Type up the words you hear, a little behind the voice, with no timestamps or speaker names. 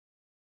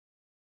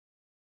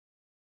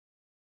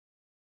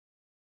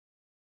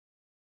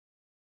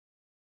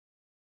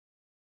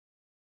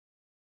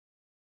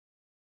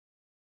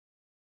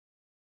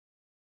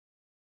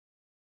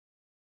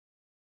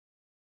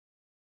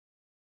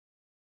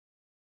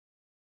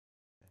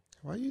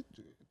Why you?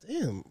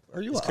 Damn,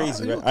 are you? It's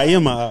crazy, right? I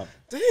am a op.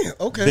 Damn.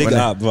 Okay. Big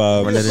op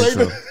vibe. Run that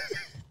intro.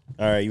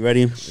 All right, you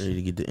ready? Ready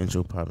to get the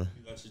intro popping.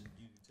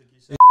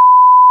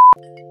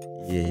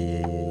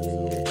 Yeah.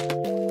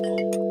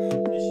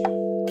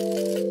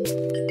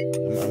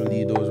 I'm gonna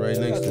need those right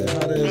next to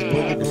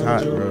it. It's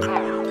hot, bro.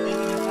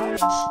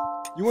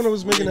 You want to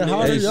was making it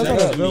hotter? Hey, Y'all shut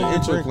got a up. velvet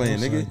Intro blanket.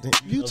 playing,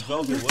 nigga. You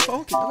talking? I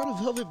got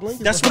a velvet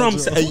blanket. That's what I'm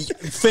saying.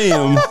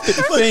 Fam,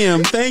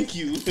 thank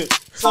you.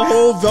 It's a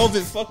whole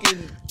velvet fucking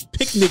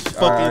picnic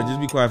fucking. All right, just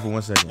be quiet for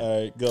 1 second.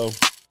 All right, go.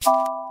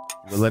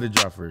 We'll let it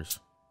drop first.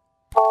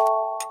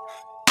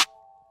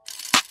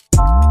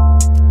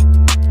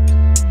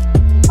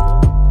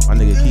 My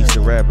nigga Keith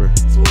the rapper.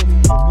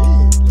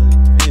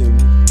 Damn.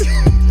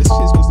 This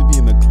shit's supposed to be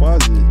in the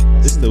closet.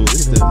 It's the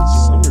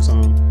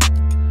summertime.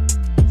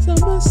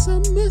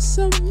 Summertime.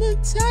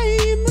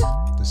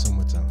 The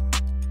summertime.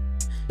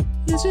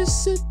 You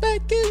just sit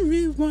back and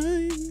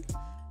rewind.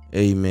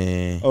 Hey,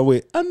 man. Oh,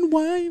 wait.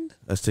 Unwind.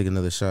 Let's take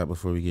another shot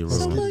before we get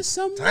rolling.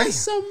 Summertime.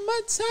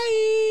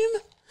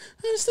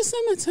 It's the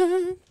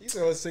summertime. You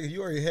said let's take.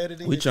 You already had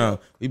it in We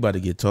about to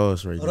get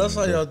tossed right now. Oh, that's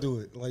how y'all do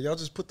it. Like y'all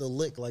just put the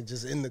lick like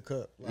just in the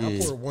cup. Like, I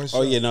poured one shot.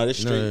 Oh, yeah, no, that's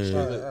straight.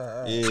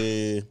 No,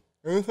 Yeah.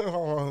 What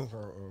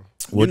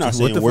You're not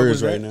saying the fuck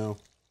words was right that? now.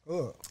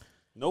 Ugh.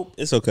 Nope,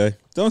 it's okay.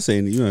 Don't say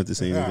anything. You don't have to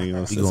say anything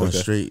else. We It's going okay.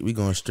 straight. We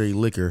going straight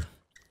liquor.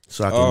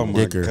 So I Oh can my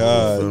dicker. God. You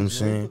know what I'm Put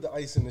saying? the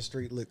ice in the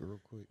straight liquor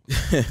real quick.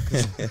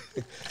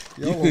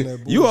 Y'all want that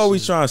bullshit. You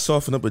always trying to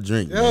soften up a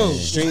drink. Yo. Man.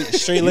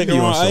 Straight You liquor be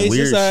on some ice.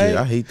 weird It's all shit.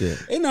 right. I hate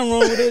that. Ain't nothing wrong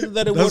with it.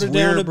 Let it That's water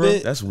down weird, a bro.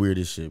 bit. That's weird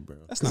as shit, bro.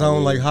 That's Cause not I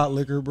don't weird. like hot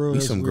liquor, bro. We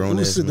That's some weird. grown It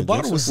was ass sitting- The niggas.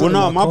 bottle was Well,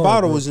 sitting no, in my car,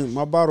 bottle bro.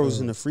 was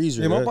in the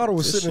freezer. Yeah, my That- bottle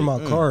was that sitting in my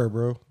shit- car,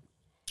 bro.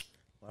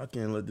 I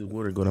can't let the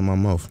water go to my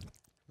mouth.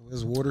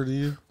 There's water to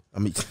you. I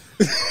mean,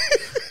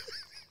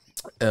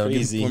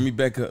 Crazy. Pull me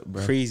back up,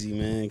 bro. Crazy,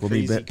 man. Put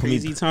me back- put me-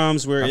 Crazy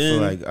times we're I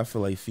in.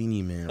 feel like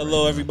Feeny Man.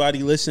 Hello, right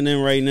everybody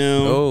listening right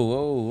now. now.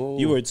 Oh.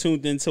 You are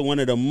tuned into one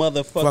of the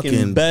motherfucking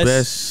fucking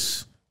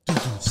best.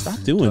 best.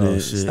 Stop doing Oh,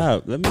 it. shit.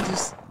 Stop.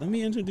 Let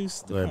me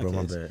introduce the Go ahead, bro.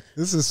 My podcast. bad.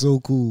 This is so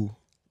cool.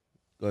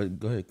 Go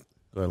ahead,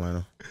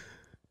 Lionel.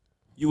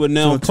 You are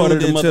now part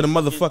of the, into the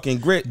motherfucking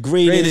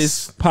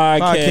greatest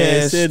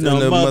podcast in the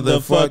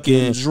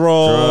motherfucking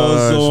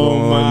draws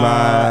on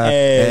my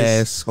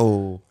ass.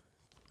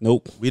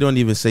 Nope. We don't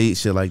even say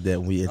shit like that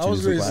when we I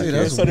was introduce the gonna say, podcast.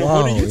 that's So then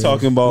wild, what are you yo.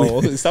 talking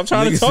about? Stop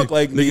trying to talk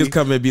like me. Niggas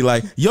come and be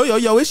like, yo,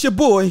 it's your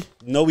boy.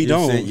 No, we You know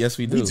what I'm don't. saying? Yes,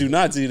 we do. We do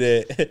not do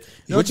that.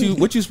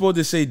 What you supposed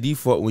to say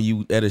default when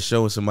you at a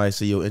show and somebody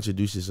say, yo,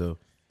 introduce yourself?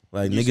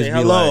 Like You niggas say, be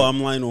hello, like,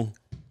 I'm Lionel.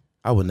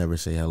 I would never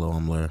say hello,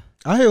 I'm Laura.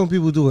 I hate when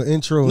people do an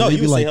intro and No, they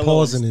you be say like hello.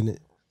 pausing in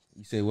it.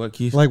 You say what,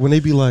 Keith? Like when they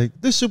be like,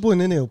 this your boy,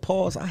 and then they'll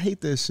pause. I hate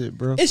that shit,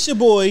 bro. It's your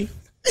boy.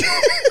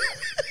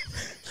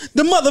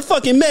 The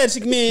motherfucking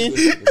Magic Man.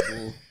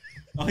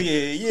 Oh,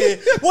 yeah.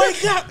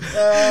 Wake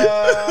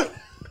up.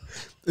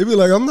 They be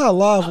like, I'm not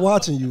live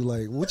watching you.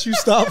 Like, what you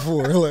stop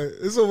for? Like,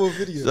 it's over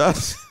video.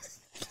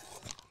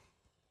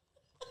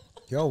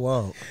 Y'all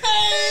wild.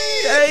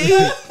 Hey,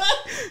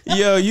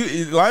 yo,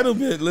 Lionel,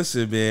 man,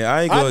 listen, man,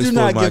 I ain't gonna I do expose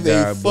not my give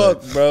guy, a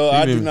fuck, bro.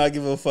 I do even- not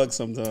give a fuck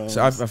sometimes.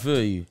 So I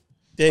feel you.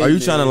 Dang, Are you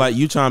man. trying to like?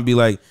 You trying to be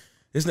like?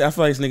 I feel like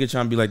this nigga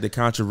trying to be like the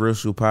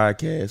controversial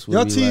podcast. where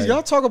Y'all we tease, like,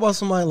 y'all talk about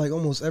somebody like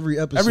almost every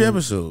episode. every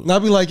episode. And I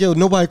be like, yo,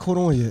 nobody caught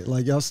on yet.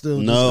 Like, y'all still.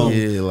 No.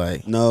 Yeah,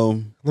 like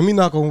No. Let me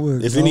knock on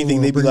wood. If 'cause I don't anything,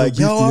 wanna they be bring like,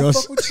 no yo, beef to I y'all.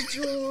 fuck what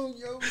you doing,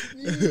 yo,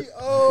 me,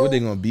 oh. what they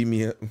gonna beat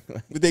me up?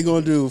 What they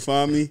gonna do,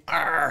 find me? You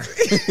know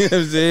what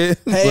I'm saying?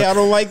 Hey, I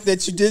don't like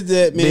that you did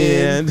that,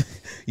 man. Man,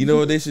 you know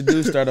what they should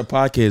do? Start a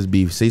podcast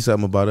beef. Say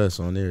something about us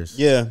on theirs.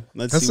 Yeah,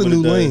 let's That's see a what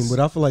new it does. lane,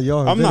 but I feel like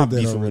y'all. I'm not invented that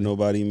beefing already. with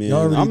nobody, man. Y'all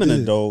already I'm an did.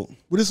 adult.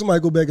 What if somebody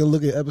go back and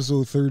look at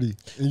episode 30?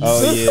 And you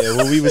Oh yeah,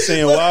 when we were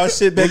saying wild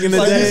shit back in the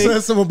like you day.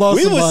 said something about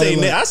We would somebody, say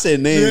like, I said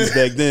names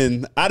back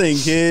then. I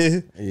didn't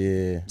care.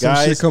 Yeah. Some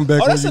Guys, shit come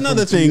back oh, on that's you from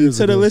another 2 thing years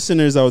to the ago.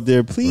 listeners out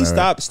there. Please Right.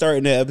 stop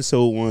starting at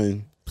episode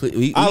 1.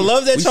 Please, I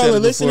love that we y'all said are it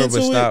listening before,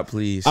 to but it. Stop,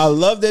 please. I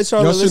love that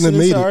y'all are Y'all shouldn't have listening to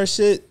made it. our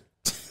shit.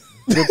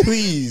 But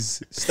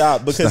please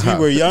stop because Stop.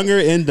 we were younger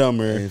and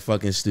dumber. And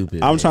fucking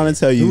stupid. I'm man. trying to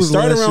tell It you, was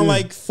start last around year.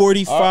 like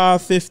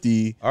 45,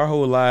 50. Our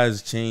whole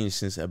lives changed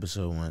since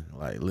episode 1.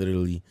 Like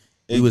literally,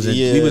 Yeah. we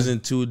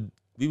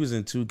was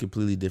in two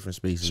completely different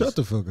spaces. Shut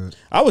the fuck up.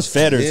 I was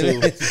fatter too. Yo,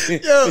 it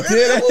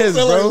is,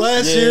 like bro.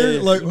 last Yeah.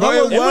 year, like No, how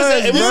it long- It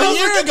was bro? a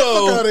year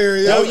ago. Fuck outta here,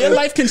 Yo, yo. your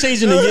life can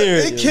change in a year.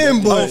 It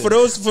can, but For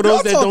those y'all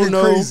that don't talking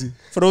know, crazy.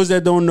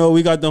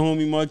 we got the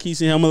homie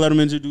Marquise in here. I'm gonna let him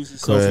introduce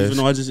himself, QUEZ. even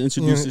though I just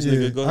introduced this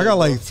nigga. Go I ahead, got bro.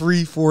 like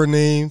 3-4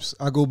 names.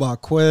 I go by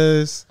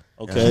QUEZ.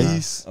 Okay.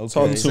 Keys. Okay.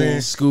 Talk to Saying,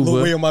 him. Scuba.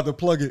 Look, wait, I'm about to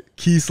plug it.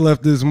 Keys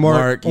left his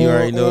mark. You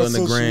already know on the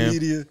social gram.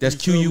 media. That's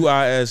You feel me?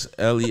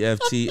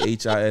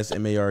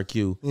 QUISLEFTHISMARQ.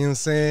 You know what I'm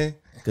saying?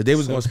 Because they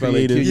was So going to spell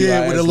creative. it QUIS.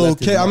 Yeah, with a little left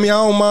his K. I mark. mean,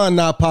 I don't mind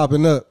not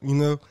popping up. You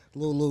know,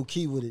 little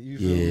key with it. You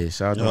feel me? Yeah,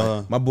 shout out to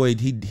Yeah. my boy.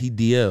 He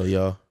DL,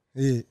 y'all.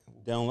 Yeah.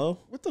 Down low?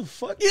 What the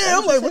fuck? Yeah,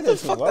 I'm like, what the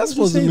fuck that's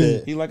supposed to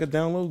mean? He like a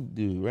down low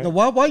dude, right? Now,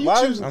 why you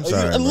choose? I'm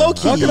sorry, low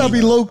key. Why can I be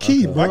low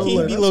key, bro? Why can't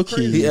he be low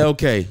key? He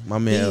LK, my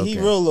man. He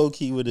LK. real low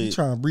key with it.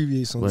 Trying to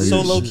abbreviate some.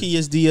 So low key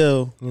is DL. You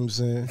know what I'm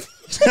saying?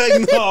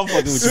 No, I'm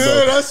fucking with you,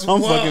 bro.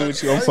 I'm fucking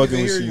with you. I'm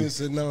fucking with you.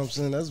 Said, no, I'm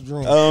saying that's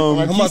drunk.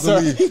 I'm about to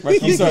leave.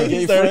 I'm sorry,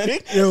 gay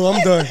friend. Yo,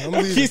 I'm done. I'm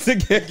leaving. He's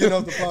again. Get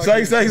off the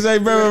podcast. Say,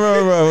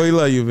 bro. We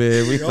love you,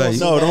 man. We love you.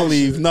 No, don't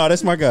leave. No,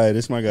 that's my guy.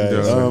 That's my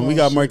guy. We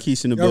got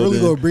Marquise in the Y'all building.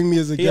 really gonna bring me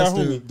as a guest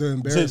to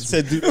embarrass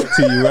me? To do that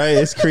to you, right?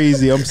 It's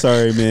crazy. I'm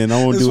sorry, man.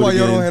 I won't do it again. That's why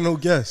y'all don't have no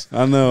guests.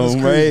 I know, That's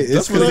right? crazy.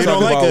 It's because they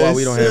don't like us. Why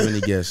we don't have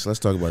any guests. Let's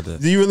talk about that.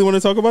 Do you really want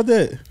to talk about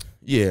that?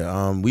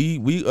 Yeah, we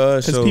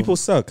Because people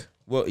suck.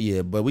 Well,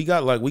 yeah, but we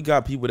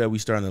got people that we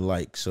starting to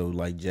like. So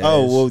like Jazz.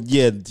 Oh well,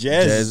 yeah,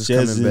 Jazz is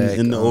coming back.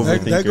 In the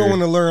Overthinker. That going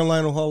to Learn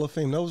Lionel Hall of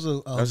Fame. That was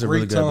a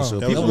great time.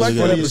 Episode. People like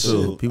that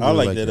episode. I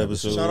like that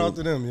episode. Shout out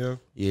to them, yo.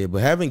 Yeah,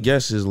 but having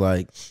guests is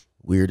like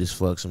weird as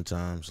fuck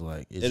sometimes.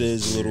 Like it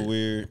is a little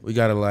weird. We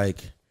gotta like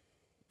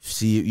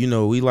see. You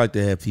know, we like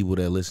to have people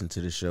that listen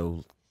to the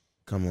show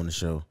come on the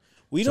show.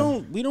 We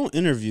don't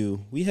interview.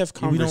 We have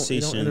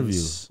conversations. We don't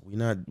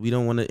interview. We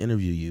don't want to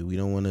interview you. We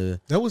don't want to.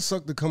 That would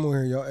suck to come on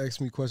here and y'all ask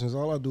me questions.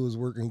 All I do is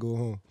work and go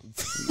home.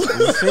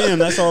 Fam,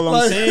 that's all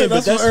I'm saying.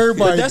 That's what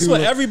everybody that's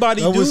what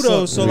everybody do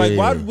though. So like,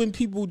 why Yeah. when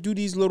people do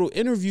these little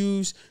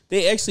interviews,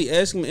 they actually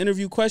ask them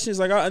interview questions?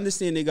 Like I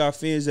understand they got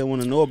fans that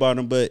want to know about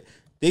them, but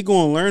they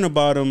go and learn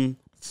about them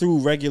through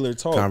regular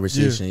talk,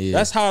 Conversation.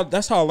 Yeah.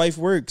 That's how life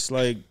works.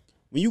 Like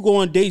when you go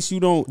on dates, you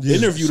don't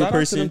interview the Shout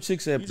person. out to them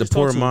chicks at You the just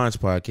Poor talk to them. Minds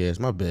podcast.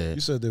 My bad.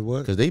 You said they what?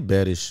 Because they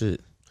bad as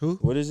shit. Who?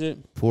 What is it?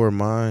 Poor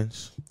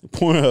Minds.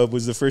 Pornhub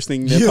was the first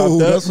thing that Yo,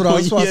 popped up. that's what I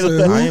was about to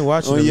say. I ain't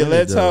watching on your a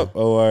minute, laptop. though.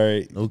 Oh, all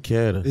right. No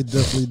cat. It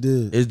definitely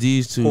did. It's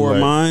these two. Poor like,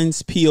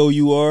 Minds,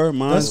 POUR,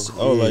 Minds. That's-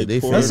 Oh, yeah, like they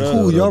pour That's it up.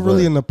 famous. cool. Y'all But-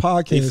 really in the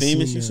podcast. They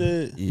famous, scene, you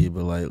man. said? Yeah,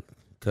 but like.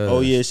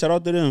 Oh yeah, shout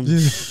out to them.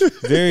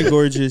 Very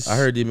gorgeous. I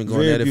heard they've been going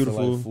Very at it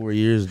beautiful. for like 4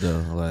 years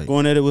though. Like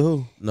Going at it with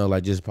who? no,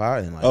 like just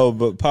potting. Like, Oh,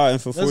 but potting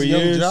for 4 That's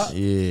Young years. Jock. yeah,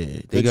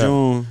 they Good got.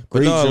 John. But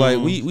Great no, like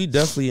John. we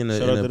definitely in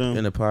Shout out to the them.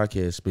 in the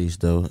podcast space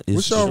though. It's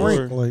What's y'all Sure.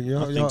 rank? Like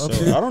y'all, I y'all think up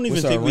so. here? I don't even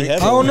What's think our we rank?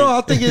 have. I don't a know.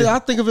 rank. I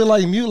think of it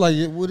like mute. Like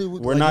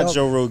We're not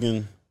Joe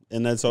Rogan,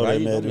 and that's all Why that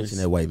you don't matters. mention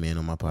that white man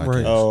on my podcast?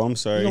 Right. Oh, I'm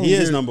sorry. You He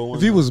is hear- number one.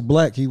 If he was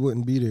black, he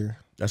wouldn't be there.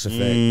 That's a fact.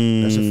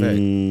 That's a fact.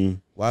 Mm.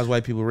 Why is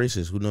white people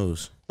racist? Who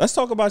knows? Let's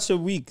talk about your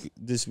week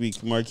this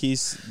week,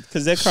 Marquise,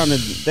 because that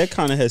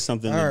kind of has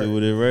something to All do right.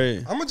 with it, right?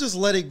 I'm gonna just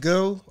let it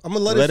go. I'm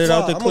gonna Let let it it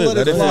out fly. the I'm clip. gonna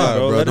let it fly,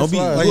 bro. bro. Let it Don't be,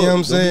 fly. Like, you know what I'm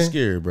don't be saying?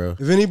 scared, bro.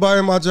 If anybody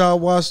in my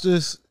job watch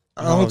this,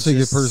 I don't take it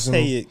just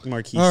personal. Say it,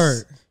 Marquise. All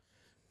right.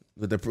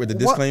 With the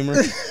disclaimer,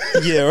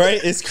 Yeah, right.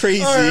 It's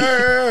crazy. All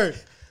right.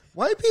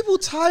 White people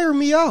tire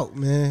me out,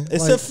 man.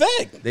 It's like, a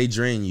fact. they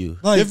drain you.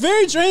 They're like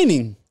very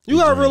draining. you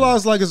gotta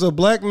realize, like as a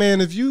black man,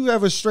 if you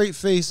have a straight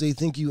face, they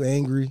think you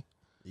angry.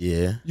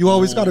 Yeah, You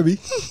always gotta be.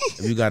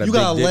 if you got a You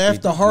big gotta dick, laugh they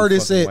the think you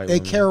hardest fucking at white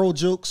women. Carol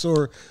jokes,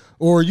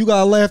 or you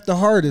gotta laugh the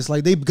hardest.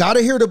 Like they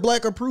gotta hear the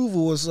black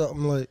approval or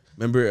something. Like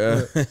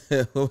Remember,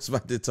 I was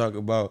about to talk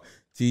about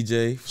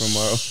TJ from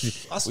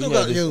our. I still we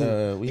got had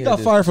yo. we He had got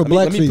fired for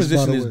Let me blackface. By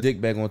position the this way.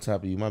 dick back on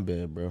top of you. My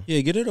bad, bro.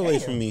 Yeah, get it away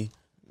from me.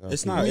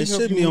 It's not. Let me It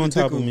help should you be move on the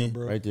dick top of over, me.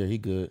 bro. Right there, he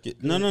good.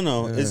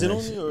 No. Is it on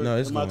me or No,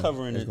 it's am I going.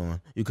 covering It's it?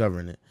 going. You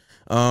covering it.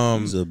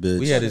 He's a bitch.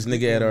 We had this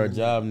nigga at our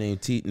job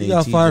named T. He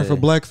got fired for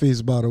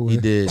blackface. By the way, He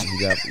did. He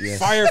got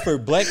Fired for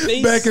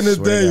blackface. Back in the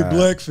Swear day, to God.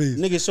 blackface.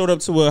 Nigga showed up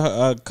to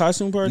a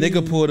costume party.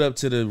 Nigga pulled up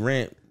to the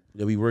ramp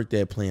that we worked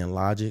at playing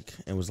Logic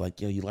and was like,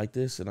 "Yo, you like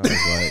this?" And I was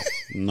like,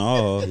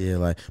 No. "Yeah,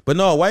 like." But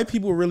no, white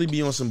people really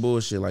be on some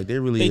bullshit. Like they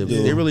really, They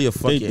do. they really a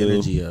fucking They do.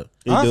 energy up.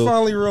 They I do.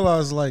 finally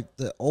realized like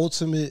the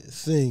ultimate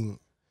thing,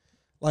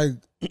 like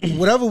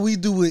whatever we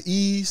do with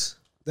ease,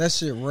 that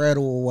shit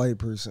rattle a white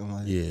person.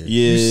 Like Yeah,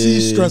 Yeah. you see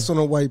stress on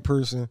a white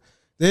person,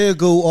 they'll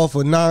go off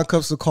of 9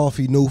 cups of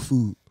coffee, no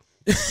food.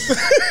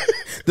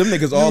 them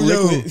niggas all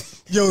Yo, liquid.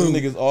 yo. Them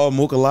niggas all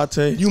mocha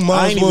latte. You I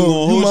might ain't as even well.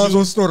 gonna You hold might as you.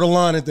 well start a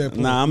line at that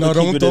point. Nah, I'ma no, keep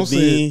don't it a don't say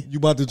bean. it. You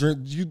about to drink?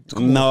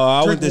 Come on, No,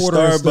 I went drink to water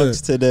Starbucks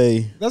instead.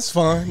 today. That's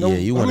fine. No, Yeah,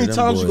 you how one many of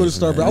them times you go to boys,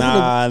 Starbucks? man.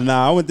 I would've-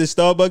 Nah. I went to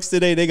Starbucks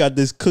today. They got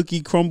this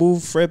cookie crumble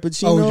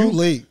frappuccino. Oh, you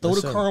late? Throw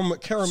What's the up?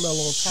 caramel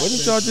on top. What did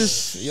of y'all that.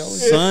 just? Y'all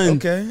Son.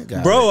 Okay,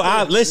 got Bro, it.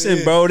 I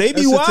listen, bro. They That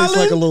be shit tastes wilding.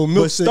 like a little but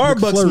milkshake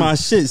Starbucks McFlurry. my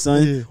shit,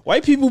 son. Yeah.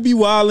 White people be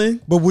wilding.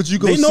 But would you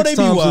go They know 6 they be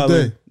times a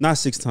wilding. day? Not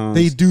 6 times.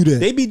 They do that.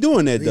 They be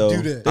doing that They though.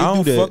 do that. They I do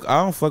don't that. fuck.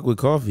 I don't fuck with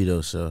coffee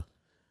though. So,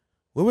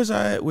 where was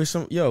I at with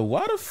some? Yo,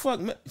 why the fuck?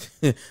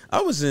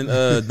 I was in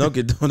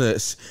Dunkin'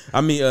 Donuts.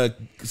 I mean,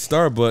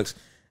 Starbucks,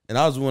 and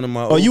I was one of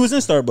my. Oh, you was in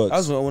Starbucks. I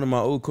was with one of my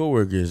old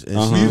coworkers, and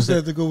Uh-huh. We used to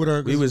have to go with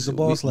our. we was the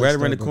boss right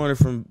around the corner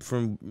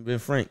from Ben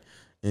Frank,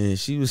 and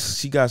she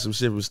got some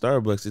shit from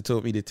Starbucks. It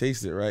told me to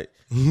taste it, right?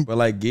 But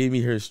like gave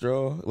me her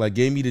straw, like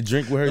gave me the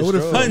drink with her That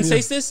would've straw. fun. Couldn't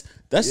taste this.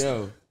 That's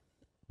Yo,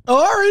 Oh,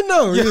 I already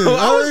know. Yo, Yeah,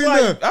 I was already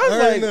like- know. I was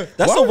already like, know.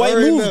 that's Why a white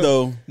already move know.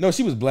 though. no,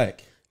 she was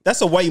black.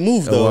 That's a white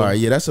move Oh, though. all right,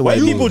 yeah, that's a White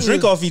white people move.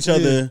 drink off each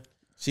other.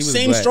 She was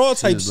same black. straw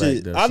She type was black,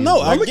 shit. though. I She know.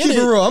 was I I'm gonna get keep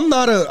it it.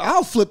 real.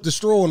 I'll flip the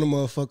straw on the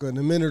motherfucker in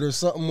a minute or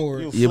something more.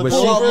 Yeah, but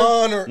pull she- out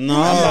mine or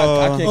No.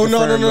 I can't Oh, no,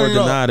 confirm no, or no.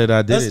 deny that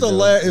I did That's it. the though.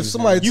 last. If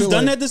somebody You've tell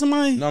done her- that to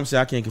somebody? No, I'm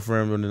saying I can't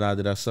confirm or deny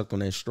that I sucked on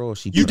that straw.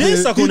 You did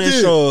suck on He that did.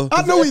 straw.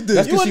 I know he did.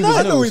 That's 'cause You she know was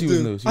I know new. he She was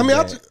did. new. She I mean,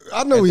 was bad.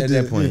 I know he At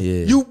did. that point,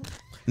 yeah. You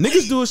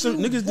Niggas do some.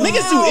 Niggas do.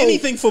 Niggas do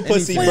anything for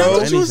pussy, Anything, bro.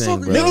 What you was Anything,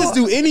 talking- bro. Niggas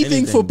do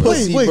anything for bro.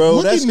 pussy, Wait, bro.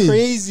 look at That's me.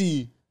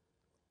 crazy.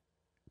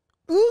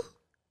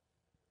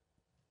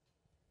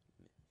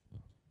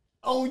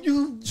 Oh,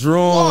 you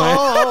Drawing.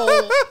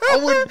 I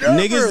would never.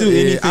 Niggas do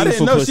Yeah, anything I didn't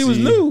for know pussy. she was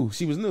new.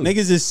 She was new.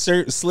 Niggas is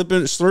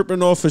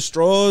slurping off of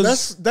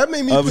straws. That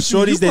made me Of put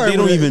shorties you that probably they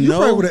don't would've- even you know.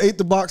 probably would have ate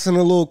the box in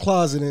a little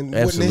closet and wouldn't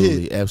have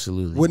Absolutely, hit.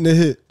 absolutely, Wouldn't have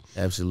hit.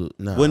 absolutely.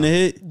 No, Wouldn't it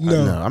hit?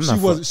 No, No, I'm she not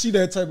wasn't. She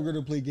that type of girl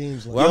to play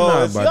games like. Well, Yo, I'm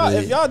not if about y'all, to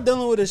if hit. y'all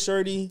dealing with a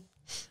shorty,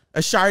 A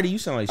shawty, you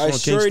sound like Sean a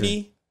Kingston.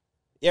 shorty,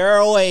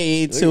 you're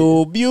way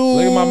too beautiful.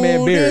 Look at my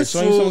man Beard.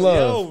 Show him some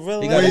love. Yo,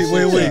 He got relax.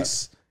 Wait, wait.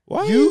 Yes.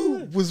 Why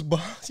You was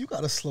you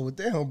gotta slow it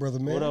down, brother,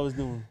 man. What I was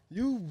doing?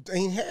 You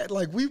ain't had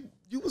like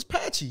you was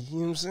patchy. You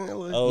know what I'm saying?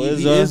 Like, Oh,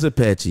 He is a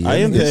patchy. I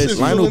am This patchy. shit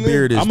Lionel feeling it.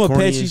 Beard is I'm a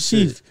corny patchy as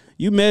shit. chief.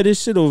 You mad as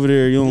shit over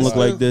there. You don't look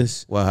Why? like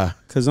this. Why?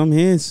 Cause I'm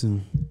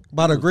handsome.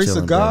 by the grace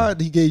chilling, of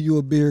God, he gave you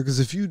a beard. Because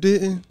if you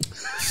didn't,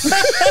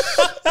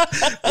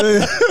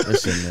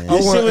 Listen, man. I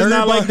This want shit was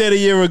not everybody- like that a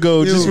year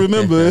ago. Just Yo,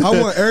 remember. I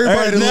want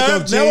everybody to look Now- up now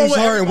I James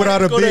want Harden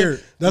without a everybody to go beard.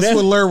 to- That's now-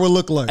 what Larry would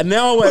look like. And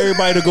now I want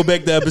everybody to go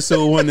back to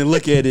episode 1 and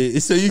look at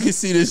it, so you can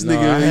see this No,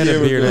 nigga. I had a year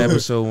beard in ago.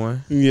 episode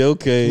 1. Yeah,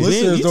 okay. Listen, You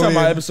Listeners don't talking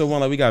about even- episode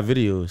 1 like we got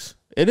videos.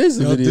 It is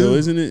a Y'all video, do.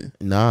 isn't it?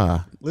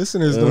 Nah.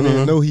 Listeners don't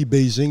even know he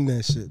Beijing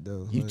that shit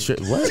though. You Like,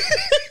 what?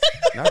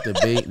 Not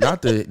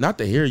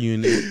the hair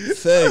unit.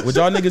 Would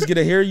y'all niggas get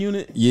a hair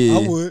unit? Yeah.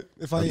 I would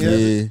if I ain't have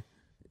it.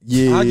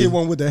 Yeah. I get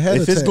one with the head.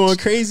 If it's attached. going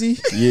crazy,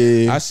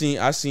 yeah. I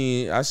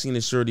seen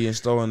a shorty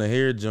installing a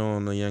hair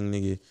joint on a young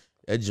nigga.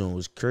 That joint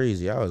was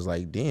crazy. I was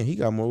like, damn, he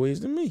got more waves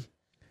than me.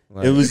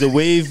 Like, It was a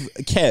wave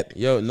cap.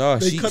 yo, no,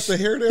 They she cut the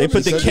hair down. They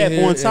put the cut the cap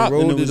hair on and top and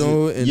rolled it was it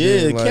on, and yeah,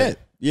 then, the like- cap.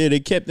 Yeah, they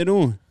kept it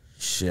on.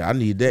 shit. I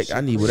need that.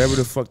 I need whatever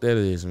the fuck that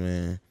is,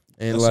 man.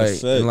 And That's a like,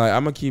 fact.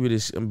 I'm gonna keep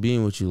it. I'm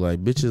being with you.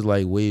 Like, bitches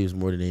like waves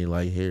more than they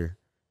like hair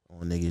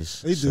on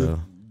niggas. They do. So,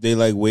 They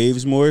like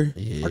waves more.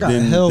 yeah. I got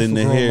Then- hell for then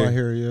the growing hair. my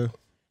hair, yo.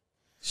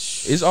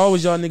 It's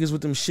always y'all niggas with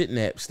them shit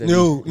naps. That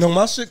No,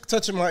 my shit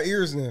touching my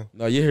ears now.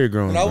 no, your hair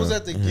growing. When I bro. was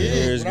at the Yeah. gig,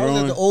 Hair's when I was at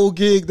growing. the old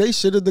gig, they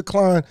should have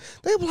declined.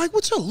 They were like,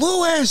 "What's your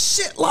little ass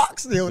shit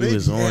locks?" Yo, It they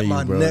was had on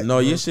my you, bro. neck, No, bro.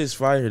 your shit's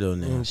fire though,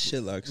 now.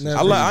 Shit like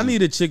Never. I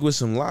need a chick with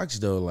some locks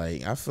though.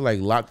 Like I feel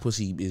like lock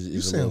pussy is a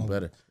little sound-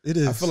 better. It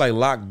is. I feel like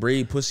lock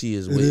braid pussy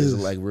is is.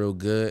 like real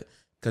good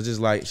because it's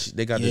like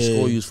they got the Yeah.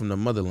 scoreuse from the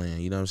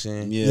motherland. You know what I'm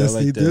saying? Yeah, Yes, I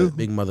like they that. do.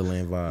 Big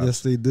motherland vibe.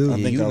 Yes, they do.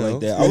 I think you I know. like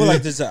that. I would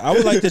like to. I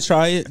would like to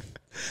try it.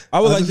 I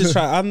would like to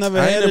try. I've never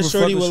I had ain't a never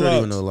shorty fucked with with shorty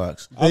locks. with no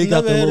locks. They I've got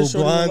never the had a little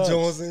shorty with blind locks.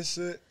 Jones and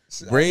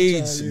shit.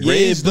 Braids, Yeah,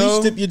 braids bleach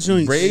though. dip your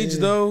joints. Braids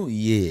Yeah. though,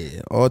 yeah,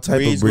 all type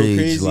Braids of go braids,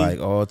 crazy. like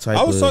all type.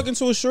 I was of, talking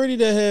to a shorty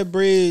that had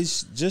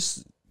braids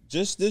just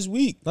this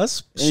week.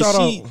 Let's And shout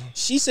she out.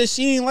 she said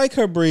she didn't like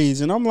her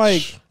braids, and I'm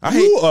like, I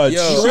you hate- are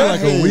yo, She I like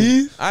hate- a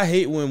weave. I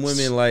hate when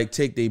women like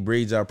take their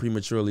braids out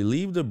prematurely.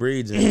 Leave the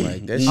braids in,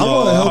 like that. I shit.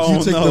 wanna help you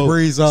don't take the know.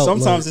 braids out,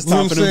 Sometimes like, it's you know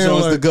time what for I'm them saying?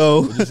 joints to Like-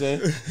 go. What you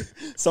say?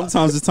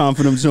 Sometimes it's time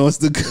for them joints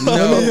to go.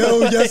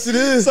 Yo, yes, it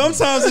is.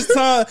 Sometimes it's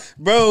time,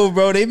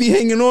 bro. They be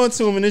hanging on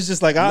to them, and it's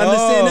just like I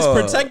understand No.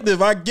 it's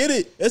protective. I get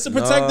it. It's a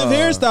protective No.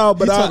 hairstyle,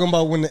 but He I, talking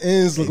about when the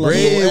ends look like a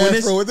Braid, little when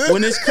afro. it's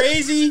when it's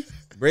crazy.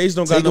 Braids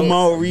don't Take got 'em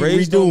no out,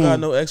 braids redo don't 'em. got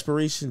no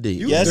expiration date.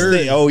 You Yes,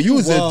 dirty. they. Oh, you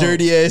was Wow. a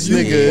dirty ass You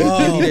nigga.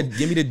 wow.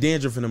 Give me the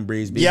dandruff in them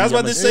braids, baby. Yeah, I was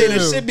about to say Ew.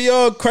 the shit be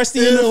all crusty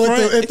in You the know,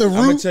 front, at the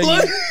I'ma root, tell you-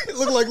 like,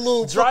 look like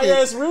little dry fucking-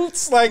 ass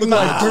roots. Like look nah,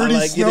 like dirty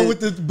like, snow with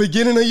the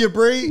beginning of your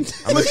braid.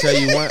 I'm gonna tell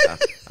you one.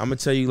 I'm gonna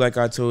tell you like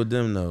I told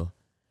them though.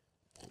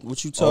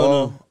 What you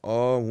told them?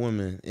 All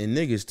women and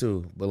niggas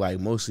too, but like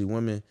mostly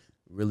women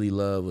really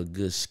love a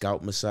good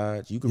scalp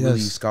massage. You can really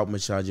Yes. scalp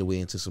massage your way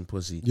into some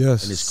pussy.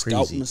 Yes. and it's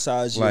Scalp crazy.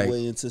 massage Like- your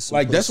way into some.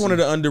 Like that's pussy. one of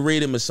the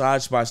underrated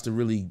massage spots to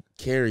really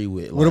carry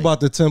with. What Like,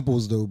 about the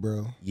temples though,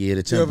 bro? yeah,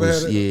 the You ever had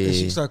temples? it? Yeah, And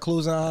she start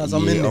closing her eyes.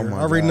 I'm Yeah, in oh there. my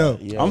I already know.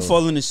 God. Yo. I'm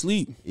falling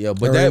asleep. Yeah, I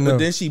but already that, know.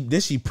 but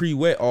then she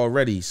pre-wet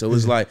already, so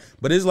it's like,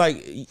 but it's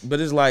like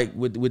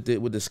with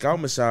the scalp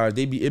massage,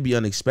 it be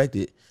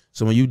unexpected.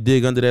 So when you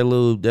dig under that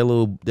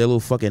little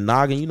fucking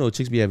noggin, you know,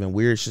 chicks be having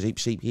weird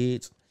shaped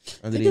heads.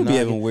 Under They their do be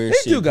noggin. having weird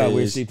They do shaped got heads.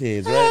 weird shaped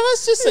heads, Yeah, right?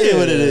 let's just say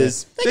what it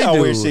is. They got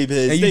do. weird shaped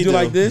heads. And you They do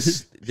like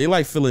this. They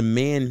like feeling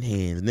man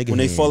hands, nigga. when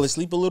they hands. fall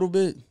asleep a little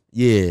bit.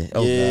 Yeah.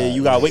 Oh, Yeah, God.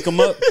 you gotta wake them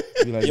up.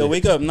 You like Yo, that.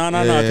 wake up. No,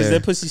 because Yeah.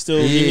 that pussy still.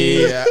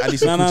 Yeah, I need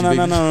some No,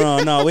 coochie,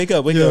 baby. no. Wake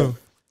up. Yo,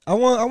 I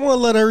want to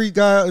let every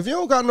guy. If you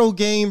don't got no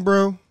game,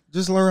 bro,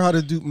 just learn how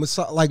to do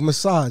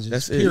massages.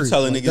 That's it. period. You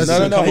telling Like, niggas that's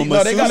to it. become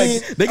a they gotta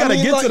masseuse? they gotta I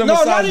mean, get like, to the no,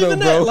 massage not though, even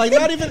bro. that. Like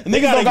not even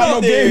Niggas don't got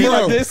no game bro,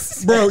 like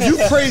this. bro. You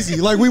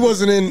crazy? Like we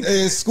wasn't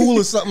in school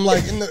or something.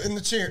 Like in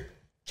the chair.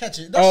 catch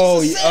it. That's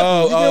just a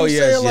sample, you know what I'm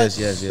saying? Like,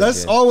 yes.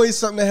 That's always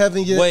something to have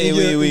in your Wait. in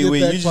your You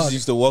back just pocket.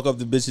 used to walk up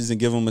to bitches and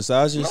give them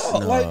massages? No,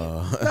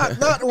 like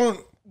not on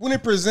when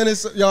it presented.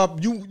 Y'all,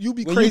 you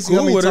be When crazy you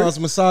how cool many with her. times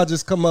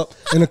massages come up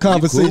in a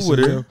conversation. with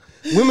her. Yo.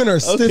 Women are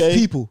stiff Okay.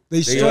 people.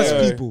 They stress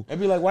are. people. I'd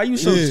be like, why you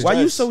so Yeah. why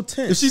you so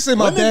tense? If she say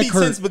my Women back be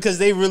hurt, tense because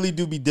they really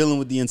do be dealing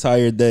with the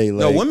entire day.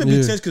 Like, no, women be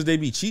Yeah. tense because they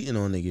be cheating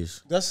on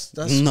niggas. that's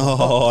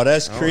No,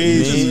 that's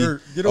crazy.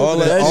 Get over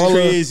that. That's all of-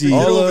 crazy. all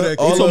Get over of- that,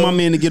 I kid. told my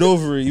man to get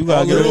over it. You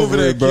gotta get over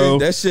it, bro.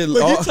 That shit.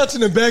 Look, he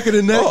touching the back of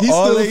the neck. He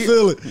all still they,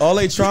 feel it. All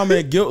they trauma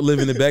and guilt live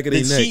in the back of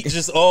The their neck. cheat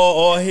just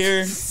all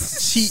hair,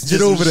 cheat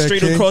just over that,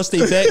 straight King. across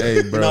their back.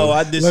 Hey, bro. No,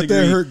 I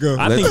disagree. hurt go.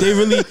 I think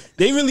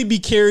they really be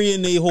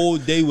carrying their whole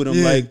day with them.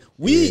 Yeah. Like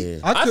we, Yeah.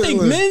 I I think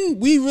couldn't- men,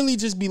 we really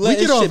just be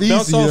letting get off shit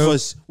bounce easy, off yo.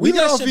 us. We We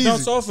get let off shit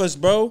bounce easy. off us,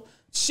 bro.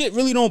 Shit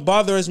really don't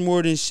bother us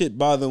more than shit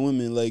bother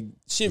women. Like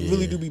shit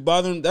really do be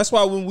bothering. That's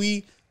why when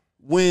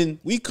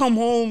we come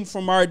home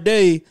from our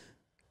day,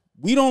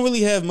 we don't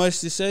really have much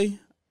to say.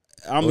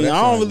 I mean, that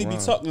I don't sounds really wrong.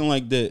 be talking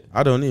like that.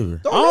 I don't either.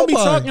 I don't be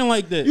nobody. talking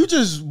like that. You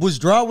just was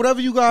drop whatever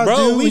you gotta Bro,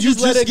 do. we and just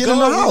you let it get go. in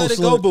the We house. let it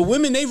go. Like, But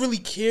women, they really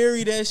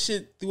carry that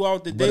shit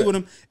throughout the day But, with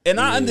them, and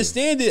I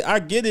understand it. I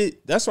get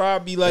it. That's why I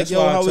be like, That's yo,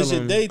 why I how tell was your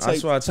them- day? Type,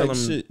 That's why I tell type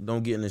them shit.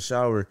 don't get in the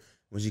shower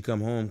when she come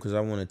home because I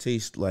want to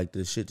taste like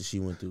the shit that she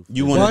went through.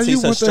 You why want to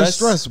you taste her want that stress?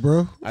 stress,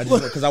 bro? I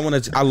just because I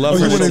want to. I love Oh,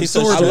 her. you wanna So,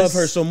 absorb I love that?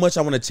 her so much.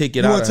 I want to take it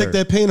You out. wanna of take her.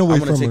 that pain away I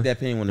want from to take her. that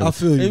pain away. I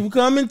feel you. Hey,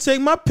 come and take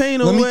my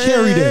pain Let away. me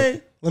carry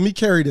that. Let me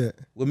carry that.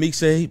 What Meek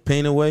say?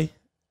 Pain away.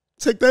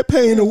 Take that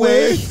pain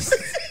away.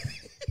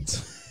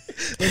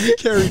 Let me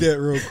carry that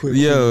real quick.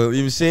 Yo,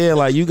 you saying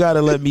like you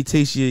gotta let me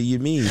taste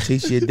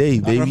taste your day,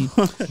 baby.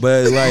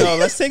 But like, No,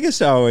 let's take a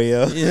shower,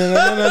 yo.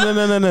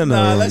 no.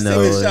 Nah, let's take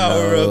a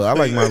shower real I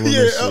like my woman.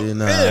 Yeah, shit.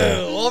 Nah.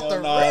 off the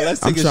Nah,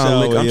 let's I'm take a trying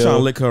shower, to lick. I'm yo. trying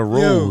to lick her Yo,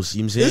 rolls.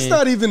 You know what I'm saying? It's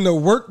not even the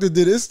work that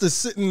did it. It's the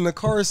sitting in the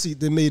car seat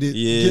that made it.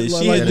 Yeah, get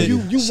she had to,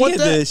 you she want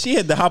had that? to, she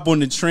had to hop on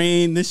the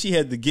train. Then she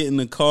had to get in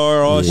the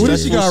car. All Yeah. What if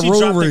she stressful. got She road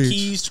dropped rage? the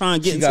keys trying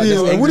to get into got the Yeah,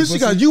 this like, angry what if she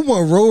pussy? got? You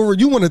want roll?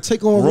 You want to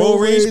take on road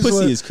rage pussy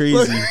like- is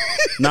crazy.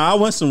 Nah, I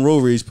want some road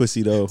rage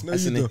pussy though. No,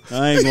 you an- don't.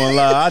 I ain't gonna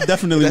lie. I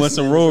definitely want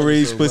some road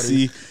rage episode,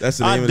 pussy. buddy. That's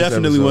the name I of this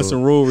definitely want episode.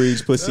 some road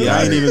rage pussy.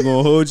 I ain't even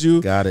gonna hold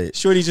you. Got it.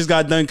 Shorty just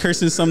got done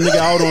cursing some nigga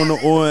out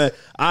on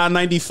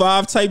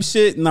I-95 type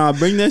shit. Nah,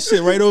 bring that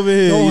shit right over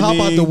here. Don't you hop out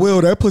mean? the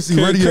wheel. That pussy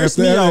Curse ready me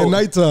after that out. at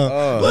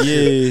nighttime.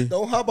 Yeah.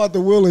 Don't hop out the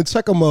wheel and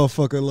check a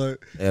motherfucker.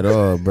 Like, At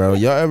all, bro.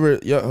 Y'all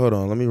hold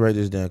on. Let me write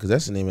this down because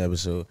that's the name of the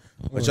episode.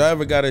 But y'all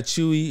ever got a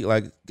chewy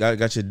like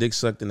got your dick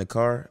sucked in the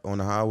car on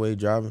the highway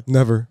driving?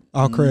 never.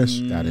 I'll crash.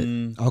 Got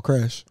it. I'll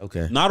crash.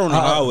 Okay. Not on the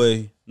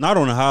highway. Not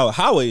on the highway.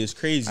 Highway is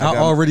crazy. I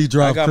already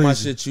drive I got crazy. my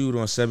shit chewed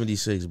on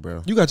 76,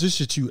 bro. You got your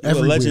shit you You a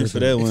everywhere. legend for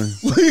that one.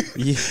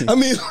 Yeah. I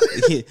mean,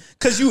 Yeah.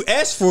 Cause you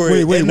asked for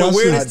it Wait, in the watch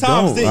weirdest this.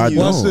 times, didn't you?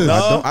 Watch this.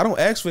 I don't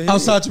ask for him.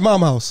 outside your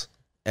mom house.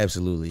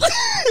 Absolutely.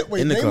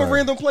 Wait, In the name car. a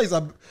random place.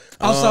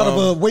 Outside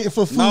of waiting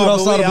for food No, but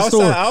outside wait, of the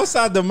store.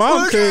 outside the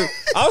mom crib,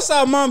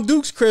 outside Mom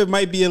Duke's crib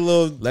might be a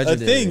little Legendary.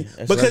 a thing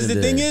That's because the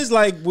thing legendary. is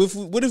like,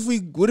 what if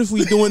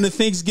we doing the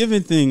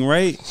Thanksgiving thing,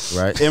 right?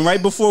 Right. And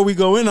right before we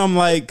go in, I'm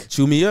like,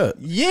 Chew me up.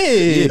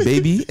 yeah,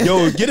 baby.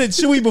 yo, get a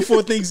chewy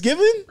before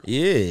Thanksgiving,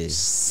 Yeah.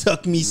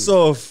 suck me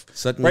soft,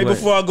 Suck me right right.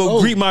 before I go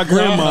Oh, greet my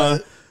grandma.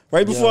 God.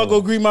 Right before I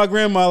go greet my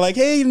grandma, like,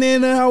 hey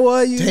Nana, how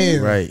are you?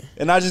 Damn. Right.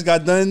 And I just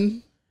got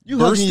done. You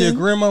hugging your bursting.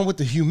 grandma with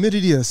the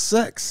humidity of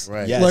sex,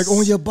 Right. Yes. like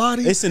on your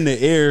body. It's in the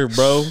air,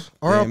 bro.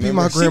 R.I.P. Damn,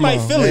 my remember- She grandma.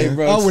 might feel it, man.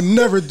 bro. I would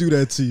never do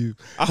that to you.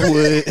 I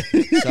would.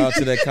 Shout out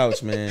to that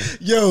couch, man.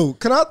 Yo,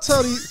 can I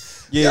tell you?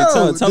 Yeah,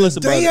 tell the us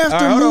about day it. after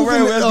All right, hold on,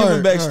 moving. let's give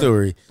him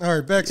backstory. All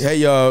right, backstory. Hey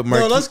y'all,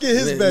 No, let's get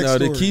his No,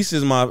 the backstory. Keith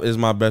is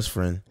my best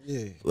friend.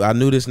 Yeah. I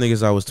knew this nigga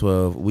since I was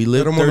 12. We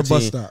lived him on the 13.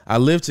 bus stop. I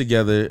lived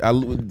together.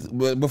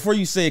 But before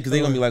you say it, because they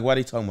gonna be like, why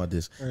they talking about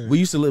this? We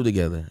used to live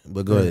together.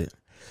 But go ahead.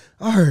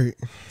 All right.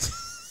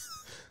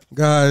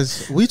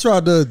 Guys, we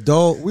tried to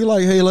adult. We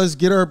like, hey, let's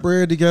get our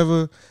bread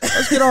together.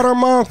 Let's get out our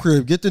mom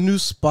crib. Get the new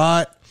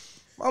spot.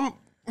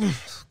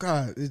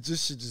 God, it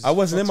just should just. I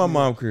wasn't in my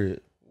mom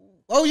crib.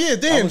 Oh yeah,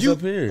 damn I was you.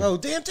 up here. Oh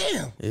damn.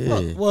 Yeah.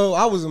 Fuck. Well,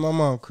 I was in my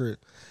mom crib.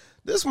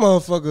 This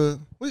motherfucker,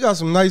 we got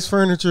some nice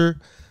furniture.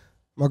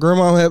 My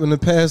grandma happened to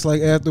pass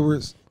like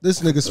afterwards.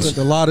 This nigga spent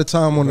a lot of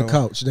time on the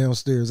couch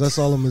downstairs. That's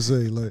all I'm gonna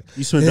say. Like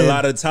You spent a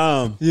lot of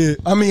time. Yeah,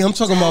 I mean, I'm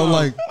talking about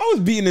like I was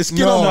beating the skin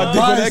no, on my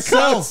dick by on that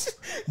himself. couch.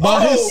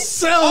 By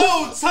himself.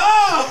 Oh,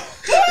 Tom!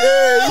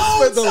 Yeah, he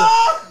spent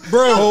the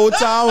bro. Whole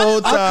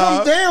time. I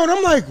come down.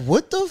 I'm like,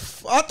 what the?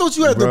 I thought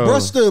you had Bro. to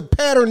brush the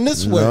pattern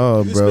this way.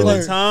 No, You bro. spent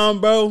Like- the time,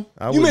 bro.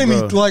 You made me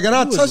like, and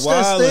I was touched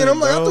that wildin', stain. I'm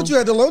like, I bro. thought you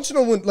had to lunch. You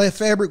know, when like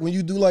fabric when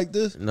you do like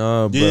this.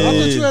 No, bro. Yeah. I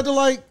thought you had to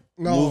like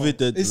No, move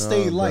it. it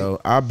stayed light.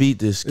 Bro, I beat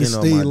the skin It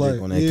off stayed my light,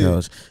 dick on that yeah.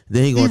 couch.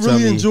 Then he He gonna tell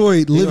really me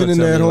enjoyed he living gonna in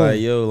tell that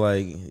me,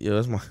 home.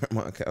 Yo, that's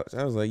my couch.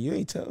 I was like, you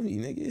ain't tell me,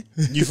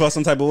 nigga. You felt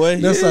some type of way.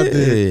 That's I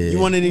did. You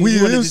wanted We-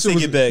 to his shit take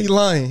was- it back. He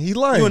lying. He You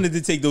lying. wanted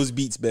to take those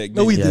beats back.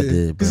 No, he Yeah, I did.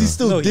 did, Because he bro.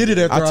 still No, he did it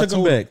didn't. after I I took him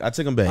told him. back. I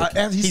took him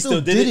back. He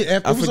still did it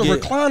after. I It was a forget-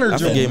 recliner I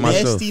joint. forgave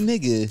myself. Nasty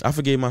nigga. I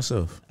forgave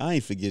myself. I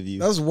ain't forgive you.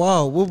 That's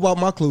wild. What about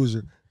my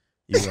closure?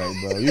 You right,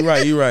 bro.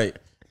 You right.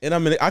 And I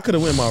mean, I could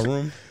have went in my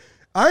room.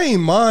 I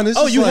ain't mind. It's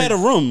Oh, just you like, had a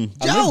room.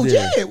 Yo, lived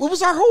there. yeah. It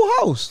was our whole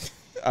house.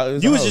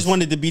 You was just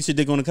wanted to beat your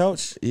dick on the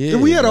couch. Yeah,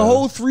 And we had a bro.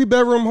 whole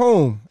 3-bedroom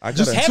home. I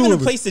Just gotta- two Having a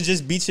of it. place to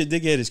just beat your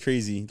dick at is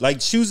crazy. Like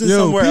choosing Yo,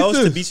 somewhere peep else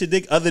to this. beat your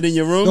dick other than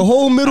your room. The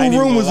whole middle I ain't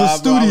even room gonna was a lie,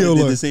 bro. I studio, would've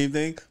did like- the same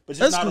thing, but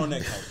just not on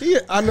that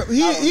couch. I know. We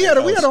had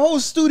a whole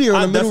studio in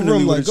I the middle definitely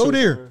room. Like, would've go chose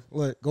there. her.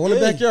 Like, go in the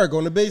Yeah. backyard. Go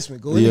in the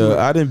basement. Go Yeah, anywhere.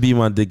 I didn't beat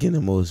my dick in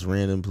the most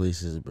random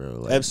places,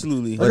 bro. Like,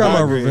 Absolutely. I got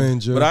my agree.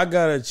 revenge, yo. But I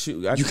gotta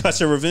choose. You got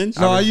your revenge?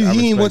 No, I he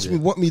respect ain't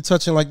it. want me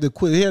touching like the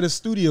QUEZ. He had a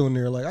studio in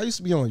there. Like I used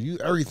to be on.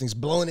 Everything's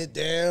blowing it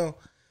down.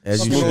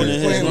 As you Smoking should. in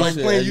his playing, room. like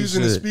playing As you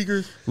using the should.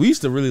 speakers. We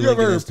used to really You like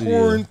ever in the heard studio.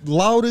 porn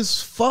loud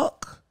as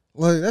fuck?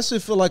 Like that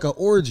shit feel like an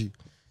orgy.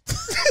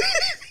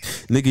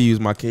 Nigga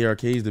used my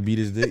KRKs to beat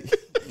his dick.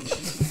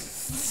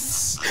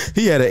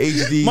 He had an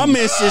HD. My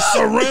man said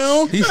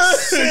surround. He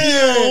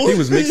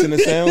was mixing the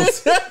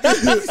sounds.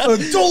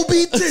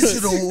 Adobe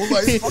Digital.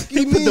 Like fuck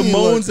He you put the mean?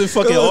 moans in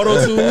fucking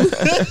auto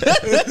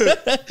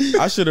tune.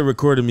 I should have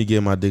recorded me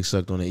getting my dick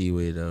sucked on the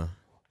E-way though.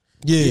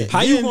 Yeah.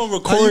 How you gonna How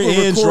record you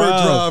gonna and record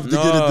drive? to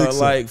get a dick sucked?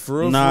 like for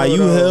real. Nah, for real you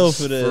though, hell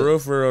for that.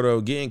 For real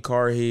though. Getting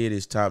car head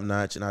is top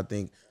notch, and I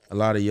think a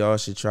lot of y'all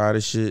should try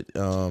this shit.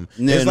 Yeah,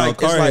 it's no, like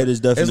car head is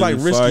it's like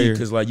definitely risky fire.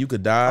 because like you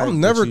could die. I'm but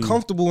never you-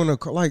 comfortable in a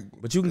car. Like,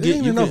 But you can there get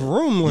ain't you enough could,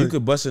 room. You Like,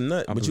 could bust a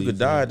nut, but you believe could you.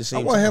 die at the I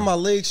same want to have time. my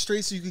legs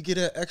straight so you could get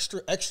an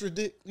extra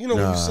dick. You know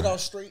when Nah. you sit out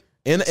straight.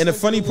 And the Slip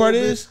funny it a part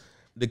little is,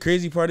 the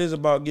crazy part is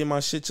about getting my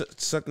shit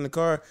sucked in the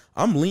car.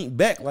 I'm leaned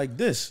back like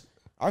this.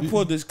 I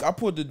pulled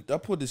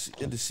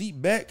the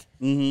seat back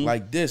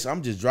like this.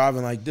 I'm just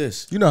driving like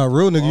this. You know, a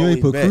real nigga, you ain't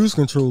put Always back. cruise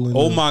control in.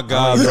 Oh there. my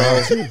god,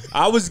 bro!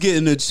 I was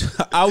getting the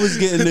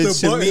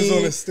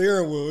chimene,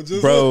 steering wheel,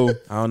 just bro.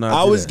 I don't know.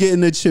 I was getting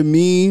the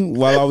chimene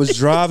while I was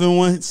driving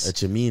once, that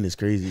chimene is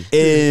crazy.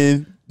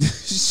 and that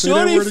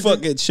shorty word again.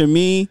 fucking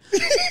chimene.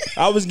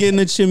 I was getting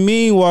the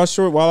chimene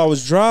while I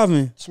was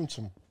driving,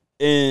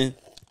 and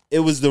it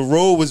was the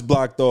road was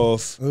blocked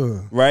off.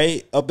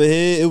 Right up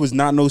ahead, it was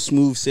not no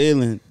smooth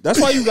sailing. That's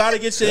why you gotta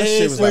get your That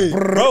shit head, was like,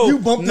 bro. you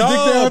bumped the no,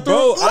 dick down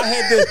bro. through?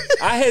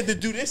 I had to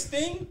do this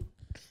thing.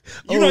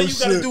 You Oh, know you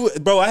gotta shit. do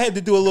it, bro. I had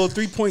to do a little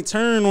 3-point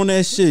turn on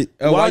that shit.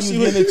 While you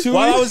getting the chewy?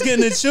 While I was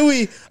getting the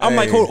chewy, I'm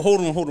like, Hey.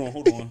 hold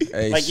on.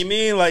 Hey, Like you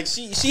mean like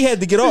she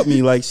had to get off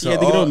me. Like she had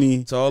to get off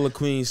me. To all the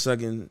queens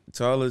sucking,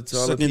 to all the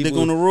Sucking people,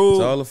 dick on the road.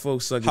 to all the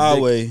folks sucking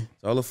Highway. dick,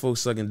 to all the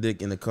folks sucking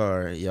dick in the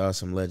car. Y'all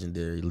some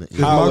legendary. If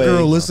my Highway.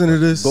 girl listen to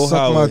this, Go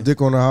suck my highway.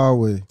 dick on the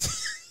highway.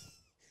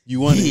 You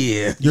want it?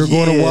 Yeah. You're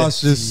going to Yeah.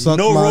 watch this. Suck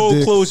No my road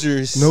dick.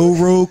 closures. No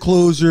road This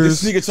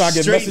closures. nigga trying to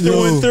get Straight messages.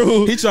 through and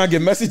through. He trying to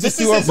get messages This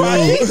to is our his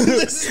body. way.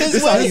 This is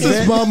his way. This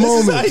is my This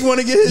moment. is how he want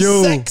to get his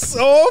Yo, sex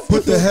off.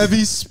 Put the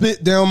heavy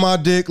spit down my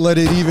dick. Let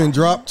it even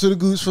drop to the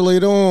goose for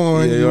later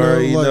on. Yeah, you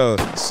already know.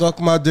 Suck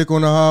my dick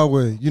on the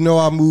highway. You know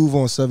I move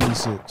on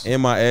 76.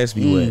 And my ass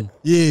be wet.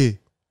 Yeah.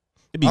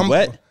 It be I'm-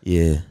 wet.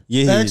 Yeah.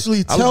 Yeah.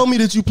 Actually, tell me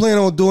that you plan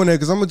on doing that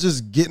because I'm going to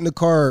just get in the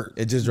car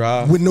It just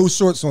drive. with no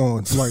shorts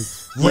on. Like,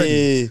 ready.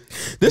 Yeah.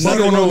 This Mud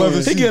nigga on the leather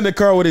he seat. get in the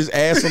car with his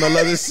ass on the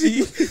leather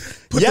seat.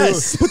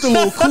 Yes. Put the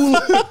little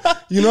cooler.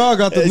 You know I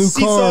got the new Seats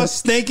car. all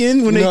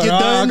stinking when they No, get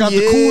done. I got the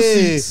Yeah. cool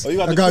seats. Oh, you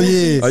got I the got cool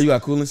yeah. Oh, you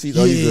got cooling seats?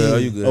 Oh, you good? Oh,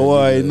 you good? Oh, all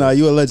right. Nah,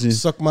 you a legend.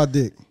 Suck my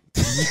dick.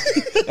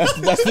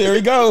 That's there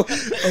we go.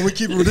 And we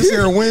keep it this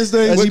here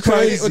Wednesday. That's We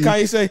crazy. What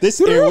Kanye say? This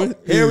here,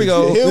 Here we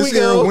go. Here This we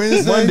go. here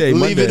Wednesday. Monday.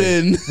 Leave it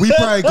in. We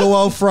probably go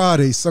out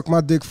Friday. Suck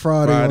my dick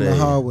Friday on the Friday.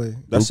 highway.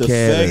 That's a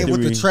Okay. fact. And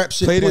with the trap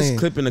shit Play this playing.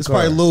 clip in the it's car.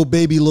 probably little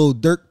baby, little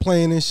Dirk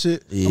playing and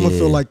shit. I'm gonna Yeah.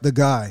 feel like the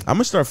guy. I'm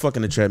gonna start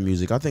fucking the trap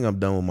music. I think I'm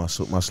done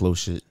with my slow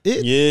shit.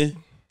 Yeah.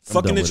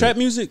 Fucking done the with trap it.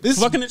 music. This-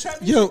 Fucking the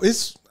trap music. Yo,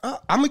 it's I'm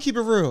gonna keep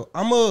it real.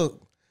 I'm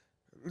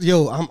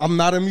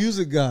not a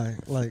music guy.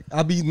 Like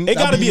It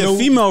gotta be a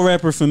female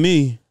rapper for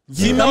me.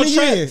 Female I mean,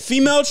 trap. yeah.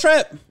 Female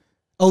trap.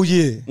 Oh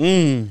yeah.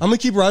 I'm gonna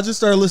keep it. I just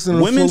started listening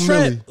to Women Flo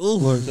trap. Milli. Ooh.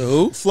 Like,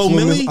 Flo Flo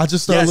Milli. Milli. I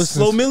just started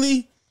listening. Flo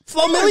Milli.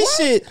 Flo Milli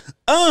shit.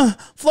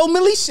 Flo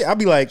Milli shit. I'll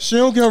be like, she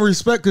don't get her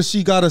respect because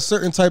she got a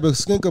certain type of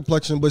skin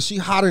complexion, but she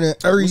hotter than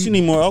every She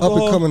need more up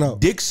alcohol? and coming out.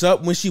 Dicks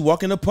up when she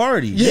walk in a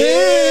party.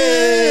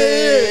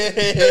 Yeah.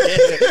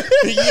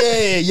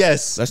 yeah,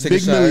 yes. Let's take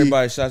Big a shot. Milli.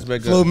 Everybody shots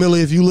back Flo up.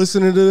 Milli, if you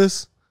listening to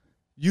this,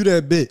 you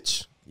that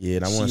bitch. Yeah,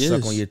 and I want She to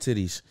suck is. on your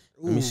titties.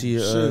 Let me Ooh, see.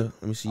 shit.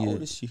 Let me see. How You.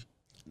 old is she?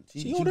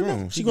 She older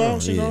now. She grown.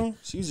 She grown.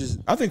 She's just.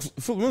 I think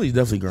Millie's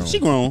definitely grown. She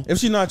grown. If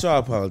she not, y'all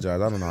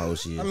apologize. I don't know how old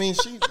she is. I mean,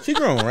 she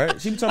grown,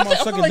 right? She be talking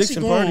about sucking dicks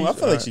and parties. I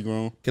feel like she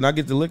grown. Can I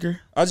get the liquor?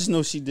 I just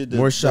know she did the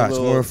more shots,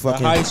 little, more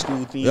fucking high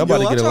school thing. Y'all about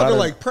to I get a tried lot to of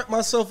like prep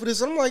myself for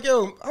this. I'm like,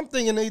 yo, I'm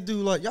thinking they do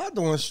like y'all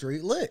doing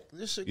straight lick.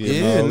 This shit.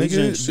 Yeah, no,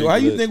 nigga. Why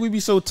you think we be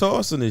so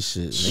tossing this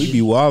shit? We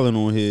be wilding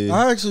on here.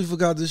 I actually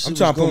forgot this shit. I'm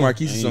trying to put going.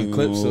 Marquise some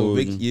clips. So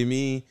big, you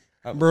mean?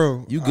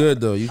 Bro, you good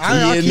though?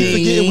 I keep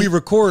forgetting we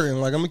recording.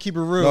 Like I'm gonna keep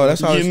it real. No,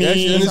 that's how it's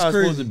crazy.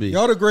 supposed to be.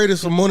 Y'all the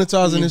greatest for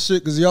monetizing this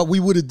shit because y'all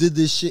we would have did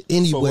this shit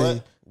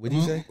anyway. What'd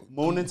you say?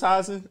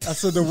 Monetizing? I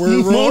said the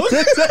word wrong. What'd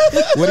he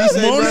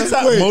say?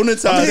 Monetizing.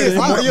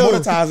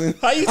 Monetizing.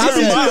 How you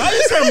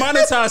turn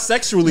monetize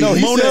sexually? No,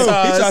 he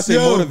monetize. tried to say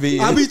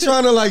motivate. I be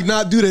trying to like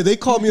not do that. They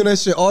call me on that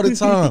shit all the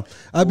time.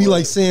 I be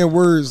like saying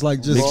words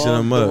like just mixing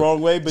them up the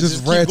wrong way, but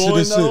just keep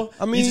going though.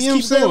 I mean, you know what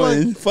I'm saying?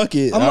 Like, fuck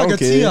it. I'm like a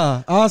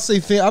T.I. I'll say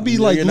fan. I'll be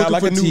like you're looking not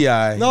like for a new.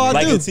 T.I. No, I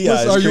like do. a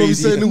T.I. Are you want me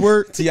to say a new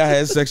word? T.I.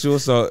 has sexual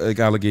assault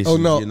allegations. Oh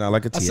no, you're not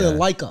like a T.I. I said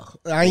like a.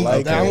 I ain't.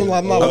 Like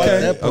I'm not like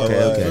that.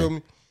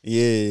 Okay.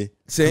 Yeah.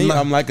 Saying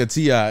I'm like a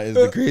T.I. is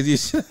the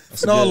craziest shit.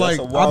 No, like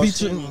I be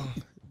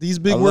these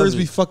big words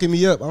be fucking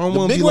me up. I don't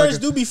want to be big like words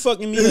do be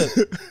fucking me up.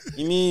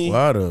 You mean?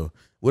 Wow, though.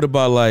 What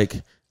about like?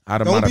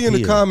 Don't be in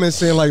the comments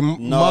saying like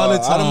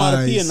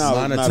monetize.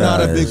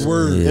 Not a big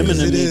word. Yeah.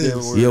 It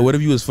is. Yeah, what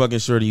if you was fucking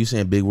shorty? You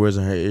saying big words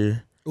in her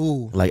ear?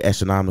 Ooh, like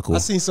astronomical. I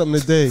seen something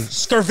today.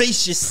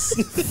 Scurvacious.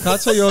 Can I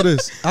tell y'all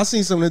this? I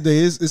seen something today.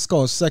 It's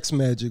called sex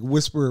magic.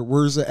 Whisper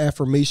words of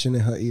affirmation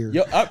in her ear.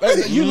 Yo,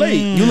 you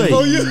late. You late.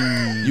 Oh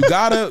yeah. You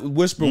gotta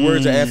whisper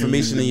words of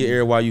affirmation in your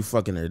ear while you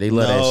fucking her. They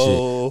love that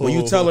shit. When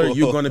you tell her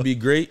you're gonna be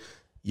great,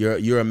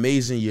 you're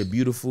amazing, you're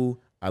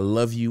beautiful, I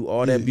love you,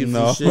 all that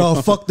beautiful shit. No,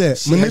 fuck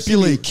that.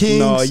 Manipulate kings.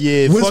 No,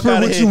 yeah.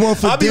 Whisper what you want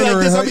for I'll be dinner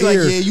like this. in I'll be her like,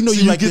 ear. yeah, you know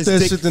So you like get this that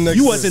dick. shit the next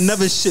You day. wasn't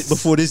never shit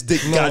before this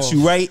dick got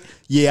you, right?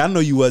 Yeah, I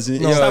know you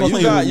wasn't. No, Stop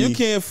playing with You me.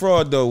 can't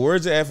fraud though.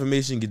 Words of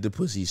affirmation get the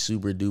pussy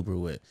super duper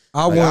wet.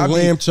 I want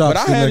lamb chops.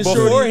 But I had a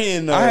shorty.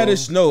 Beforehand, though. I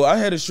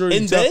had a shorty.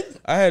 In bed?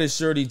 I had a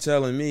shorty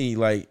telling me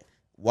like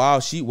while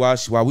we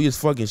was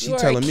fucking, she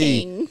telling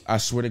me, I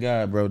swear to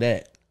God, bro,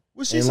 that.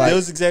 What she said?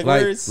 Those exact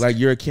words? Like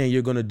you're a king.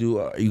 You're gonna do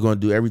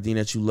everything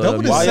that you love. That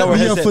would have set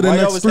me up for the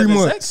next 3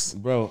 months,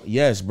 bro.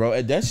 Yes,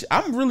 bro. That's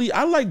I'm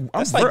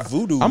like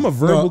voodoo. I'm a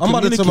verbal. I'm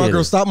about to tell my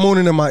girl, stop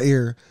moaning in my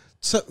ear.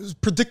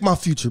 Predict my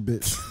future,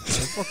 bitch. What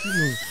the fuck you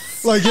mean?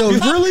 Like, yo,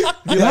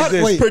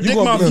 really? Wait, predict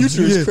my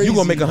future is crazy. You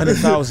gonna make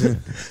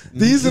 100,000?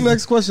 These are the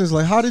next questions.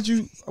 Like,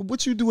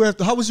 what you do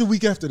after? How was your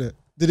week after that?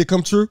 Did it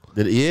come true?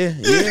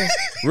 Yeah.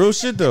 Real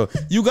shit though.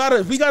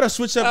 We gotta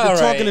switch up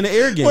the talking in the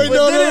air game. Wait,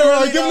 no.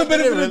 Give him the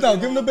benefit of the doubt.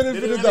 Give him the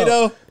benefit of the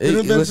doubt.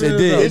 It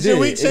did. Your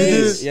week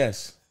changed?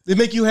 Yes. It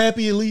make you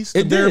happy at least?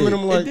 It did.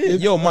 Minimum, like, it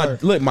did. Yo, my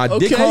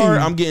dick hard.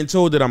 I'm getting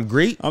told that I'm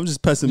great. I'm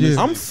just pessimistic.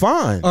 I'm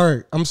fine. All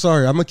right, I'm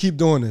sorry. I'm gonna keep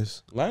doing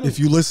this. If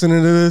you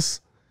listening to this,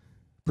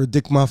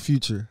 predict my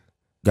future.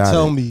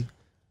 Tell me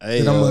that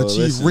I'm gonna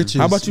achieve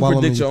riches. How about you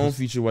predict your own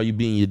future while you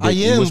beating your dick? I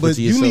am, but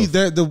you need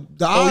that.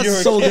 The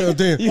odds so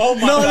damn. Oh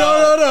my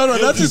God. No.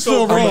 That just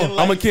feel wrong.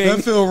 I'm a king.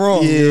 That feel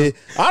wrong. Yeah,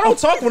 I don't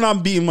talk when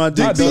I'm beating my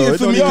dick. Beating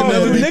for me can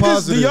never be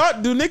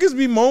positive. Do niggas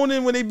be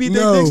moaning when they beat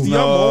their dicks? Do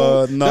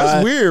y'all moan?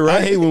 That's weird,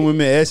 right? I hate when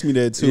women ask me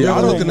that too. You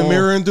ever look in the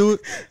mirror and do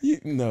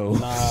it? No.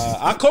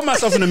 I caught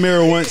myself in the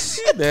mirror once.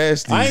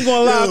 Nasty. I ain't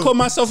gonna lie. I caught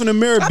myself in the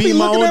mirror beating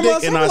my own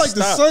dick, and I like stopped.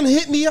 the sun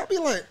hit me. I be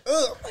like,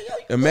 ugh.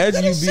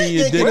 Imagine you beating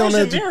your dick on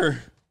that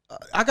mirror.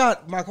 I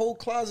got my whole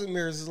closet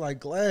mirrors is like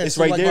glass. It's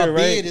right there, my right?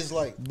 bed is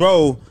like,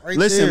 bro. Right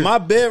listen, there. my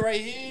bed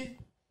right here,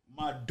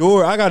 my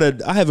door. I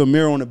have a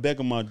mirror on the back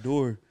of my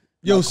door.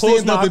 Yo,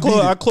 stand up and beat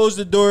it. I closed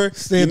the door.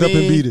 Stand up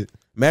and beat it.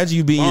 Imagine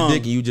you beating your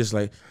dick and you just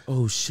like,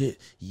 oh shit,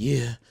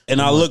 yeah. And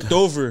I looked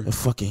over.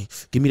 Fucking,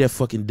 give me that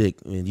fucking dick.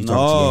 And you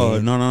No. I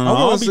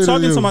don't be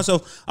talking to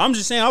myself. I'm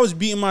just saying I was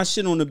beating my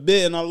shit on the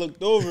bed and I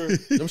looked over.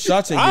 Them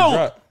shots ain't get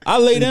dropped. I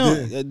lay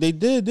down. They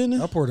did, didn't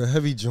they? I poured a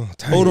heavy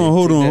joint. Hold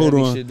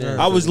on. Down.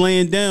 I was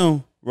laying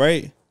down,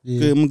 right? Yeah.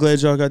 Good, I'm glad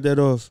y'all got that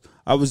off.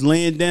 I was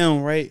laying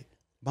down, right?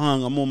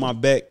 Bang, I'm on my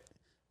back,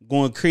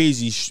 going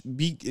crazy,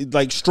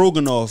 like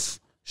Stroganoff,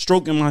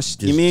 stroking my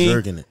shit. You mean?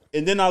 Jerking it.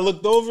 And then I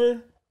looked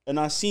over and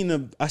I seen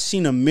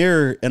a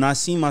mirror, and I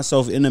seen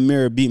myself in the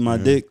mirror beating my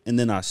dick, and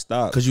then I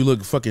stopped. Cause you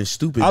look fucking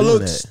stupid. I doing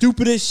look that.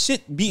 stupid as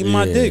shit beating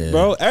my dick,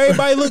 bro.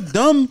 Everybody look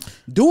dumb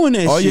doing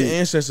that. All shit. your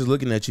ancestors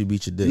looking at you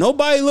beat your dick.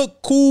 Nobody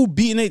look cool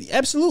beating it.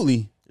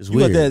 Absolutely. It's you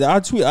weird. got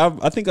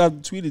that. I think I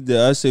tweeted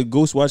that. I said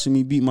ghost watching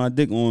me beat my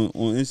dick on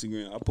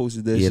Instagram. I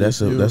posted that. Yeah,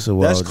 shit. that's a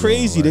wild. That's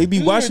crazy. They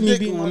be watching me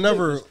beat my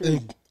never.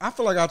 dick. I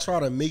feel like I try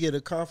to make it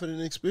a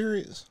confident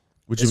experience.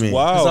 What you mean?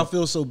 Because Wow. I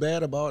feel so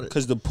bad about it.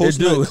 Because the post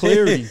nut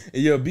clarity.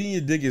 Yo, beating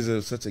your dick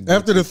is such a.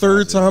 After the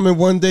third time in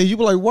one day, you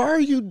be like, "Why are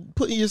you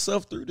putting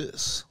yourself through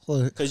this?"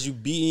 Like, Because you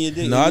beating your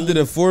dick. No, I did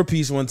a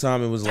 4-piece one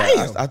time. It was like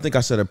I think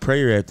I said a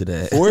prayer after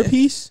that.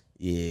 4-piece.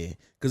 Yeah,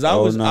 because I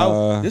was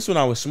this one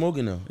I was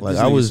smoking though. Like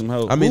I was. I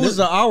mean, what was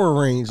the hour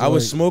range? I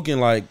was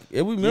smoking like.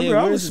 Remember,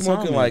 I was where's the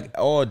smoking time like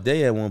all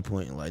day at one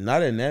point. Like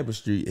not at Napa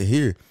Street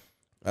here.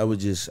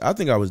 I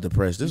think I was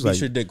depressed. This You was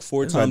beat your like dick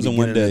 4 this was times like in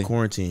one beginning of day.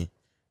 quarantine.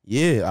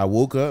 Yeah, I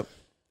woke up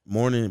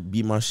morning,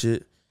 beat my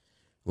shit.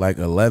 Like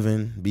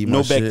 11, beat my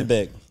No shit. back to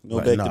back. No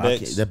Like, back nah, to I back.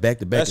 can't- That back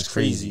to back That's is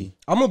crazy.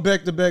 I'm a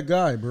back-to-back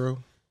guy, bro.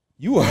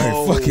 You are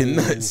Oh. fucking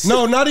nuts.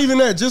 No, not even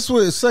that. Just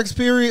with sex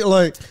period,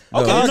 like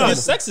Okay, No, no, we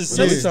sex is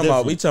No,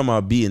 different. we talking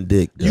about beating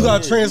dick. you though.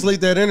 gotta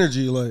translate that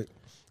energy, like,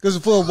 because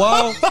for a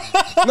while,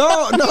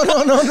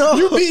 no.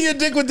 You beat your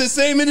dick with the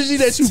same energy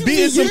that you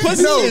beating some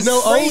pussy. No, is I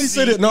only crazy.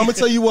 said it. No, I'm gonna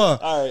tell you why.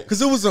 All right.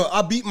 Because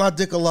I beat my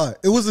dick a lot.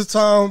 It was a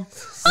time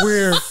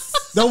where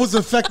that was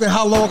affecting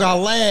how long I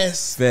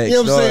last. Facts, you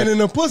know what I'm dog. saying? In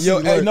the pussy. Yo,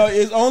 like, no,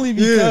 it's only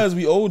because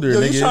we older.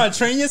 Yo, nigga. you trying to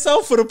train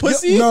yourself for the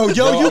pussy? yo,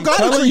 Yo, you I'm gotta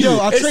telling train. you. Yo,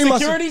 I It's train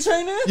myself. security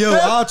training? Yo,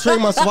 I'll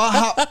train myself.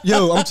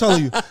 I'm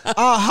telling you,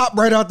 I'll hop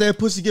right out that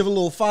pussy, give a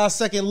little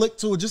 5-second lick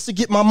to it just to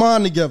get my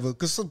mind together.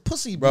 Cause some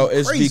pussy, Bro, be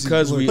it's crazy.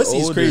 because like, we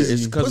Pussy's older. crazy.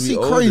 It's because Pussy we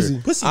older. crazy.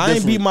 Pussy I ain't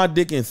different. beat my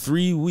dick in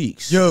 3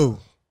 weeks. Yo,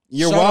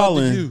 You're shout out to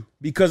wildin'. you.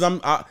 Because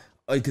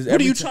because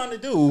What are you trying to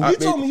do? He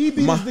told me he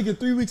beat my- his dick in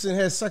 3 weeks and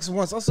had sex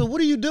once. I said,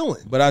 "What are you doing?"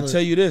 But I tell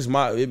you this,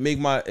 I'm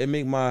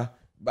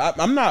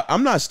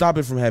not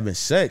stopping from having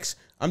sex.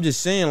 I'm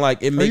just saying,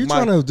 like, it Are make you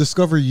my trying to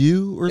discover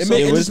you or it something?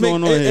 make, it what's just make,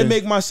 going on it here?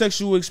 make my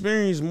sexual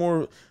experience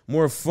more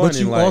fun. But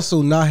you and like,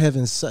 also not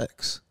having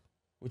sex.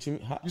 what you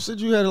mean? How- You said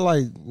you had it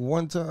like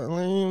one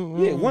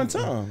time. yeah, one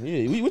time. Yeah, what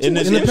In you the- In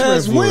the whispering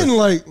past, for? when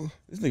like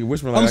This nigga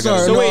whispering like I'm I got sorry,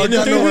 So no, wait, I in the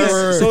got 3 no weeks.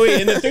 word. So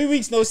wait, in the 3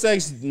 weeks, no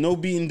sex, no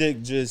beating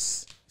dick,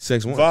 just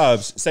sex once.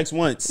 vibes. Sex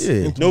once.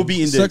 Yeah. No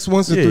beating dick. sex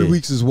once in Yeah. 3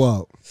 weeks is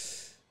wild.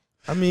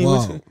 I mean,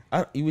 Wow.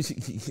 I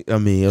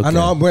mean, okay. I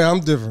know, I'm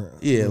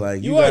different. Yeah,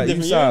 like You got- are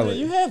different. solid.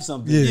 You have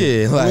something. Yeah.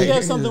 Yeah, like You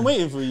have something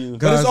waiting for you.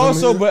 God. But it's Guys,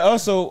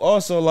 I'm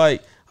also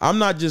like I'm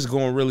not just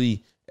going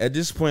really at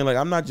this point. Like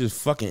I'm not just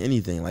fucking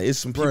anything. Like it's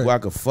some people Right. I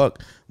could fuck,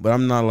 but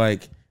I'm not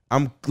like I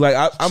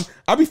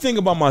be thinking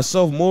about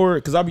myself more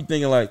because I be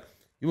thinking like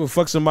you would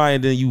fuck somebody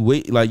and then you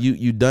wait like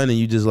you done and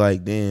you just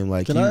like damn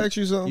like Can I ask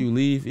you something? you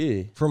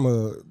leave From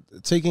a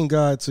taking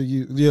God to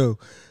you, yo,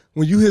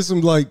 when you hit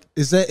some like,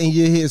 is that in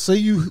your head? Say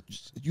you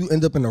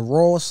end up in a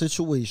raw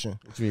situation.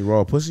 What you mean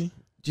raw pussy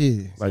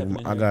Yeah. like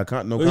I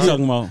got no What are you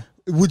talking about?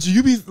 Would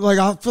you be like?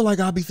 I feel like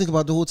I'd be thinking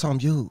about the whole time.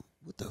 Yo,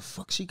 what the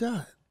fuck she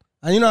got?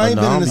 I ain't no, been in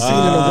the I'm- scene in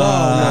a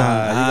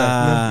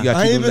while. you I gotta keep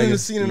ain't them been in the negative,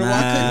 scene in a while.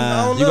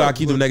 I don't you know. gotta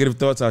keep them negative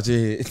thoughts out your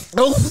head.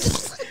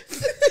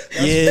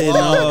 Yeah,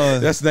 no.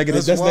 That's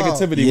negative. That's That's wild.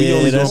 negativity. We Yeah,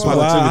 only doing that's why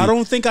positivity. I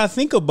don't think I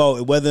think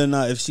about whether or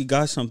not if she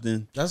got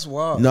something. That's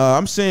wild. No,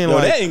 I'm saying Yo,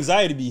 like that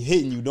anxiety be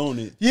hitting you, don't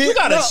it? Yeah, You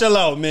gotta no, chill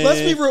out, man. Let's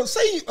be real.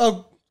 Say,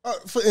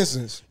 for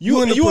instance,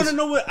 You in the want to pussy-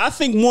 know what? I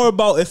think more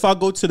about if I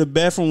go to the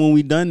bathroom when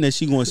we done that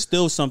she gonna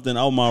steal something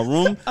out my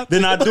room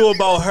than I do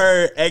about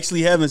her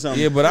actually having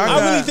something. Yeah, but I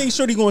really got- think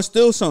Shorty gonna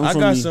steal something I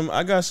from got me. some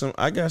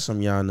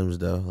yandems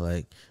though.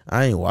 Like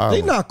I ain't wild.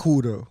 They not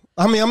cool though.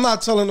 I mean, I'm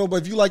not telling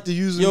nobody if you like to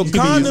use them. Yo, you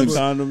can use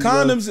condoms, them.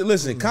 condoms,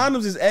 listen,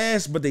 condoms is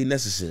ass, but they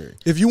necessary.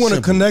 If you want a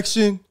Simple.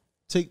 connection,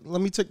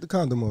 let me take the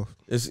condom off.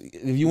 If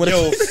you want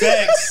Yo,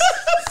 facts.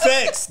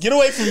 Get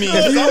away from me. I'm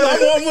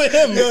on with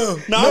him.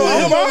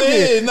 I'm on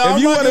with him. No,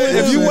 I'm rocking with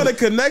if him. you want a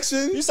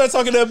connection, You start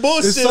talking that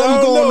bullshit. There's I something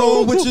don't going know.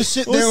 on with your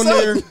shit What's down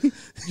up? there.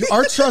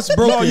 Our trust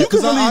broken you can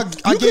because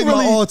I you gave can my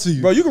really- all to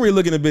you. bro. You can really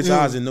look in the bitch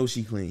Yeah. eyes and know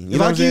she clean. You If know I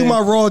what I'm give you saying? my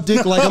raw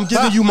dick, like I'm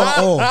giving you my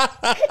all.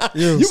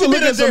 Yeah. You can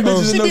look at some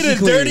bitches She and know be she the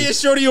clean.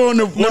 dirtiest shorty on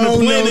the planet.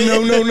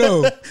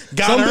 No. Some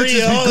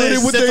Gonorrhea, bitches all be good that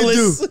at what they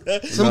do.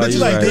 syphilis. Some No, bitches you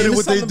like right. good at Damn, what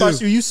it's they something about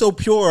do. you. You so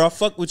pure. I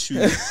fuck with you.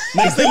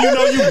 Next thing you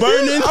know, you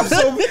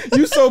burning.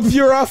 You so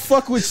pure. I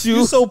fuck with you.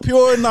 You so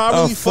pure. Nah,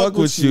 I really fuck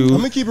with you. I'm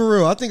gonna keep it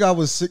real. I think I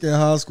was sick in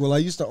high school. I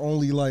used to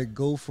only like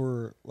go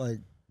for like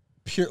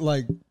pure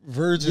like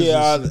virgins.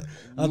 Yeah, and shit.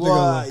 I think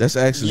I was. That's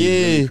actually Yeah.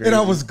 really crazy. And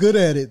I was good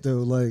at it though,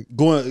 like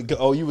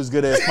you was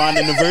good at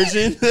finding the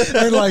virgin.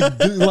 and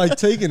like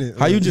taking it.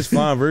 How you just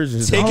find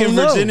virgins? Take- I taking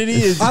don't know. virginity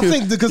is- I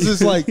think because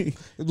it's like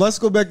let's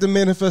go back to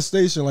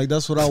manifestation. Like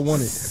that's what I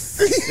wanted.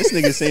 This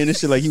nigga saying this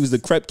shit like he was the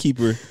crepe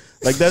keeper.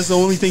 Like that's the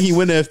only thing he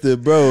went after,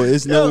 bro.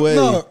 It's no way.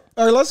 No.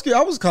 All right, let's get.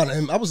 I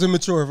was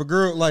immature. If a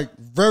girl like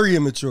very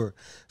immature.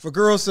 If a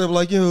girl said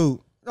like,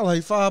 yo, I got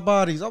like 5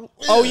 bodies.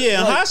 Oh yeah,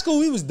 in like, high school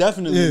we was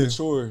definitely Yeah.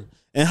 immature.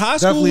 In high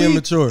school, Definitely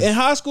immature. In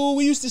high school,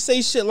 we used to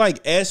say shit like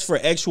 "ask for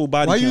actual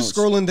body." Why you counts.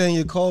 scrolling down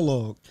your call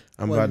log?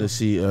 I'm about to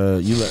see.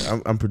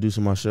 I'm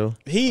producing my show.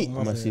 He, I'm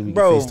gonna see if we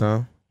Bro. can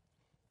FaceTime.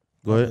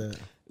 Go ahead.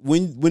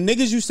 when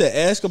niggas used to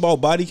ask about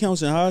body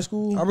counts in high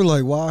school. I be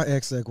like, why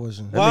ask that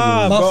question?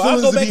 Why, My bro? I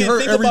feelings go to back be and hurt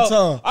think every about.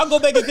 time. I go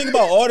back and think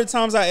about all the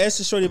times I asked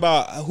the shorty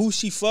about who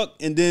she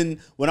fucked, and then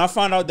when I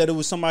found out that it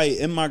was somebody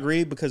in my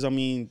grade, because I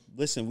mean,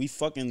 listen, we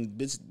fucking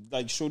bitch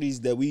like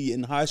shorties that we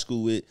in high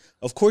school with.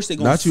 Of course they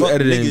gonna Not you fuck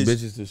editing niggas.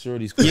 bitches to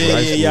shorties.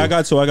 Yeah. I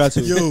got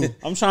to. Yo.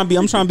 I'm trying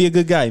to be a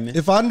good guy, man.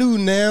 If I knew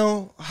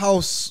now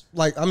how,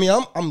 like, I mean,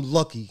 I'm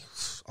lucky.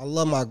 I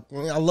love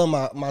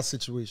my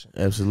situation.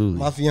 Absolutely.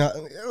 My fiance,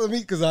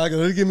 because I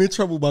gotta get me in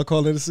trouble by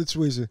calling it a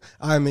situation.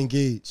 I am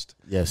engaged.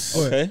 Yes.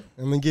 Okay.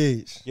 I'm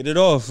engaged. Get it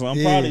off. I'm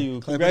Yeah. proud of you.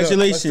 Clap it up. Let's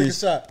Congratulations.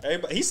 take a shot.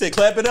 Everybody, he said,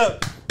 clap it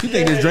up. You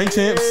think it's drink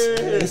champs?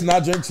 It's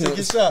not drink champs. Take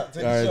a shot.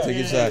 All right, take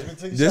a shot.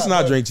 This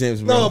not drink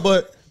champs, bro. No,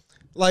 but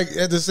like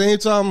at the same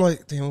time,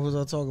 like, damn, what was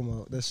I talking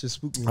about? That shit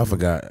spooked me. I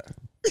forgot.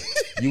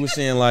 You were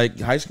saying like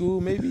high school,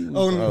 maybe?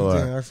 Oh no,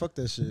 damn, I fuck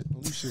that shit.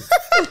 Holy shit.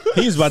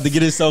 He's about to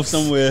get himself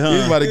somewhere, huh?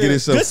 He's about to get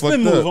himself Good spin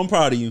fucked move. up. I'm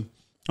proud of you.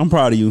 I'm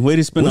proud of you. Way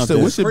to spin out there.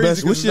 What's your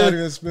best? Crazy 'cause it's not even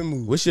a spin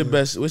move. What's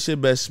your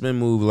best spin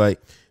move? Like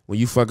when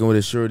you fucking with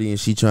a shorty and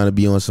she trying to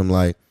be on some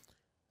like,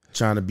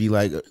 trying to be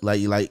like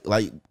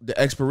the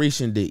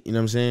expiration date. You know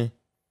what I'm saying?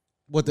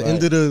 What, the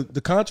end of the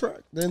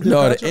contract? The end of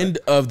No, the the end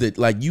of the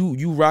like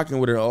you rocking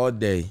with her all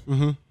day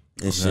Mm-hmm.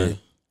 and shit,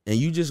 and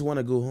you just want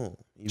to go home.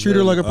 You Treat her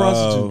ready? like a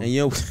prostitute. And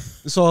yo,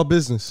 It's all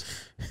business.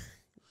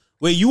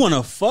 Wait, you want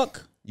to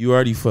fuck? you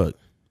already fucked.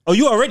 Oh,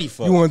 you already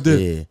fucked. You want dip?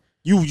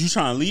 Yeah, You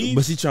trying to leave?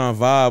 but she trying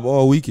to vibe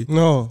all weekend.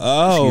 No.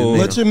 Oh,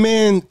 Let your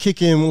man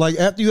kick in. Like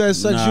after you had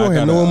sex, Nah, you don't I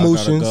have no gotta- I gotta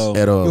emotions. go.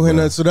 At all. You don't have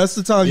bro. nothing. So that's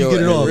the time you Yo, get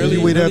it and off. Really,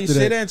 you wait really after say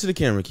that. that into the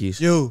camera, Keys.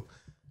 Yo,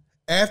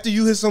 after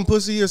you hit some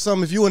pussy or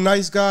something, if you a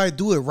nice guy,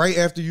 do it right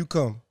after you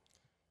come.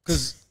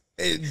 Cause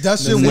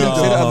that's your No. window.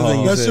 Say the other thing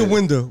you That's your said.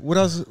 window. What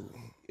else?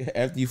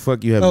 After you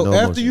fuck, you have No, no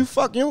after emotion. you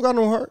fuck, you don't got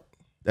no heart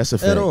That's a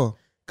fact. at all.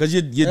 Cause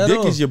your At dick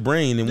all. is your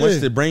brain, and once Yeah.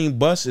 the brain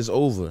busts, it's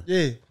over.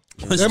 Yeah.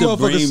 Once That the motherfucker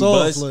brain soft.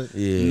 bust, Like,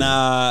 Yeah.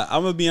 Nah,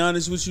 I'm gonna be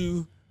honest with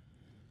you.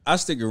 I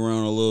stick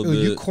around a little yo,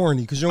 bit. you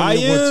corny because you don't I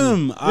even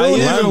am. want to. I You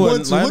don't am. even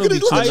want to. Lionel Look at be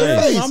it. Look at too your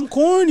nice. face. I'm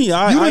corny.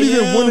 I You don't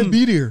even am. want to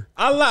be there.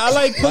 I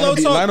like pillow Lionel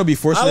be- talk. Lionel be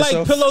forcing I like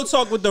himself. pillow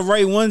talk with the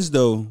right ones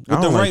though. With I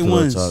the don't like right pillow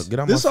ones. talk. Get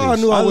out This my how I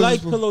face. knew I I like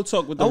wasn't pillow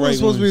talk with the I right wasn't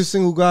supposed to be a ones.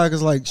 single guy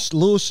because like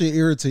little shit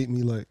irritate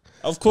me. Like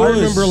Of course. I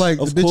remember like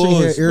the Of bitch ain't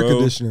course, had air bro.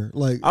 conditioner.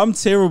 Like I'm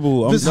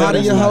terrible. I'm This hot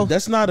in your terrible. house?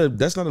 That's not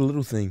a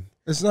little thing.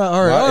 it's not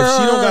all right. Why- all if right,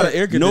 she don't all got right. an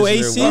air conditioner, No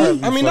AC? why are you I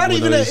mean, fucking not with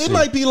even no that. AC? It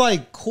might be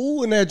like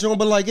cool in that joint,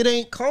 but like it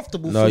ain't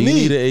comfortable No, for you me.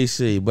 need an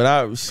AC, but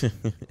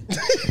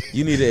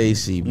you need an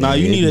AC. Nah, man.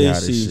 you It need be an hot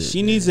as AC. shit.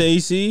 She needs an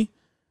AC.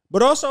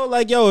 But also,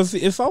 like, yo,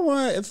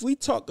 if we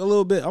talk a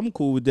little bit, I'm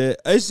cool with that.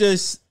 It's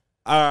just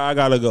I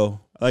gotta go.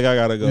 Like, I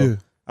gotta go. Yeah.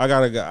 I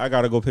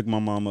gotta go pick my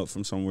mom up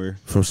from somewhere.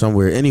 From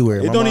somewhere, anywhere.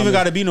 It don't even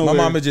gotta be nowhere.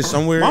 My mom is just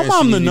somewhere. My and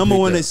mom she the need to be number picked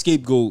one up.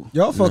 scapegoat.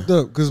 Y'all fucked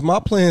up because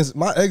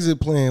my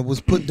exit plan was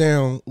put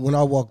down when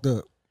I walked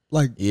up.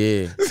 Like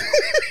Yeah,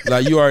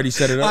 like you already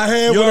set it up. I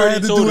had what I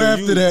had to told do her.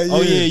 after that.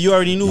 Oh yeah, you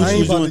already knew I what ain't she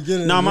was about doing. to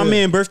get in Nah, my there.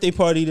 man birthday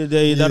party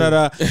today. Da da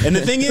da. And the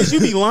thing is, you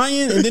be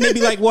lying, and then they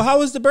be like, "Well, how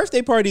was the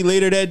birthday party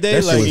later that day?"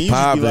 That like, shit and was you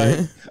just be popping.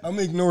 like, I'm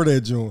ignore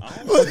that joint.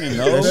 fucking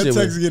know. That shit text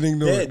was- getting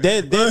ignored.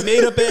 that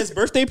made up ass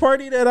birthday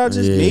party that I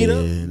just made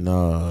up.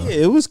 Nah. Yeah,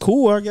 it was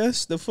cool, I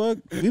guess. The fuck?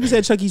 We was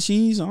at Chuck E.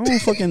 Cheese. I don't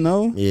fucking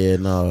know. Yeah,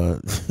 no.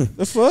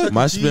 The fuck?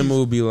 My spin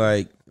move be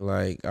like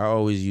I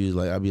always use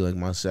I be like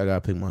I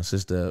gotta pick my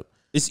sister up.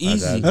 It's I gotta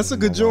easy. pick That's a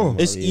good my joint.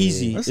 mama It's up.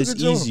 easy. That's a It's good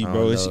joint. easy, I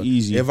bro. don't It's know.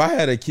 easy. If I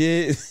had a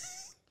kid,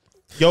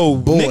 Yo,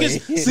 Boy.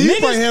 niggas, See, you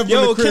probably have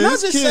one yo, of the can I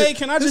cribs. just Kid- say,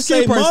 can I this just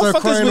kid say, probably start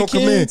motherfuckers crying with on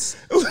command. kids,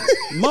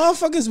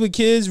 motherfuckers with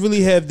kids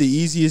really have the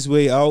easiest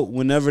way out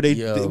whenever they,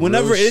 Yo,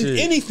 whenever real in shit.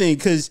 anything,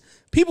 because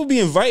people be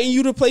inviting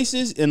you to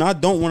places and I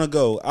don't want to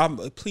go.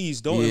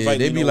 Please don't yeah, invite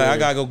me. they be nowhere. like, I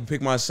gotta go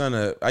pick my son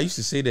up. I used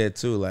to say that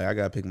too. Like, I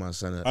gotta pick my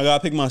son up. I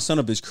gotta pick my son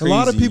up. It's A crazy.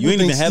 lot of people you ain't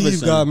think even have a Steve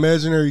son. got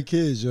imaginary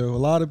kids, yo. A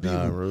lot of people.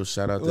 Nah, real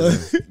shout out to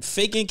them.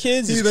 Faking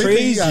kids See, is they think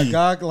he crazy.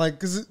 got God, like,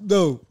 cause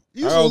no,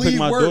 he I used to gotta pick leave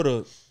my work.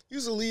 daughter. He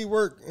used to leave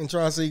work and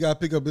try to say he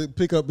got to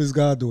pick up his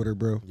goddaughter,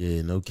 bro.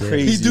 Yeah, no cap.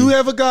 Crazy. He do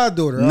have a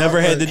goddaughter.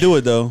 Never had to do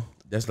it though.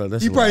 That's He a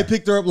probably lie.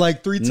 picked her up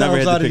like 3 Never times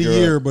had to out of the pick her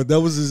year, up. but that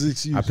was his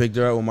excuse. I picked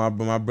her up when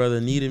my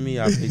brother needed me.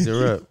 I picked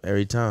her up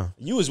every time.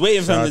 You was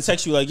waiting for him to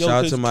text you like, yo, shout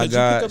out could- to my could you pick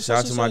god, up shout out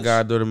such to and my such?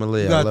 goddaughter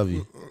Malaya. I got- love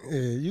you. Yeah,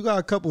 you got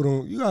a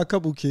couple. You got a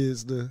couple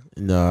kids.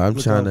 No, I'm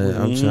Look trying out to.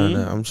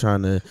 for I'm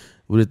trying to.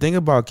 Well, the thing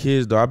about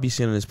kids though, I be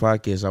saying on this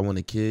podcast, I want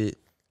a kid,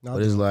 but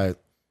it's like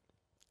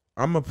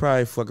I'm gonna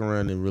probably fuck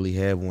around and really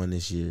have one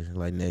this year,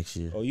 like next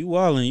year. Oh, you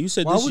wildin'. You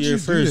said Why this would year you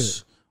do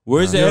first.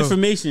 Where's the Yo.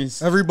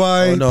 affirmations?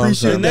 Everybody Oh, no, I'm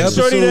appreciate sorry. the Next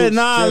shorty that, episodes.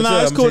 nah,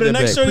 it's I'm cool. taking The that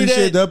next back. shorty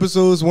Appreciate that, the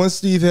episodes. Once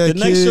Steve had The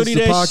next kids, shorty the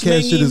that podcast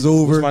shit schmingy- is What's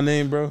over. my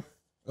name, bro?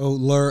 Oh,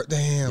 Lord,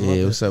 damn.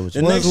 Yeah, what's up with the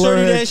you? Once next Laura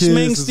shorty had that kids,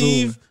 schming it's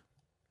Steve.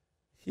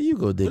 Here you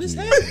go, Dickie. What is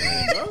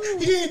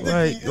happening, bro?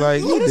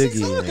 Like you What is Dickie.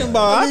 he talking man.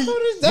 about? I mean,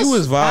 You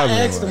was vibing. I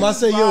asked him. I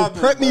said, "Yo, Vibing,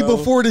 prep me bro.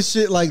 before this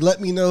shit. Like, let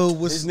me know His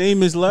what's."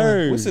 name is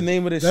Larry. What's the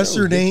name of this? That's show,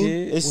 your name?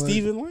 dickhead? It's What?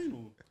 Steven Lionel.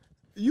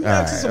 You All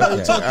ask us right, about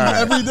okay, talking all right.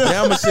 every day.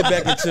 Now I'm gonna sit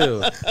back and chill.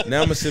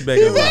 Now I'm gonna sit back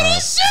and vibe.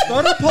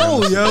 Start a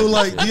poll, yo.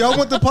 Like, do y'all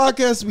want the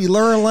podcast to be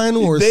Lauren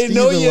Lionel or They Steven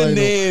know your Lionel?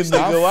 name,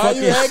 Stop nigga. Why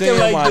fucking you acting saying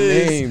like my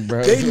this? name,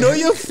 bro. They know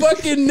your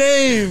fucking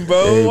name,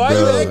 bro. Hey, Why bro,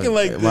 you acting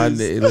like my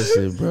this?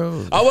 listen,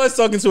 bro. I was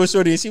talking to a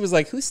shorty and she was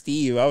like, "Who's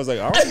Steve?" I was like,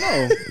 "I don't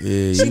know."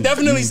 Yeah, She you-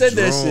 definitely you said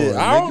that drawn, shit.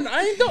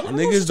 I nigga. don't know what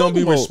Niggas you're don't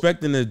be talking about.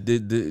 respecting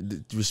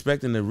the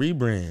respecting the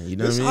rebrand. You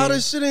know It's what I hot mean?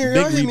 as shit in here.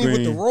 Big Y'all hit me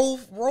with the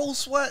rebrand. roll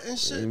sweat and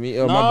shit. You mean?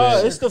 Oh, my Nah,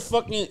 bad. it's the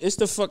fucking, Damn,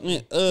 it's I the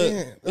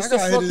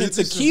gotta hit fucking it.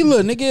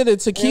 tequila, nigga. The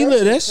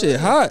tequila, that shit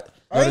hot.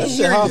 I ain't That shit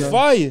hear hot it.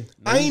 fire.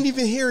 I ain't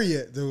even here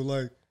yet, though.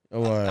 Like,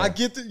 Oh, I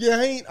get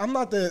the I'm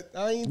not that.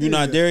 I ain't. You're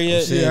not there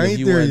yet. Yeah, I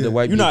ain't there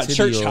yet. You're not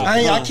church hot.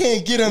 I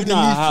can't get underneath. You're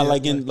not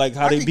hot yet. like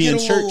how they be in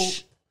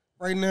church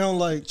right now.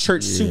 Like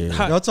church suit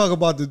hot. Y'all talk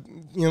about the,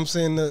 you know what I'm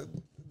saying, the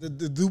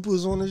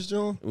dupas on this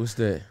joint. What's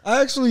that?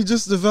 I actually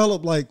just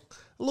developed like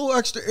a little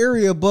extra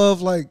area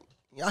above like.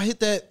 I hit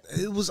that.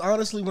 It was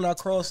honestly when I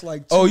crossed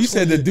like. Oh, you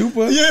said the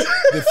dupa? Yeah.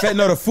 The fat,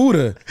 no, the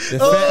fuda. The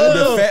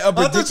fat upper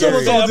I dick thought it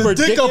was area. on the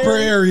dick upper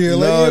area.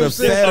 Like, No, you know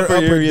the fat upper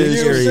area. dick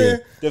You know what I'm area.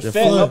 saying? The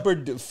fat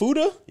upper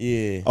fuda?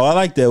 Yeah. Oh, I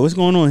like that. What's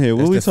going on here?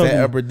 What That's we the talking fat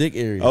about? upper dick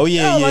area. Oh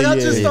yeah, Yeah, like, I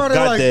just started,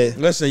 got like- that.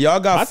 Listen, y'all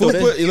got thought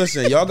fupa.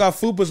 Listen, y'all got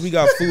fupas. We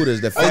got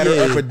fudas. The fatter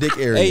yeah. upper dick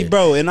area. Hey,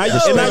 bro, and I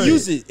use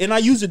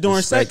it during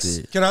Respect sex.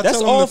 it. Can I That's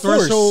tell all them the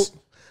threshold? force.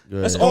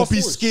 Go That's ahead. all Don't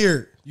be force.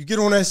 scared. You get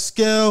on that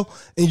scale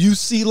and you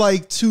see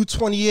like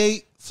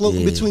 228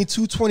 floating Yeah. between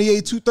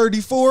 228,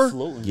 234.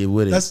 Floating. Get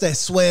with it. That's that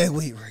swag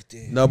weight right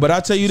there. No, but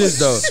I tell you this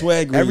though.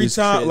 Swag Every is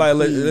time, crazy. like,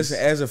 Please. listen,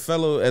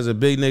 as a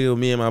big nigga,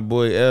 me and my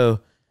boy L,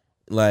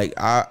 like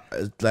I've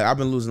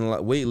been losing a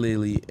lot of weight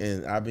lately,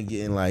 and I've been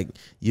getting like,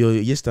 yo,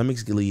 your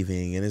stomach's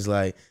leaving, and it's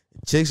like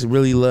chicks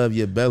really love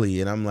your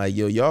belly, and I'm like,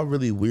 yo, y'all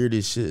really weird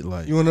as shit.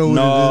 Like, You wanna know what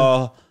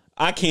No,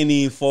 I can't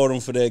even fault them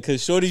for that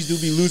because shorties do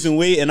be losing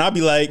weight, and I'll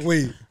be like, it is?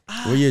 Wait,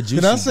 where your juicy?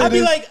 can I say I'll be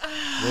this? like,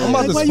 I'm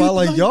about to why spot you-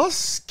 like y'all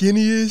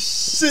skinny as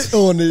shit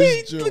on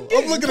this joint.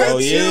 I'm looking at oh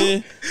you.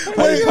 yeah,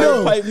 Wait,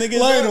 no, pipe niggas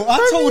Lionel, up.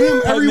 I told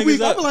him Pipe every niggas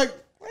week. I up. be like,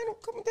 Lionel,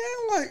 come down.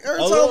 Like every A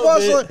time I little watch,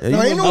 bit. like, Yeah,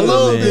 no, ain't no look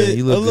little good, bit.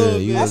 You look A little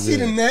good. You bit. I look see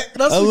the good. neck.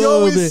 That's A what you little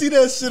always bit. see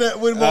that shit at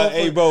with my.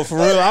 Hey, bro, for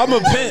real, I'm a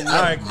pimp.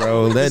 All right,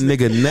 Bro, that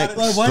nigga neck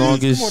Like, why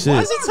strong you- as come on, shit.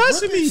 why is he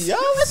touching me? Yo,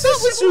 what's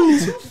up with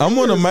you? I'm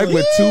on the mic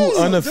with two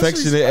Yeah,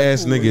 unaffectionate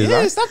ass disrespectful. niggas.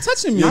 Yeah, stop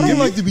touching me. I don't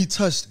like to be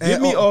touched. Get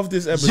at me all. off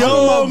this episode.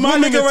 Yo, my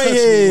women nigga right touch me,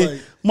 here.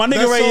 like, My nigga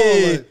that's right all,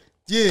 here. like,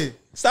 yeah.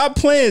 Stop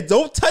playing.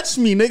 Don't touch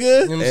me, nigga. You know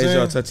what I'm As saying?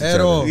 y'all touch each At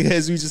other. all.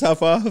 Yes, we just high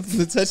five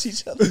to touch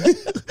each other.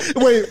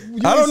 Wait,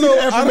 you I don't see know.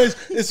 the I don't- affirmation?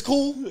 It's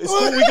cool. It's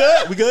cool. We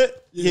good? We good?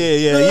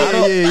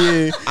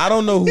 Yeah. I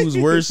don't know who's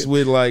worse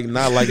with like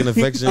not liking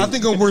affection. I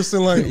think I'm worse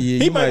than like. yeah,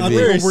 He you might might be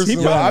be. worse. He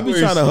Yo, probably I be worse.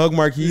 trying to hug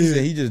Marquise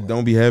and he just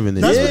don't be having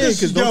it. That's Yeah, what this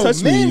 'cause don't yo,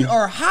 touch men me.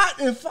 are hot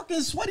and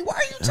fucking sweaty. Why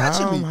are you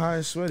touching I'm me? high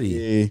and sweaty.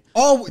 Yeah.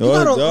 Oh, you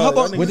gotta. How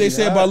about What they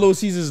say about Little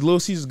Caesars? Little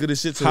Caesars good as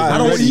shit. Till I it's a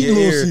don't bitch in eat your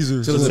Little ear,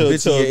 Caesars. Till it's a Till- bitch in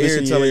till your a bitch ear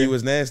in telling your you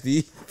it's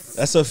nasty.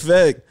 That's a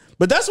fact.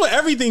 But that's what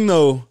everything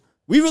though.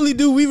 We really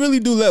do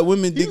let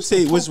women was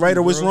dictate what's right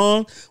or what's bro.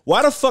 wrong.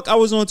 Why the fuck I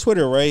was on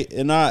Twitter, right?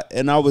 And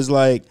I was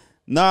like,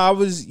 nah, I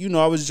was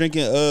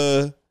drinking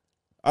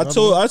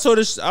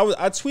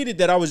I tweeted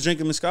that I was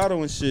drinking Moscato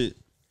and shit.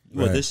 You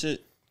want Right. this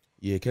shit?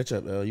 Yeah, catch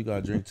up, L. You got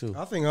to drink too.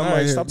 I think I All might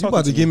right, have. stop You talking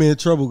about to to get me. me in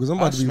trouble because I'm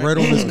about to be right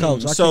on this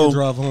couch. I So- can't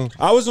drive home.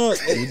 I was on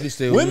You can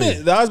stay with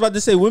women. me. I was about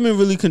to say women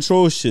really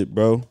control shit,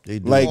 bro. They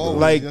do. Like Oh,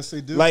 like yes, they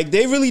do. like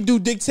they really do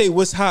dictate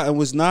what's hot and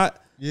what's not.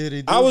 Yeah,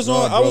 they do. I was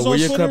on. bro, I was where on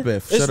your Twitter. cup at?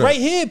 It's Shut up. right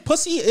here,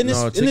 pussy. In No,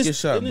 this, take in this, your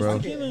shot, in this bro.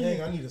 fucking-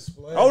 Hang, I need a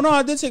splash. Oh no,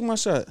 I did take my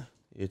shot.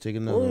 Yeah, take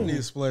another I one. need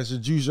a splash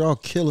of juice. Y'all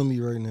killing me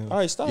right now. All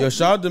right, stop. Yo,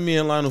 shout out to me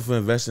and Lionel for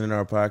investing in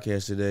our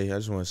podcast today. I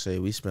just want to say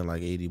we spent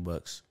like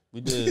 $80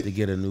 we did. to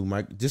get a new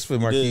mic just for Yeah,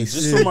 Marquise.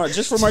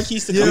 just for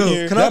Marquise to Yo, come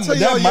here. can I tell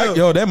y'all,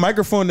 yo, that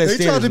microphone that They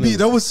stands tried to be. new.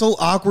 That was so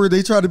awkward.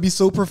 They tried to be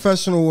so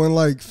professional and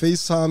like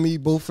FaceTime me,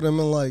 both of them,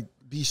 and like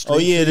be straight. Oh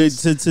yeah, to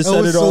set was it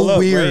all so up.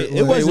 weird. Right?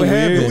 It Like, wasn't what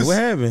weird. happened? What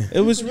happened?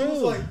 It was He was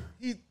real. like,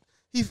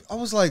 he. I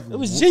was like, It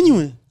was what?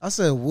 genuine. I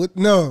said, what?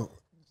 No.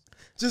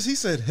 Just he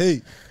said,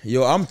 hey,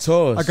 Yo, I'm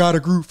tossed. I got a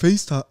group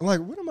FaceTime. I'm like,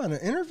 what am I in an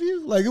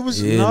interview? Like it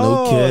was. Yeah.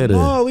 no kidding.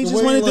 no, we The just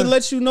way wanted you to like-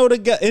 let you know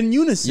that in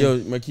unison. Yo,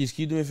 Marquise,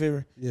 can you do me a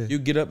favor? Yeah. You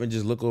get up and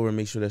just look over and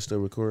make sure that's still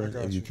recording I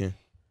got if you you. can.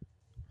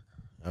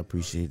 I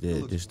appreciate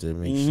that just to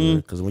make Mhm. sure.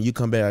 Because when you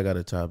come back, I got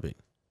a topic.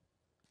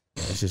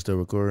 That shit still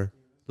recording.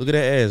 Look at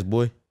that ass,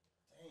 boy.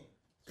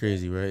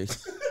 Crazy, right?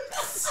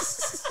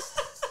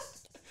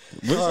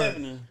 What's All right.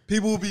 happening?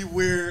 People will be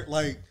weird.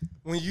 Like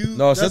when you.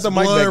 No, set that's the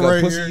mic blood back up,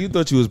 right pussy. here. You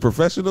thought you was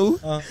professional?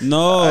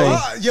 No.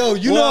 Yo,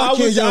 you Well, know I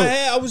can't. Yo,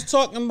 I was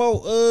talking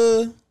about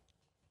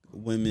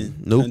women.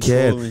 No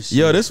controlling cap. shit.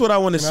 Yo, this is what I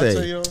want to Can I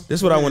tell say. y'all? This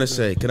is what I Go want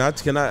to ahead, say. Can I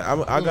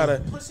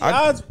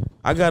gotta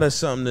I got a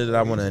something that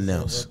I want to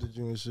announce. Did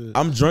you and shit.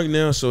 I'm drunk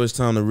now, so it's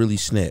time to really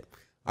snap.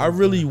 I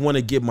really want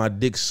to get my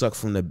dick sucked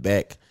from the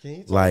back. Can you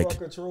talk Like, about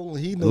control?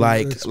 He knows the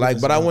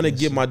experience but I about want to that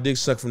get shit. my dick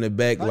sucked from the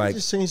back, Why you like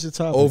just change the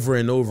topic. over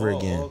and over all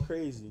again.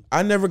 crazy.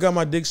 I never got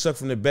my dick sucked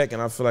from the back,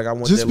 and I feel like I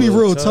want. Just that be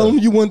little real. tug. Tell him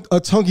you want a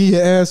tongue in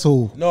your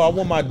asshole. No, I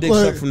want my dick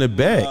Like- sucked from the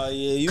back. Yeah,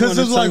 you Because want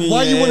it's a like, tongue in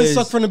why your you want to ass.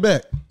 suck from the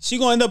back? She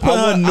gonna end up putting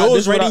her this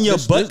nose what right I- in your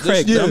this- butt this-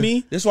 crack, yeah.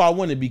 dummy. That's why I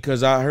wanted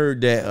because I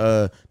heard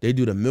that they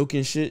do the milk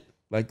and shit,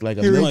 like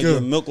a Here we milk, go.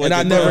 Get milk and like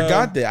I a never dog.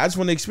 got that. I just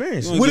want to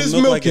experience You it. wanna What get is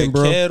milk milking, like a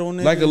bro? cat on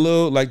there? Like a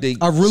little, like they.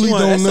 I really She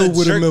want- don't that's know a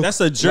what a jerk, milk.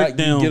 That's a jerk like,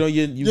 down. You get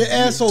on Your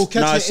asshole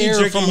catching she air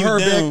jerking from you her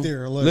down. back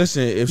there. Like,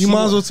 Listen, if you she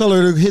might as well tell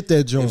her to hit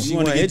that joint. If She You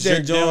wanna want to get hit that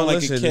jerked joint down like a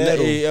listen,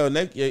 cattle. hey,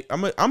 yo,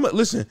 I'm a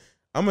listen.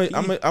 I'm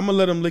gonna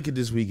let him lick it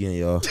this weekend,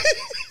 y'all.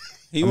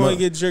 He I'm want a- to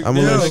get jerked I'm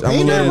a down. little- like I'm a a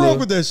Ain't little- nothing wrong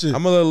with that shit.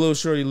 I'm gonna let a little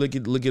shorty lick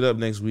it up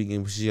next week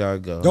and see how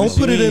it go. Don't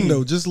put it in mean?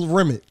 though. Just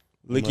rim it.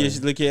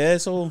 Lick your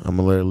asshole. I'm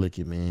gonna let her lick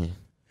it, man.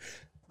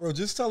 Bro,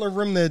 just tell her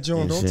rim that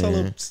joint. Yeah, Don't tell her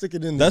saying. stick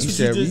it in there. That's what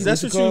you just.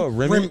 That's what you.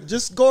 Rim.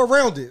 Just go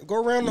around it.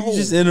 Go around the You hole.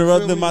 just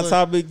interrupted Feel me? my Like,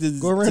 topic to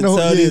go around to the hole.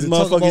 tell Yeah, these to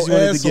talk motherfuckers about you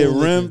wanted to get asshole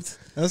licking. rimmed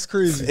That's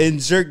crazy.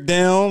 and jerked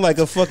down like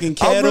a fucking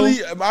cattle.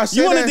 I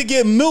say You wanted that- to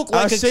get milked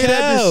like I a say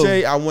that cow. to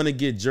say I want to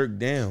get jerked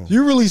down.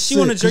 You really She sick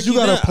want to jerk because you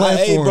got down. a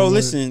platform. Hey, bro, like-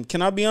 listen.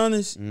 Can I be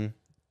honest?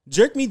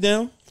 Jerk me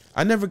down.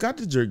 I never got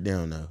to jerk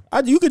down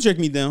though. You could jerk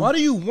me down. Why do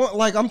you want?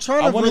 Like, I'm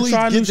trying I to wanna really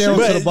try new get down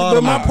shit. to the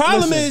bottom. But my of it.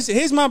 problem Listen. is,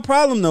 here's my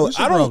problem though. What's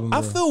your I don't. problem,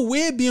 I bro? feel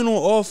weird being on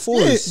all Yeah,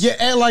 fours. yeah,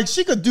 and like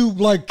she could do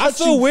like. I cut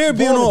feel you weird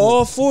being on vulnerable.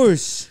 all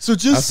fours. So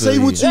just I feel say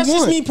what you. you That's want.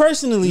 just me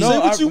personally. Say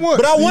what you want.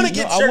 But I want to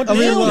get I jerked want down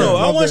to jerk though. down. I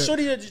My want bad.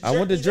 shorty to just I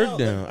want to me jerk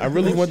down. I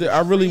really want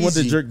to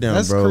Crazy. jerk down,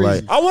 That's bro. crazy.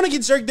 Like I want to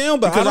get jerked down,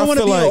 but I Because I don't want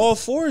to feel be on like- all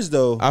fours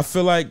though. I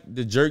feel like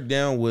the jerk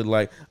down would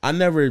like I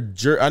never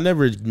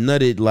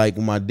nutted like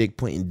with my dick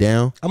pointing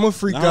down. I'm a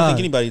freak I guy. don't think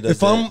anybody does If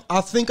that.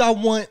 I think I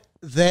want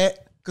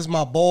that because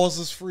my balls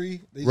is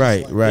free. They just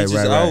Right, like- right, just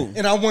right, out. right.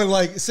 And I want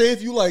like, say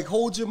if you like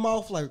hold your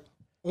mouth like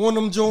on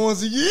them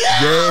joints,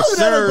 Yes,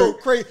 that'll sir. go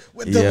crazy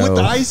with the Yo.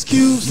 ice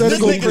cubes. That'll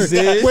go Nigga crazy.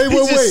 said- Wait,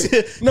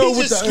 he no,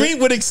 just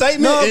screamed with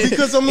excitement. No, and-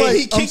 because I'm and like,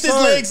 he kicked I'm his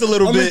sorry. legs a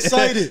little I'm bit.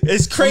 excited.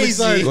 It's I'm crazy.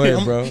 excited. Go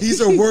ahead, bro.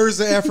 These are words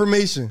of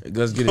affirmation.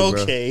 Let's get it, bro.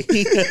 Okay.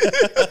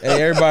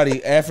 Hey,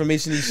 everybody,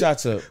 affirmation these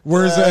shots up.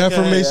 Words of Okay,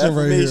 affirmation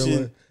right here.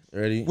 affirmation. Like,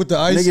 Ready? with the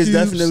ice Niggas cubes,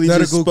 definitely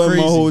that'll just go spun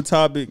crazy. my whole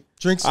topic.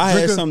 I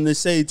had a- something to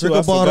say too. Drink I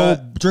a bottle.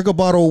 forgot. Drink a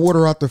bottle of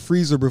water out the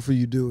freezer before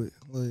you do it.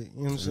 Like, you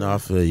know what I'm saying? No, I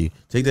feel you.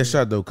 Take that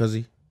shot though,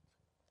 cuzzy.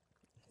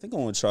 I think I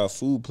want to try a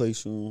food place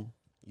soon.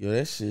 Yo,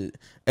 that shit.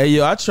 Hey,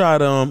 yo, I tried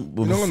You know, I'm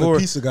before. a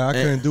pizza guy. I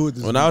couldn't do it.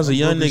 This When week. I was a I'm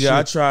young broke as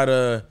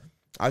nigga, shit.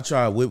 I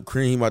tried whipped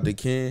cream out the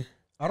can.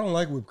 I don't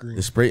like whipped cream.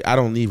 The spray, I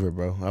don't either,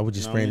 bro. I would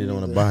just No, spraying me it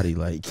on the neither. body,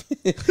 like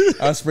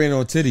I was spraying it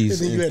on titties And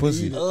then you and had to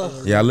pussy. eat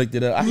it. Yeah, I looked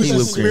it up. I You was hate just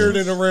whipped smearing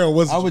cream. it around.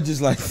 Was I would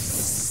just like.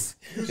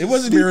 It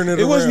wasn't. Smearing it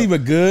It wasn't around.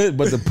 even good,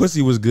 but the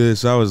pussy was good.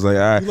 So I was like,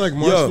 all right. You like Yo,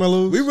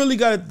 marshmallows? we really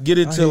gotta get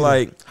I into hate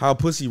like how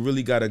pussy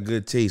really got a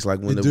good taste. Like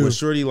when It the do. when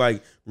shorty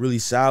like really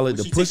solid,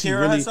 the She take pussy care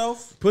of really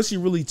herself? pussy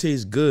really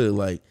tastes good.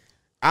 Like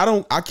I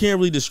can't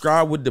really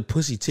describe what the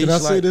pussy tastes Can I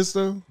like. say this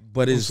though?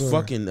 But it's sorry.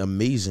 fucking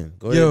amazing.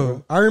 Go ahead, Yo,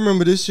 bro. I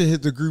remember this shit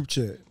hit the group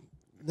chat.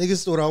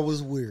 Niggas thought I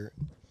was weird.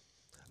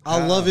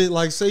 I love it.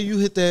 Like, say you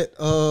hit that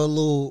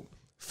little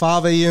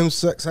 5 a.m.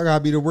 sex. I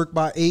gotta be to work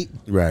by 8.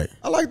 Right.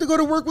 I like to go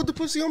to work with the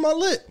pussy on my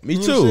lip. Me You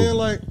know too. what I'm saying?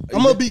 Like,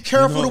 I'm gonna be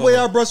careful the way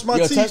I brush my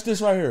Yo, teeth. touch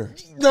this right here.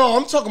 No,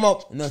 I'm talking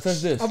about. No,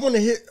 touch this. I want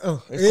to hit.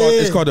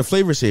 It's called the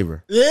flavor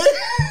saver. Yeah.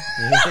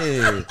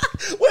 Yeah.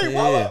 Wait,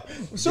 why?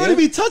 Shorty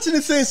be touching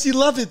it, saying she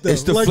love it though.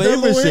 It's the Like, that flavor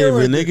little hair saver,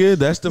 right there. nigga.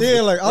 That's the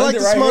Yeah, like I like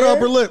to right smell the here?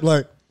 upper lip.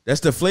 Like, That's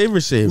the flavor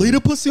saver. leave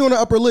the pussy on the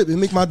upper lip and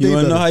make my day You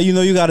wanna better. know how you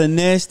know you got a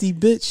nasty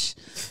bitch?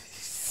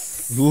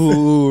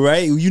 Ooh,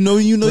 right? You know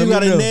Let you me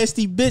got know. a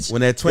nasty bitch. When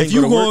that twink if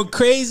you go to going work-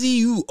 crazy,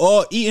 you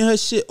all eating her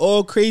shit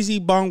all crazy,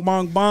 bong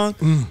bong bong.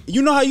 Mm.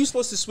 You know how you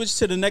supposed to switch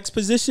to the next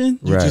position?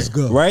 You Right. just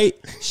go. Right?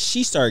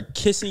 She start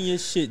kissing your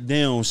shit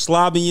down,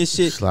 slobbing your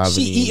shit. Slobbing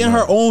she it, eating right.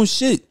 her own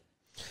shit.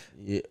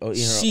 Yeah, with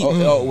She-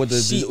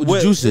 the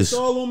juices. It's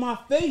all on my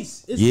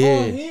face. It's Yeah.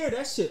 all here.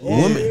 That shit all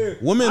Women- here.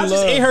 women I just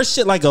love- ate her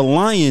shit like a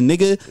lion,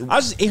 nigga. I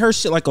just ate her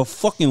shit like a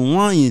fucking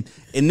lion.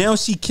 And now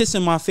she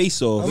kissing my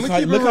face off. I'ma Look how,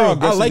 keep it look real. how I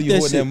aggressive like you that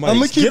hold shit. mic.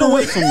 I'ma keep Get it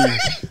away real. from me.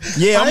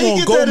 Yeah, I I'm ain't on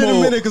get go that in a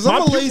mode. minute because My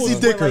I'm a lazy pupils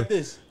went dicker. like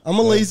this. I'm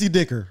a lazy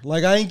dicker.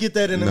 Like I ain't get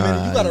that in a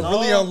minute. You gotta Nah.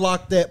 really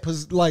unlock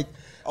that. Like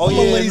Oh I'm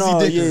yeah, a lazy no,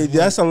 dicker. yeah,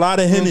 that's a lot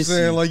of You know what I'm Hennessy.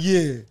 saying? Like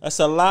yeah, That's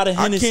a lot of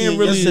I Hennessy. can't in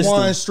really your system.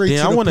 wine straight Damn,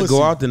 to I the want to pussy.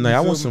 go out tonight. You I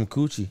feel want me? some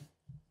coochie.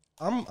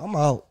 I'm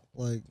out.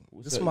 Like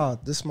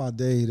this my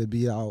day to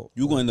be out.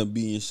 You gonna end up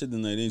being shit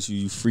tonight, ain't you?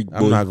 You freak boy.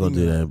 I'm not gonna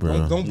do that, bro.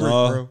 Don't break,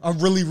 No. bro. I'm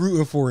really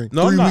rooting for it.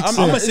 No, I'm 3 not. weeks I'm in.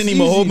 I'm gonna It's send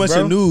him a whole easy, bunch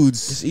bro. of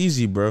nudes. It's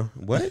easy, bro.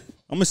 What? I'm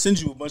gonna send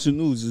you a bunch of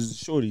nudes.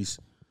 It's shorties.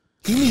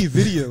 He need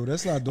video.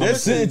 That's not doing. That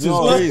sentence is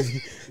No.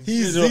 crazy.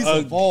 He's Uh,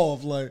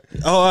 involved. Like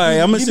Oh, all right.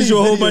 I'm gonna He send you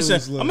a need whole bunch videos,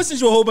 of. like- I'm gonna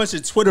send you a whole bunch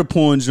of Twitter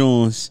porn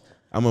Jones.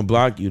 I'm gonna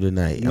block you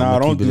tonight. Nah, I'ma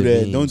don't keep do it a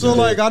that. bean. Don't do so. that.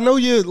 Like I know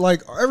you.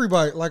 Like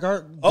everybody. Like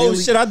our. Oh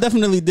daily- shit! I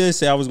definitely did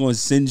say I was going to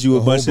send you a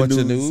bunch of bunch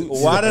of nudes.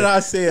 nudes? Why did I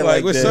say it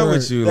like what's that? up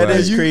with you? That Like,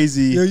 is You-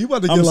 crazy. Yeah, you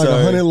about to I'm get like sorry.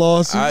 100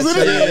 lawsuits. I tell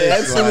you, Yeah,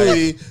 it's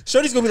absolutely.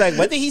 Shorty's gonna be like,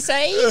 "What did he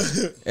say?"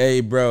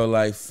 Hey, bro,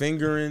 like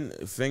fingering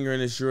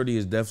a shorty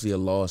is definitely a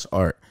lost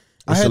art.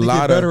 I had to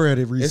get better at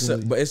it It's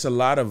recently. but it's a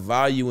lot of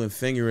value in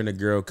fingering a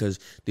girl because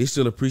they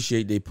still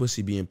appreciate their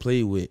pussy being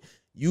played with.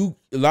 A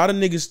lot of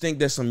niggas think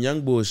that's some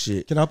young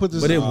bullshit. Can I put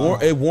this? But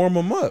it warm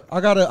them up.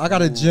 I got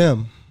a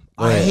gem.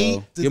 I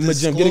hate to Give him a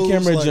gym. Get a disclose,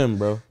 camera like, a gym,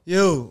 bro.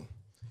 Yo,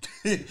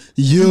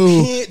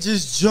 you can't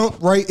just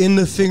jump right in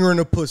the finger in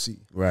the pussy.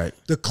 Right.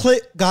 The clit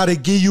gotta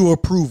give you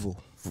approval.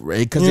 Right.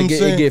 Because You know it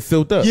what I'm get saying?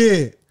 filled up.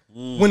 Yeah.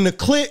 When the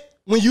clit,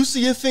 when you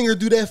see your finger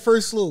do that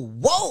first little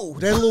whoa,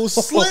 that little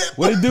slip.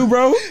 What it do,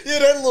 bro? Yeah,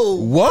 that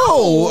little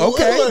Whoa.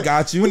 Okay. Like,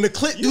 Got you. When the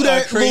clit You do are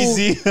that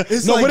crazy. little-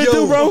 it's No, like, what it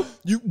do, bro?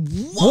 You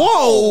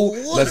Whoa.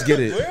 what? Let's get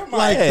it. Where am I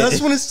Like at?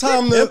 that's when it's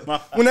time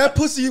to when that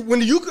pussy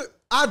when you could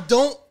I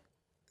don't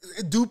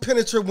do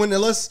penetrate when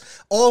unless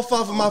all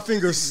 5 of my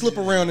fingers slip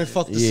around and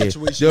fuck the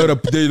situation. Yo,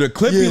 the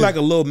clip be like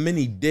a little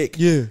mini dick.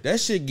 Yeah. That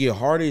shit get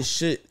hard as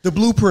shit. The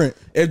blueprint.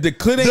 If the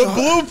clit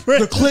ain't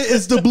The clit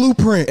is the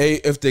blueprint. Hey,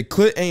 if the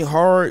clit ain't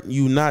hard,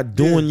 you not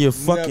doing your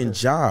fucking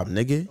job,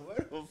 nigga.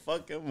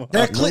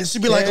 That clit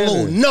should be like a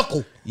little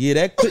knuckle. Yeah,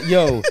 that clit,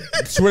 yo,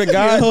 swear to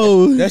God,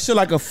 that shit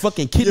like a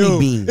fucking kidney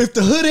bean. If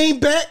the hood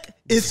ain't back,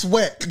 it's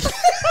wet.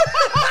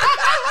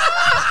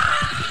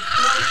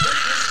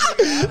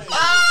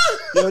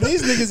 Yo,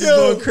 these niggas is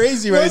going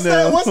crazy right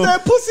now. What's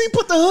that pussy?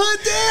 Put the hood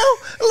down.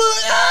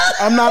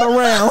 Look, I'm not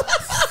around.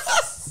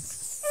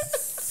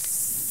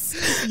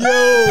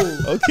 Yo,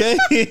 Okay.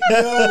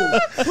 yo,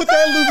 put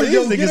that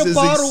lubrication. These Get niggas a is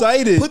bottle.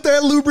 excited. Put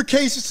that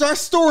lubrication. Start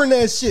storing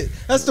that shit.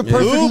 That's the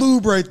perfect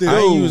lube right there. I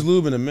ain't use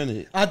lube in a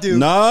minute. I do.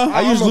 Nah.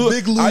 I'm a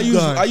big lube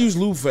guy. I use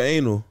lube for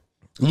anal.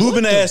 Lube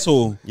in the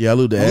asshole. Yeah, I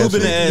lube the Lube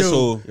in asshole. the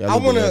asshole. Yeah, I lube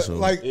in the wanna asshole.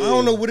 like. I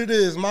don't know what it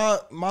is.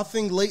 My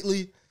thing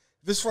lately.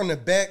 If it's from the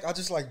back, I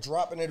just like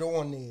dropping it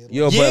on there.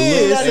 Yo, Yeah, but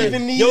look, not hey,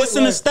 even need yo, it, it's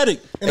an like- aesthetic.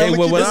 And Hey, I'ma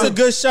well, keep when it- It's a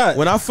good shot.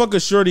 when I fuck a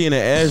shorty in the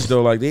ass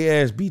though, like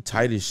they ass be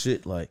tight as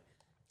shit. Like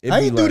it I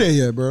be ain't like, do that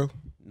yet, bro.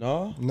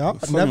 No, No, I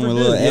Fucking never with a did.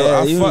 little Yo,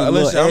 I ass- you fuck- a little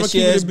listen, I'ma ashy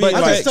keep it a ass beat, butt I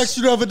like- just texted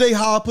you the other day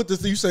how I put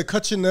this. You said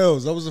cut your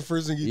nails. That was the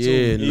first thing you told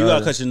yeah, me. You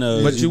gotta cut your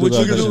nose. But You what do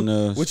you gotta cut your do?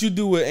 nose. What you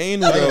do with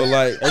anal though?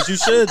 Like As you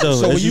should though.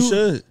 So when As you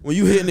should. when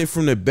you hitting it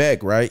from the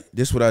back, right?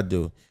 This what I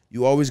do.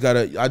 You always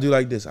gotta. I do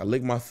like this. I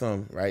lick my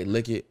thumb, right?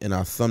 Lick it, and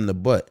I thumb the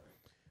butt.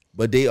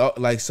 But they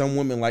like some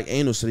women like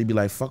anal, so they be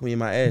like, "Fuck me in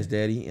my ass,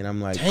 daddy," and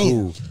I'm like, Damn.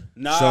 "Cool."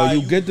 Nah, So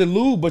you you- get the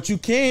lube, but you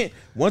can't.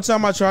 One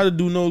time I tried to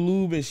do no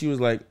lube, and she was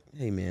like,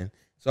 "Hey man."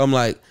 So I'm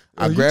like,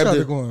 I you grabbed tried it.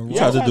 to go in You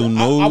tried to do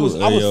no. I was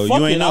yo, you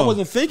fucking. ain't I know.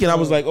 wasn't thinking. I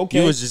was like,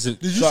 okay. You was just.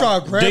 Did you try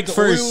to grab dick the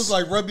first. oils,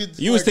 like rub it?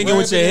 You was like, thinking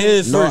grab with your it in?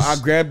 head No, first. I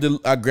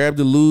grabbed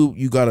the lube.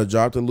 You gotta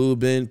drop the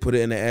lube in, put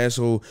it in the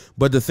asshole.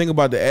 But the thing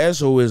about the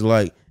asshole is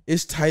like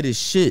it's tight as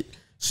shit.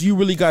 So you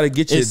really gotta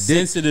get your It's dick.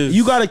 sensitive.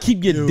 You gotta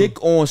keep your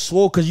dick on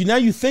swole because now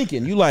you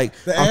thinking. You like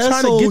The I'm trying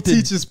asshole to get the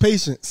teaches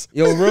patience.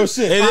 yo real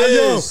shit. It I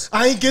know. is.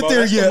 I ain't get Bro, there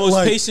that's the yet. most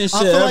like, patient I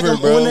shit feel like ever,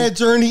 I'm bro. on that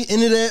journey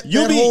into that.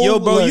 You that be hole, yo,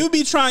 bro. like- You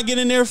be trying to get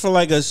in there for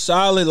like a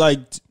solid like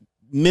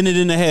minute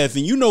and a half,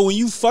 and you know when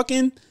you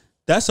fucking,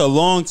 that's a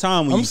long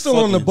time. When I'm you still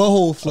on the fucking.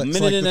 butthole flex.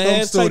 minute Like and the a thumb's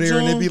half still type there,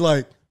 and it joint? be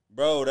like,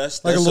 Bro,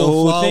 that's Like a the little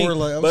whole flower, thing.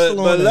 like, I'm but still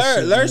on that Larry,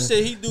 shit, Larry man.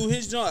 said he do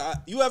his joint.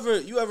 You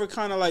ever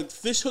kind of like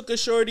fish hook a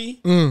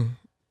shorty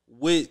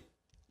with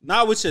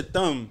not with your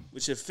thumb,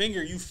 with your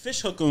finger. You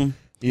fish hook them.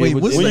 Yeah, wait,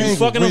 with what's the- the when you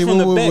angle? fucking them from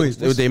the back.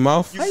 with their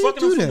mouth. You How you fucking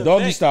do them from that? the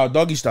Doggy back. style,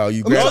 doggy style.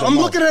 You grab. I'm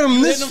them looking at him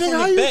You this hit them finger.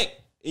 from How the you? back,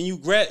 and you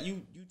grab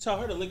you tell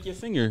her to lick your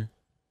finger.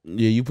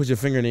 Yeah, you put your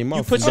finger in their mouth.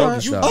 You put from your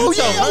doggy you, style. Oh you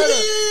tell yeah, her to-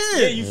 oh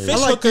yeah, yeah. you I fish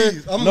like hook her.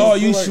 these. I'm No,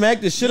 looking you like,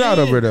 smack the shit out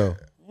of her though.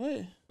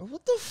 What?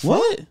 What the fuck?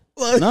 What?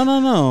 Like, No.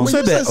 Who Wait, said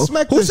you that? said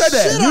smack Who the said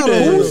that? shit You out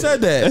did. of Who her.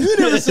 said that? You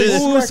never said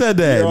Who smack- said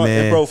that,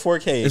 man? Bro,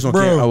 4K. It's on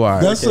Bro, camera. Oh, all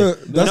right, that's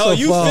okay. that's No, a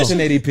you foul. That's an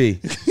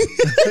 80p.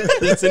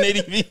 That's an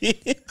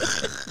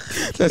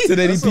 80p. That's an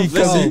 80p.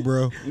 Foul, cousin.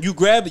 bro. You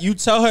grab it. You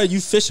tell her. You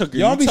fish hook her.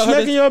 Y'all you be tell her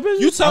smacking to- your bitches?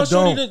 You tell I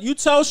shorty. don't. You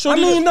tell I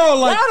shorty. mean, no,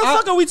 like why the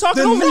fuck are we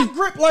talking the over neck me?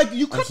 grip? Like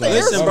you cut the sorry. air.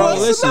 Listen, bro. bro,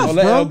 It's listen. enough, Oh,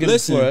 let bro. Elle get the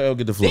Listen. floor. Elle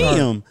get the floor.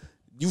 Damn.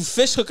 You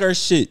fish hook her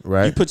shit.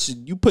 Right.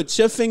 You put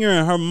your finger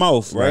in her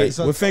mouth. Right.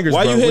 What fingers,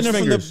 Why bro? you hitting Which her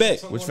from fingers? the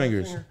back? Which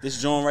fingers?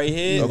 This joint right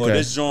here or Okay.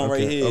 this joint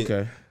right Okay. here.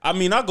 Okay. I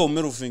mean, I go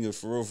middle finger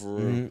for real, for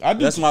real. I do-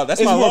 That's my it's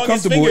my more longest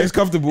comfortable. finger. It's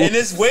comfortable. and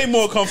it's way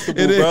more comfortable,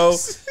 It bro.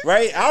 is.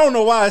 Right? I don't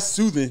know why it's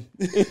soothing.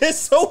 It's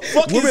so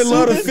fucking Women soothing.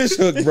 love the fish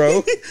hook,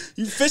 bro.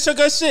 You fish hook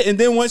her shit, and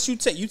then once you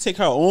take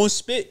her own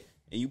spit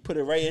and you put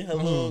it right in her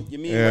little, you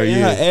mean Yeah, right in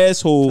yeah. her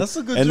asshole. That's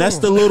a good and that's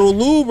joint. the little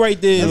lube right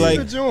there. That's a like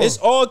good joint. it's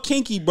all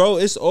kinky, bro.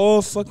 It's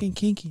all fucking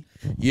kinky.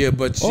 Yeah,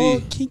 but All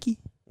see, kinky.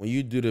 when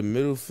you do the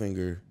middle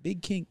finger,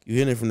 Big kink. you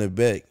hit it from the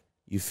back.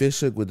 You fish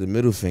hook with the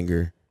middle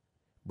finger,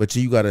 but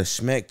you gotta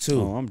smack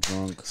too. Oh, I'm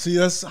drunk. See,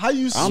 that's how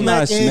you. I'm smack not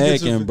and get your-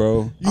 smacking,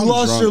 bro. You I'm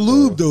lost drunk, your bro.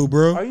 lube though,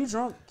 bro. Are you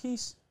drunk,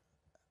 Keith?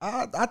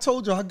 I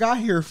told you I got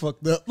here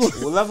fucked up.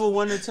 Well, level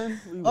 1 to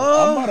 10? I'm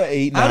about an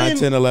 8, 9,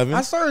 10, 11.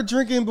 I started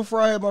drinking before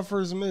I had my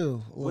first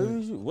meal.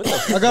 What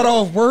the I got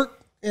off work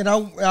and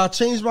I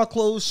changed my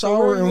clothes, So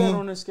shower, where you at and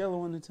on a scale of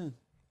 1 to 10?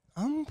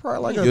 I'm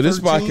probably like a Yo, this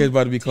 13. podcast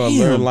about to be called Damn.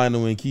 Larry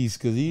Lionel and Keith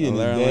because he in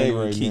his bag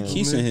right now.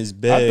 Keith's in his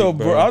bag,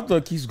 I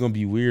thought Keith was gonna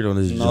be weird on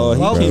this. No, joint,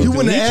 he Well, bro. came you through-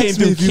 wouldn't he have came asked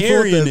me through if you thought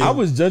carrying that. it. I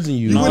was judging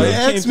you. You No, wouldn't he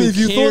have came asked me if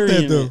through you thought that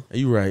carrying though. it.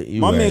 You right.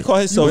 You My right. man called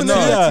himself wouldn't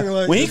have T.I. acted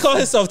like When he this. called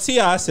himself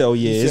T.I., I said, oh,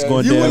 yeah, it's Yeah,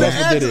 going You down. wouldn't That's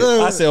have what did asked.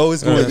 it. I said, oh,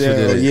 it's going That's what down.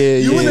 did it. Yeah,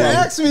 You yeah. wouldn't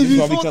have asked me if you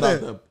That's why we thought cut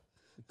out that. the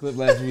clip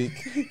last week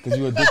because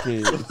you a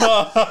dickhead.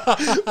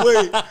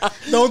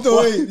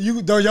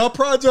 Wait, don't y'all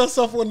pride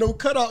yourself on no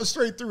cutout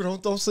straight through?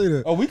 Don't say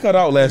that. Oh, we cut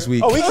out last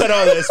week. Oh, we cut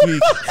out last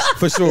week.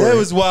 for sure. That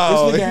was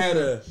wild. This nigga had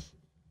a.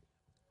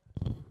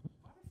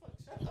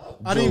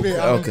 I didn't even.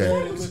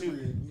 Okay.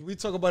 We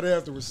talk about it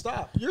afterwards.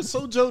 Stop. You're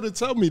so Joe to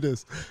tell me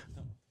this.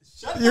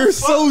 You're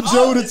so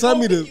Joe to tell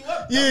me this.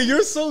 Yeah,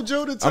 you're so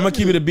Joe to tell I'm me gonna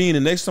keep it a bean. The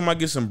next time I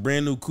get some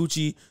brand new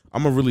coochie,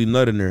 I'm gonna really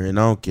nut in there, and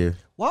I don't care.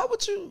 Why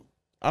would you?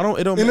 I don't.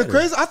 It don't And matter. the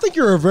crazy, I think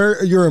you're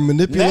a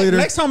manipulator.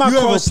 Next time I you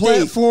have a cross state-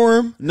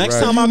 platform. Next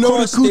Right. time I You know the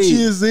cross coochie state,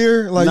 is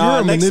there. Like nah,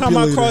 you're a next time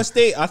manipulator. I cross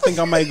state, I think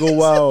I might go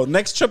wild.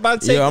 Next trip I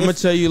take, Yeah, I'm gonna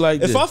tell you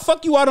like if this. I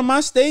fuck you out of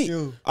my state,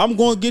 Yo. I'm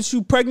gonna get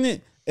you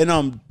pregnant, and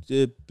I'm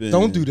dipping.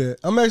 Don't do that.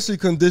 I'm actually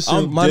conditioned.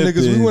 I'm My niggas,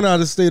 we dipping. went out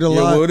of state a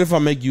Yeah, lot. what if I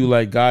make you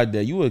like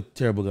goddad? You a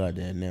terrible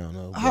goddad now,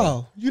 no? bro.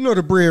 How? You know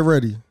the bread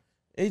ready.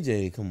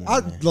 AJ, come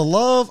on. Man. The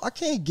love I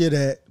can't get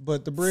at,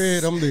 but the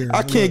bread I'm there.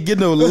 I can't get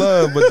no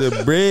love, but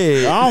the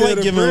bread. I don't like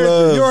the giving bread,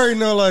 love. You already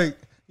know, like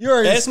you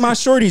already. That's my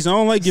shorties. I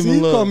don't like See, giving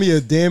you love. call me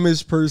a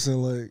damaged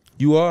person, like.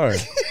 You are,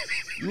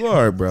 you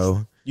are,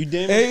 bro. You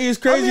damn. Hey, it's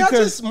I crazy mean, I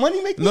because just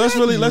money make me let's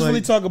happy, let's like,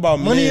 really talk about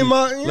money men. in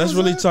my. You know Let's what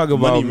I'm really saying? talk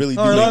about Money really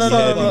do All right, make no, me no,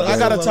 happy. no, no, I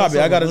got a let's topic.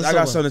 talk I got about it. I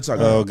got something to talk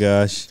Oh about.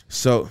 gosh,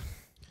 So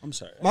I'm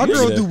sorry. My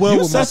girl do well you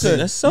with my such a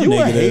That's so you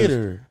negative. a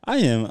hater. I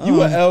am.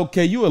 You a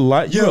LK. You a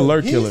light. You a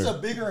alert he's killer. a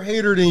bigger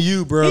hater than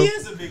you, bro. He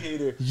is a big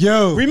hater.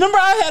 Yo, Remember,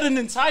 I had an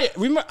entire.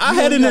 I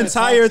had an got a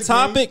entire toxic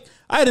topic.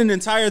 I had an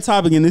entire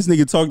topic, and this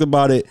nigga talked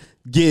about it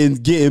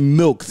getting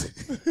milked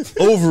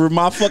over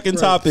my fucking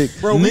topic.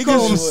 bro, we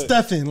call him Niggas-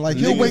 Stefan. Like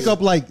he'll wake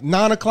up like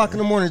 9 o'clock in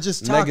the morning,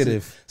 just toxic.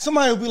 Negative.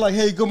 Somebody will be like,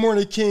 "Hey, good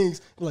morning,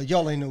 kings." Be like,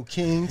 y'all ain't no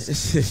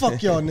kings.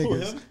 Fuck y'all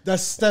niggas.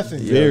 That's Stefan.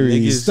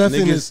 Very.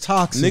 Stefan is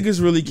toxic.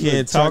 Niggas really You a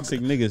can't talk.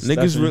 toxic nigga,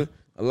 Niggas, Stefan.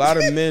 a lot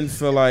of men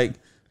feel like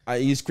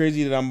it's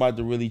crazy that I'm about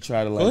to really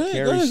try to like Go ahead,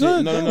 carry go ahead, shit. go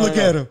ahead, No, go no, ahead. no. Look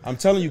no. at him. I'm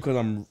telling you because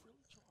I'm.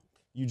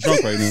 You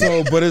drunk right now.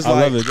 So, but it's I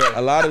like love it.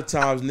 a lot of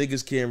times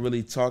niggas can't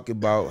really talk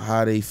about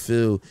how they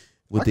feel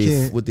with I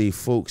can't. they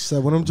folks.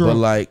 Except when I'm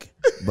drunk.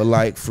 But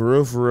like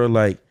for real,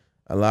 like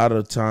a lot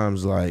of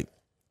times, like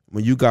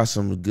when you got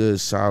some good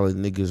solid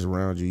niggas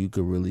around you, you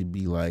could really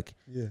be like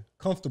Yeah,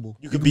 comfortable.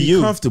 You could be you.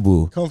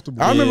 comfortable.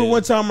 Comfortable. I remember Yeah.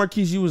 one time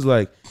Marquise, you was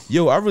like,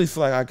 "Yo, I really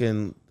feel like I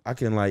can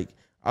like."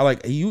 I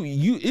like you.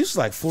 It's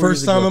like 4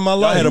 First years time ago. in my Y'all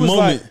life. had a You was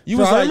moment. like- you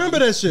Bro, was I like, remember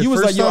that shit. You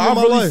was First like, yo, time in I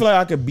my really life. feel like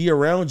I could be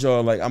around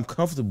y'all. Like I'm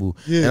comfortable.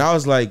 Yeah. And I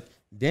was like,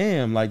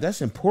 damn, like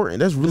that's important.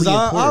 That's really 'Cause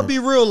important. I'll be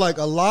real. Like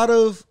a lot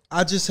of,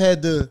 I just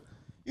had to,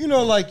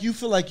 like you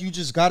feel like you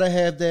just gotta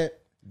have that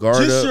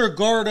Guard just up. your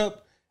guard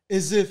up,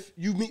 as if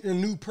you meet a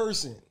new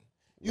person.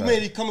 You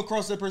Right. may come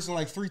across that person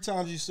like 3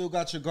 times. You still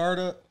got your guard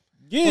up.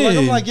 Yeah. Like,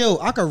 I'm like, yo,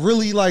 I could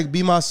really like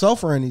be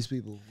myself around these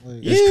people. Like,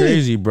 It's Yeah.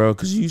 crazy, bro.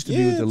 Because you used to be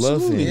Yeah, with the love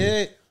absolutely. family.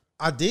 yeah,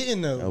 I didn't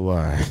know. Oh,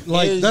 why?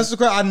 Like Yeah. that's the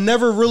crazy. I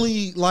never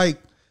really like.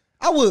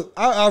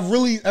 I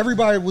really.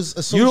 Everybody was. You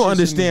associating don't me,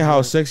 understand how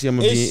bro. sexy I'm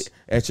gonna be It's-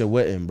 at your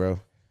wedding, bro.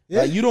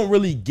 Yeah. Like you don't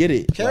really get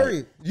it. Carry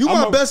Like, it. You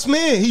I'm my a- best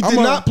man. He I'm did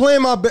a- not play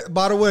my.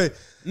 By the way,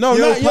 No,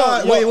 Yo,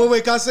 not yo.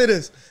 Wait. Can I say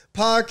this?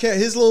 Podcast.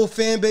 His little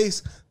fan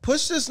base.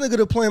 Push this nigga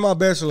to play my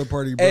bachelor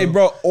party, bro. Hey,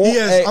 bro,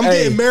 I'm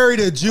getting married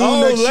in June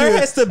Oh, next Larry year.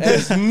 has to-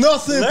 There's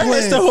nothing Larry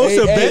has planned. to host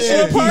a Hey,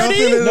 bachelor hey, party.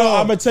 nothing at No, all.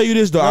 I'm gonna tell you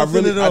this though.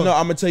 Nothing at I all. know.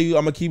 I'm gonna tell you.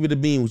 I'm gonna keep it a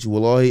bean with you.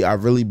 Wallahi,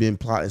 I've really been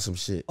plotting some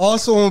shit.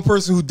 Also, I'm a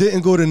person who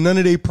didn't go to none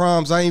of their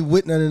proms. I ain't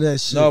with none of that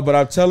shit. No, but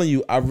I'm telling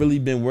you, I've really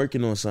been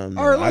working on something.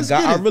 All right, man. let's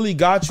I get it. really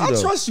got you I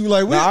though. trust you.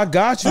 Like, Nah, I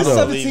got you that's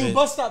though. 17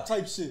 bus stop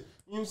type shit.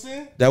 You know what I'm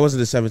saying? That wasn't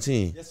the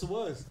 17. Yes, it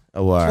was.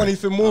 Oh, all right.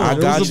 25th more. I It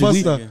got was a you. bus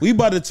We, stop. we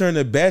about to turn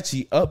the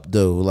batchy up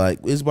though. Like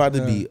it's about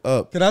to be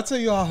up. Can I tell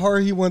you how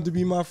hard he wanted to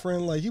be my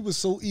friend? Like, he was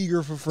so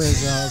eager for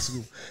friends in high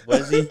school.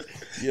 Was he?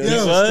 Yeah, He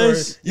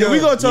was? Yeah, we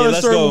gonna tell Yeah, the let's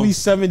story go. when we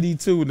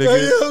 72, Yeah,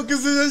 nigga. yo,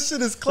 because that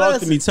shit is Talk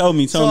classic. to me. Tell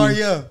me. Tell Sorry, me.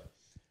 yeah.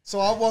 So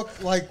I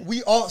walk, like,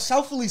 we all,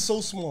 South Philly's so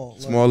small.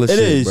 Like, Smallest It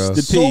shit, is. bro.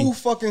 The so P.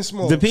 fucking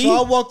small. The P?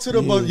 So I walk to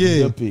the bus,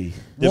 yeah. The P.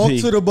 Walk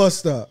P. to the bus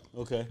stop.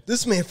 Okay.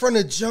 This man, front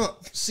of jump.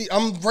 See,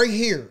 I'm right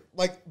here.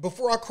 Like,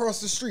 before I cross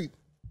the street.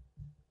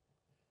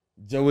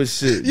 Joe is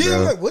shit, Yeah, bro.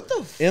 I'm like, what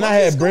the fuck And I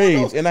had is going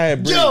braids. on? And I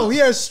had braids. Yo, he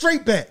had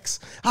straight backs.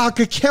 I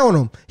could count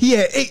them. He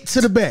had 8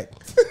 to the back.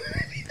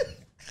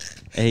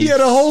 Hey, He had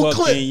a whole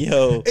clip. fucking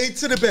Yo. 8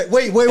 to the back.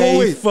 Wait.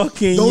 Hey,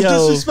 fucking Don't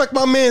yo. disrespect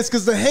my mans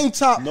because the hang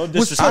top No was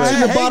disrespect. touching I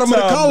the had bottom of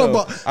the hang top, collarbone.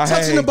 though. I had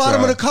Touching the hang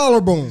bottom of the top.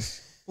 collarbone.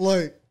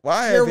 Like, Why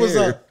I there have was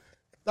hair? a.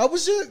 That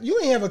was you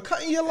ain't have a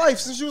cut in your life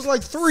since you was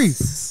like 3.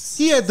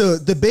 He had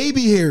the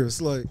baby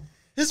hairs. Like,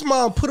 his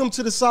mom put him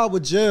to the side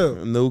with gel.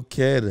 No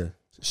catter.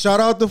 Shout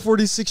out to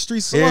 46th Street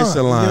Salon. Hair You know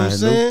salon. what I'm no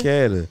saying?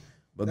 catter.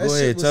 But That go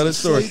shit ahead, was tell the a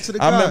story. shade to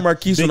the I guy. met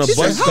Marquise on a Big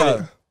bus shit. stop.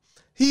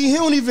 He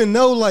don't even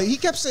know. Like, he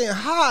kept saying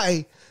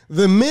hi.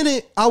 The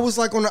minute I was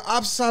like on the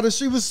opposite side of the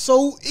street, he was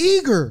so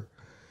eager.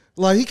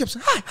 Like, he kept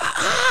saying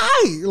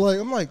hi. Like,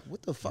 I'm like,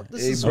 what the fuck?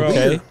 This Hey, is bro. weird.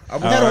 Okay. I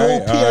was, Had a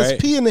whole All right.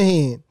 PSP in the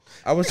hand.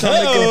 I was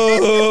trying to make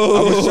him.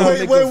 I was trying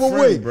to make him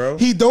friend, bro.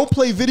 He don't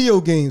play video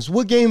games.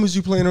 What game was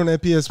you playing on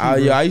that PSP? bro?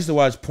 Yeah, I used to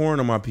watch porn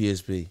on my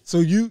PSP. So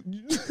you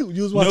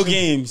was watching No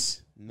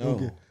games. No.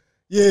 Okay.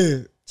 Yeah.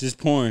 Just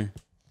porn.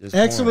 Just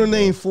Ask him porn, to bro.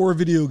 name 4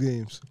 video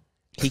games.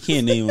 He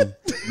can't name them.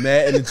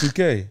 Madden and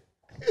 2K.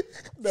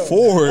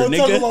 4, I'm talking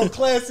nigga. about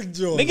classic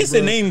Jones. Nigga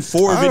said name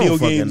 4 I don't video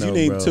fucking games. know, You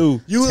named bro.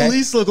 2. You at Tek-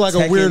 least look like a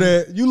Tekken. weird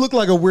ass. You look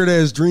like a weird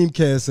ass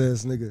Dreamcast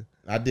ass nigga.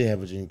 I did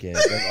have a Dreamcast.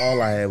 That's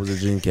all I had was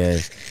a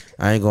Dreamcast.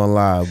 I ain't gonna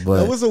lie,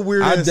 but That was a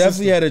weird. I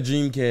definitely had a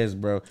Dreamcast,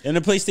 bro. And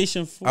the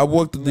PlayStation 4. I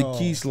walked up the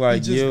keys like, we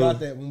just yo. got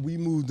that when we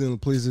moved in the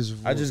PlayStation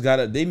 4. I just got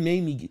it. They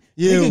made me.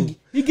 Yeah,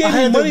 he gave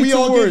me money. We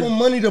all gave him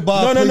money to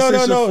buy. No,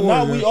 PlayStation 4,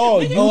 not we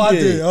all. You I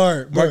did. All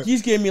right,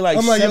 Marquise gave me like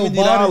I'm like, yo,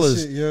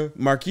 $70. yeah.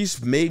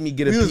 Marquise made me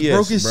get a We was PS,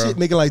 broke as bro. shit,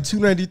 making like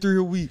 $293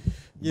 a week.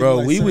 Bro,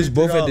 like we was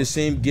both at the $73.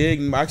 same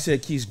gig. I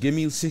said, Keith, give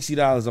me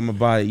 $60. I'm gonna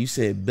buy it. You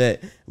said,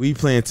 bet. We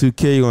playing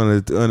 2K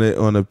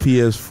on a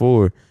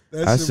PS4.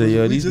 I said,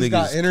 yo, these just niggas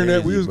got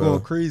internet. crazy, we was bro.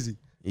 going crazy.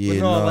 Yeah, but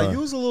no, nah. like you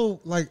was a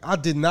little like I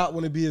did not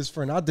want to be his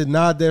friend. I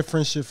denied that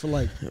friendship for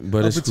like But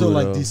up it's until cool,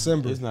 like though.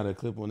 December. There's not a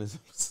clip on this.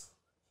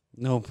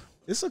 Nope.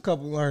 It's a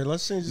couple. All right,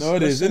 let's change. No,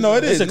 it let's is. change No,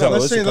 it is. It's a couple.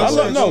 Let's It's a change. couple.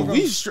 Let's change. No, Let's we,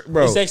 change.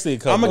 bro. It's actually a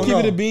couple. I'm gonna keep No,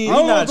 it a no. bean. I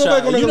don't Not wanna go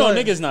back on you the know line.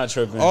 niggas not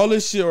tripping. All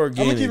this shit I'm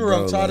organic. gonna keep it real.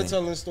 I'm bro, tired like. of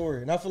telling the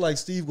story, and I feel like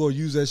Steve gonna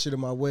use that shit in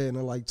my way and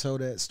then like tell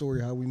that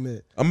story how we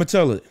met. I'm gonna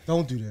tell it.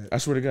 Don't do that. I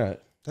swear to God.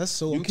 That's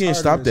so. You I'm can't tired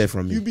stop of that this.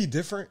 from me. You be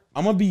different.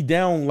 I'm gonna be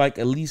down like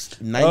at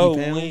least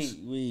 90 pounds.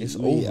 It's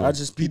over. I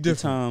just Be beat the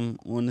different.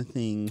 time on the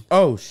thing.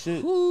 Oh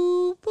shit.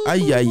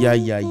 Ay, ay,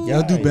 ay, ay,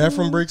 Y'all do ay.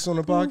 bathroom breaks on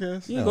the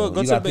podcast. Yeah, No,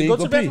 go you to got the pee? go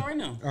Go to the pee. bathroom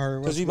right now. All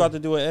right, Because we about to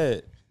do an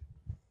ad.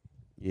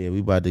 Yeah, we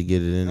about to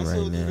get it in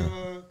right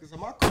now. Because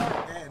my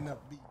cart adding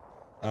up.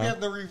 I have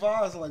to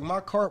revise like my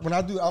cart when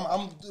I do.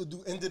 I'm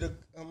do end of the.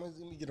 Let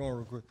me get on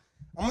real quick.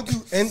 I'm gonna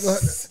do end.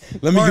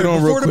 Let me get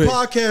on real before quick. the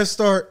podcast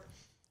start.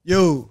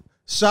 Yo,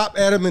 shop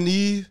Adam and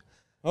Eve.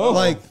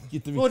 Like,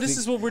 Well, this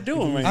is what we're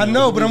doing right now. I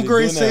know, but I'm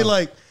going to do say now.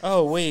 like,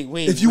 Oh, wait.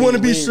 if you want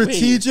to be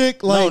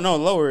strategic, like No,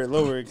 lower it.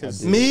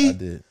 Because me, I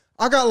did.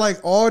 I got like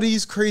all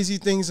these crazy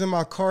things in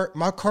my cart.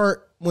 My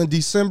cart when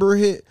December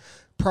hit,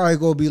 probably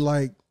gonna be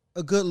like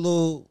a good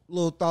little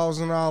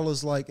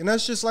 $1,000. Like, and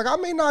that's just like I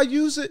may not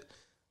use it,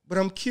 but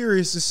I'm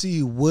curious to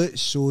see what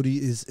Shorty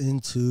is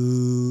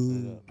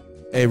into.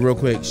 Hey, real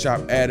quick,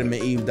 shop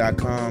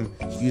adamandeve.com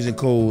using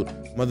code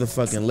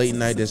motherfucking late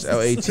night. That's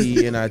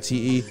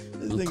LATENITE.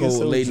 nigga Code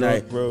so late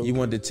drunk, night. bro. You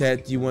want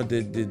you want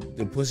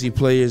the pussy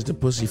players, the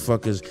pussy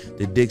fuckers,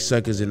 the dick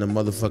suckers, and the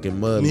motherfucking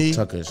mud Me?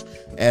 tuckers.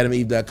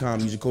 AdamandEve.com.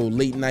 Use the code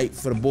late night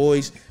for the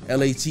boys.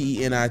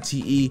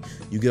 LATENITE.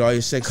 You get all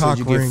your sex Cock toys.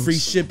 You get rings. free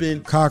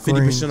shipping. Cock 50%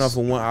 rings. off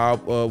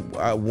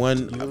of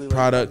one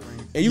product,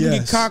 and you can get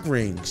Yes. cock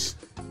rings.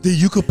 Then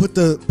you could put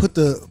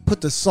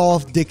the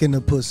soft dick in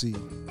the pussy.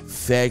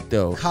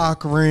 Facto.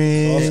 Cock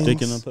rings.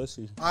 Sticking a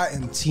pussy. I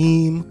am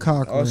team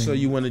cock Also, ring.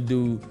 you want to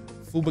do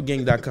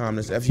fupagang.com.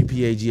 That's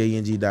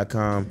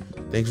FUPAGANG.com.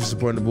 Thanks for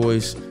supporting the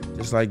boys.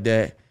 Just like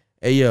that.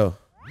 Hey, yo.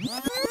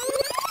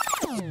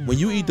 When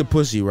you eat the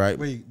pussy, right?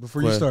 Wait,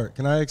 before Go you ahead. start,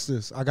 can I ask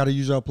this? I got to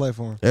use y'all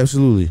platform.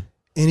 Absolutely.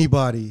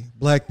 Anybody,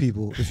 black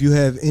people, if you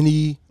have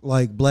any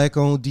like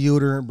black-owned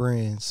deodorant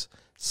brands,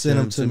 send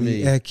them to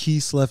me at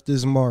Keith left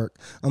his mark.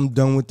 I'm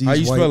done with these. How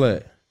you white, spell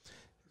that?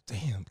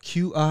 Damn,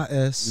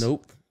 QIS.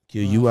 Nope.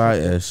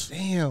 QUIS.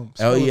 Damn.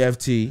 spell it.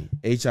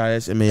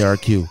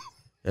 LEFTHISMARQ.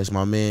 That's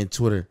my man,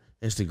 Twitter,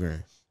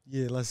 Instagram.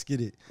 Yeah, let's get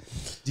it.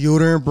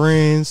 Deodorant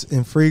brands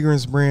and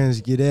fragrance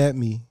brands, get at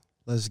me.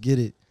 Let's get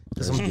it.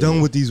 Because I'm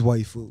done with these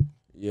white food.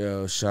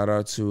 Yo, shout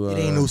out to. It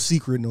ain't no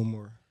secret no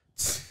more.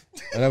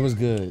 That was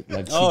good.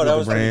 Like, Oh, that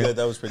was brand. pretty good.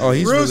 That was pretty Oh, good.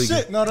 he's Real really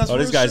shit. good. No, that's Oh,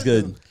 this real guy's shit,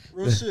 good.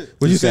 though. Real shit.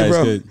 What'd you This say, guy's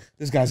bro? good.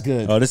 This guy's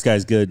good. Oh, this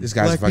guy's good. This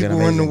guy's Black fucking people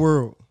amazing. run the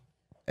world.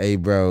 Hey,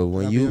 bro,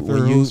 when I'll you be a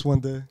third host one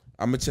day.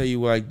 I'm gonna tell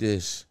you like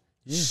this.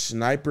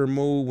 Sniper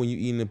move when you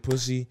eating the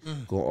pussy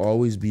gonna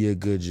always be a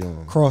good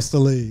joint. Cross the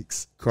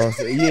legs. Cross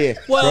the, yeah.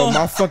 Well- bro,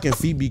 my fucking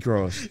feet be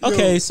crossed.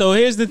 Okay, so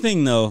here's the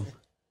thing though.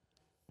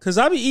 Because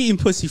I be eating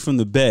pussy from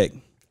the back.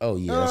 Oh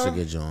yeah, that's a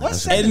good joint.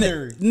 That's That's a,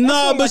 secondary. No, That's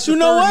on, but like, you the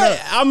know third what?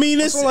 nut. I mean,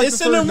 That's it's on, like, it's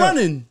the in the third nut.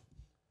 running.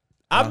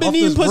 I've been Off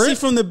eating this pussy brick?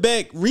 from the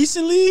back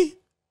recently.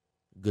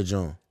 good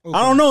joint.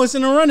 I don't know. It's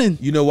in the running.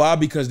 You know why?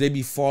 Because they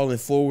be falling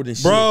forward and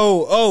shit.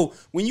 Bro,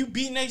 when you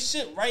beating that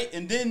shit, right?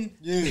 And then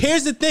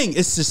here's the thing,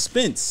 it's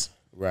suspense.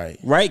 Right.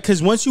 Right?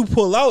 Because once you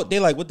pull out, they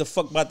like, what the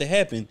fuck about to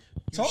happen?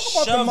 Talk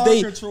about the Shove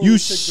mind control You it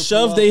take to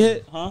shove pull they out.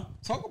 hit, huh?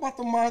 Talk about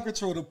the mind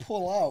control to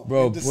pull out.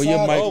 Bro, and pull your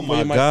decide- mic. Oh pull my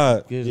your mic.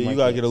 God. Get his Yeah, you mic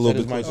gotta up. get a little Set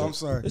his bit mic Oh, up. I'm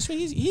sorry.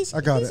 He's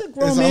I got he's it. a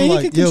grown It's- man. I'm He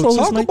like, can control his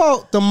talk mic.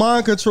 about the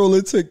mind control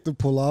it take to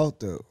pull out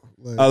though.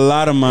 Like, A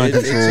lot of mind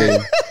It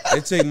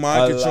control. take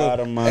mind A control. lot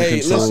of mind hey,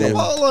 control. listen.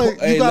 about, like,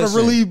 Hey, you gotta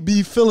listen. really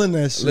be feeling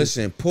that shit.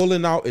 Listen,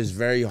 pulling out is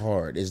very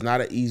hard. It's not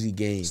an easy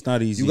game. It's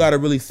not easy. You got to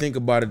really think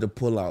about it to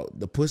pull out.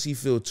 The pussy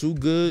feel too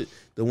good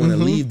to want to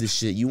leave the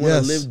shit. You want to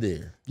Yes. live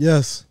there.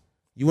 Yes.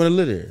 You want to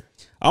live there.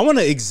 I want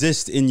to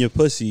exist in your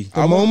pussy.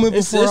 The moment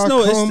It's, before it's I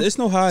no, come, it's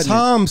no hiding.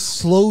 time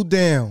slow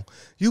down.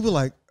 You be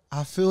like,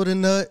 I feel the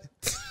nut.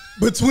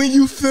 Between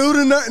you feel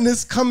the nut and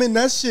it's coming,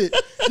 that shit,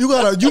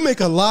 you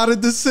make a lot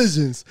of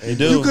decisions. They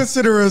do. You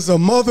consider as a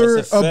mother,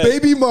 That's a a fact.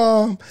 baby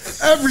mom,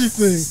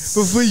 everything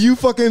before you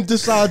fucking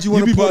decide you You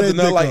want be to pull about that to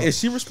know, dick like, out. is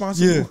she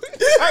responsible? Yeah. All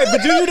right,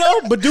 but do you though?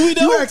 But do we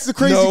though? You ask the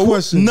crazy No.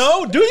 question.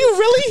 No, do you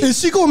really? Is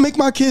she gonna make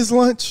my kids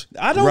lunch?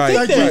 I don't Right. think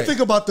Like, that. you think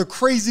about the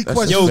crazy That's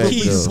questions. a Yo, fact,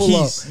 before you Keys, though. pull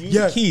up. Keys,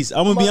 Yeah. Keys. I'm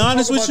gonna I'm be about to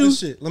honest talk with about you. this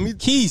shit. Let me.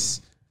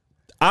 Keys,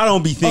 I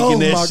don't be thinking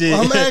that shit.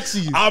 I'm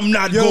asking you. I'm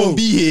not gonna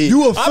be here.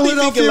 You a I be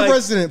Philadelphia thinking, like,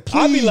 resident,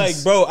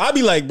 please. I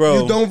be like,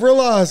 bro. You don't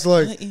realize,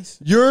 like,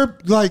 you're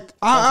like,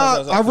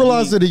 I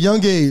realized at a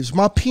young age,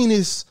 my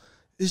penis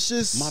is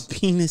just my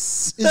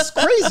penis. It's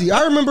crazy.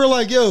 I remember,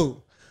 like,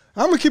 yo,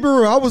 I'm gonna keep it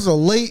real. I was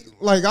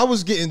I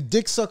was getting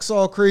dick sucks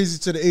all crazy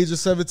to the age of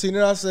 17,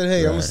 and I said, hey,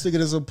 I'm gonna stick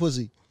it as a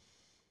pussy.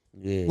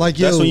 Yeah, like,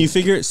 yo, that's when you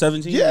figure it.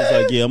 17. Yeah, it's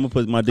like, yeah, I'm gonna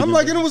put my dick. I'm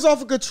like, and it was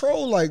off of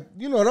control. Like,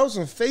 you know, that was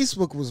when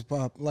Facebook was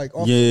pop. Like,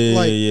 off, yeah,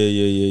 like,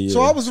 yeah.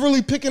 So I was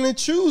really picking and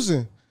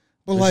choosing.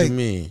 But what like, you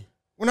mean?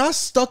 When I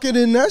stuck it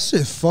in, that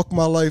shit fucked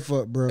my life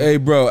up, bro. Hey,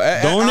 bro,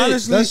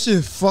 honestly, that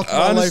shit fucked my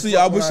life up. Honestly,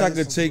 I wish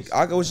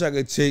I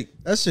could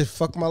take. That shit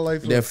fucked my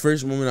life up. That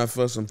first moment I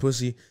felt some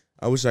pussy,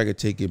 I wish I could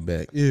take it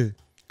back. Yeah.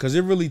 Cause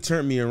it really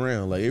turned me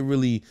around. Like, it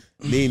really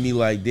made me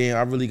like, damn,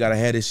 I really gotta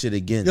have this shit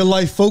again. Your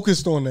life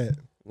focused on that.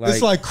 Like,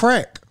 it's like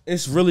crack.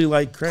 It's really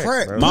like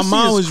crack. Bro. My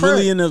mom was crack.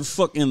 really in a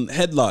fucking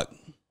headlock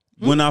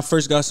when I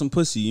first got some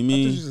pussy. You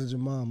mean? I thought you said your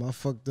mom. I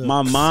fucked up.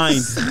 My mind.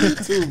 Me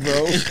too,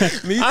 bro.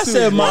 Me too. I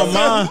said my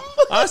mind.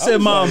 I said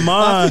my mind.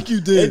 I think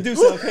you did.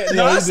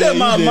 No, I said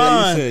my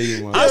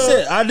mind.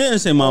 I didn't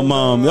say my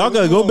mom. Y'all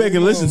gotta go back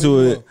and listen to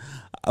it.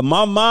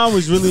 My mom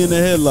was really in the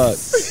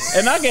headlock,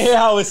 and I can hear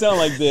how it sound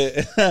like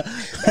that.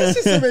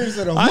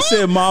 I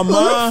said my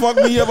mom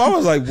fucked me up. I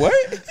was like, what?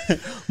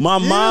 My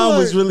mom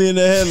was really in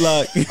the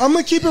headlock. I'm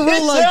gonna keep it real.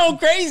 It like, sound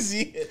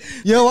crazy.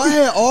 Yo, I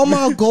had all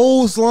my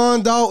goals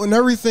lined out and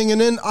everything,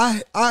 and then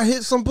I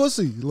hit some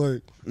pussy.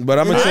 Like, but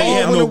I'm gonna I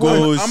ain't have no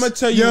goals. I'm gonna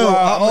tell you yo, why.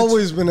 I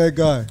always been that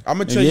guy. I'm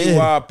gonna tell you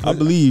why. I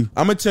believe.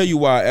 I'm gonna tell you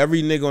why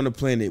every nigga on the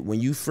planet, when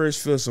you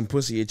first feel some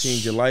pussy, it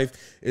changed your life.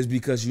 Is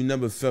because you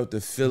never felt the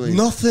feeling.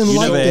 Nothing You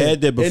like never that.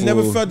 had that before. It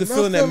never felt the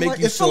feeling that make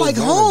you it so felt like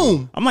vulnerable.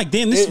 home. I'm like,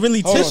 damn, this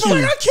really hold on. It touched felt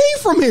you. like I came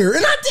from here,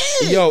 and I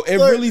did. Yo, it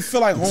Like, really feel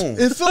like home.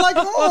 It felt like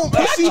home.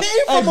 Pussy,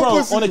 Hey, bro,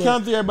 pussy. on the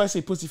count of three, everybody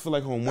say pussy feel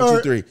like home. One, All two,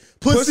 right. three.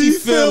 Pussy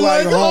feel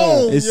like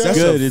home. It's Yeah.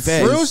 good. That's It's a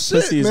fact. Real pussy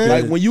shit, is man.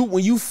 good.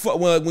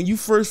 Like when you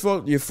first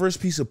felt your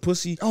first piece of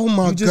pussy, Oh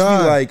my you just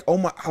God. be like, oh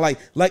my,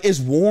 like it's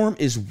warm,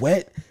 it's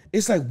wet.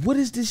 It's like, what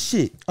is this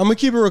shit? I'm gonna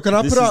keep it real. Can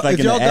I This put is out like if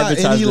an y'all got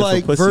any advertisement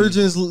like for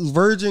pussy.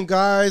 virgin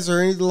guys or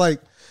anything like,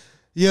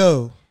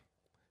 yo,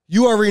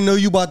 you already know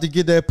you about to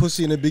get that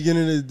pussy in the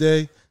beginning of the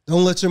day.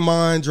 Don't let your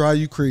mind drive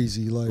you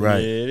crazy. Like, Right.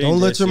 Yeah, it ain't don't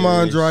let that your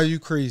mind serious. drive you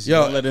crazy.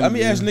 Yo, Don't let them let me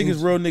do ask it.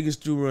 niggas, real niggas,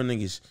 through real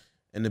niggas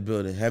in the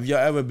building. Have y'all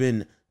ever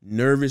been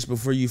nervous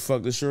before you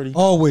fucked a shorty?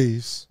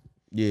 Always.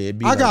 Yeah, it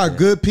be I like got that.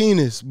 good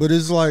penis, but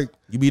it's like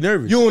You be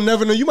nervous. you don't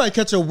never know. You might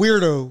catch a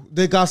weirdo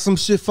that got some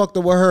shit fucked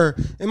up with her.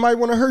 It might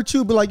want to hurt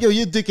you, but like, yo,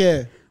 your dick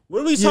ass.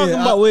 What are we talking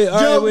about? Wait,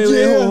 all right,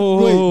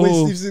 wait,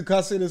 Wait, Steve, can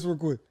I say this real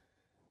quick?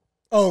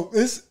 Oh,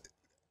 that's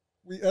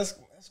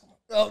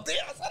oh damn,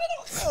 I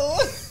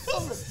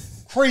said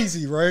it.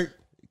 Crazy, right?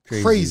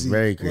 Crazy.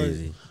 Very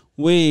crazy.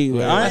 Wait,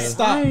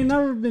 Stop. I ain't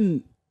never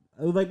been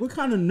like. What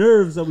kind of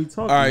nerves are we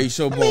talking? All right,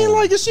 so I mean,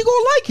 like, is she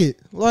gonna like it?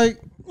 Like,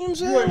 you know what I'm you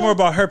saying? worry more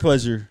about her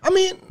pleasure. I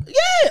mean,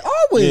 yeah,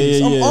 always. Yeah,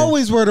 yeah, I'm yeah.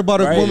 always worried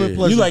about a Right? woman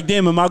pleasure. You like,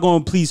 damn, am I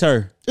going to please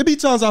her? It be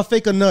times I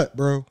fake a nut,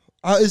 bro.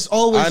 It's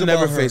always I about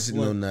never her. faced it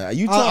no Like, nut.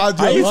 You I talk,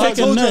 do. How you I fake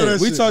a told you nut? that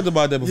we shit. talked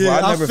about that before. Yeah,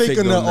 I never fake faked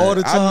a no nut all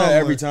the I time. nut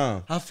every like,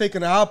 time. I fake a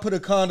nut. I'll put a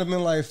condom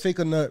in, like, fake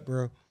a nut,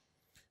 bro.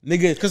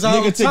 Nigga, 'Cause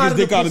I'm nigga take tired his of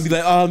dick the out and be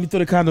like, oh, let me throw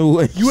the condom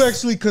away. You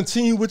actually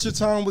continue with your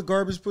time with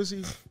garbage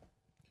pussy?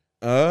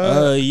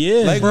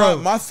 Yeah. Like, Bro,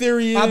 my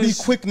theory is, I be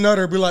quick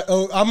nutter, be like,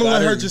 oh, I'm gonna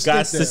let her just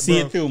Gots stick to that, see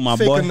bro. it through, my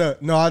Fake boy. a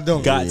nut. No, I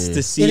don't. Gots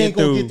to see It it ain't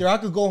gonna through. get there. I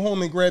could go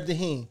home and grab the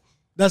hand.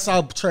 That's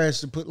how trash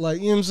to put. Like,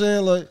 you know what I'm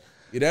saying? Like,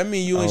 yeah, that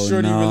mean you and Oh,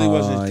 Shorty really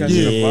wasn't nah, catching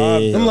the yeah.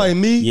 vibe. I'm like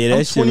me. Yeah, that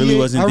I'm shit really 28.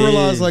 wasn't I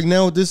realize there. like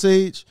now at this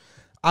age,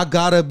 I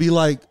gotta be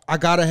like, I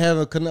gotta have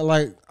a connect.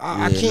 Like,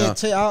 I Yeah, can't nah.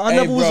 take. I Hey,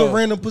 never was bro, a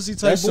random pussy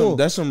type boy.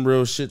 that's some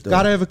real shit though.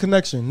 Gotta have a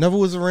connection. Never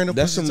was a random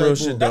That's pussy some real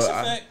type shit boy. though. That's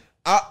a fact.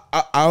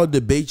 I'll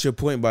debate your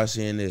point by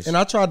saying this. And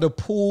I tried to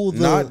pull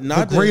the,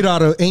 Not the great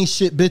out of ain't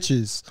shit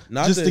bitches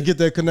Not just the- to get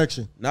that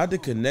connection. Not the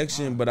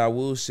connection, but I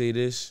will say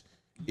this,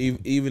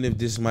 even if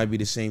this might be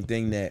the same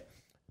thing, that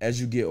as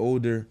you get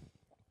older,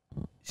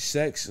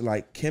 sex,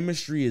 like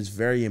chemistry is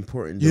very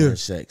important during Yeah.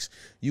 sex.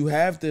 You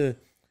have to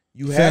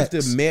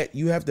Facts.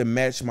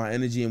 match my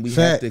energy, and we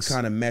Facts. have to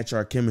kind of match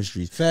our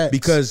chemistry. Facts.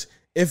 Because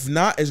if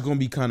not, it's gonna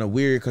be kind of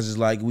weird because it's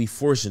like we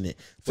forcing it.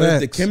 But if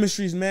the Facts.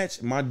 chemistry's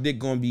match, my dick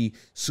gonna be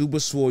super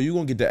swole. You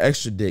gonna get the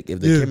extra dick if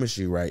the Yeah.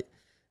 chemistry right.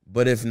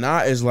 But if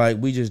not, it's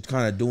like we just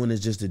kind of doing this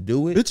just to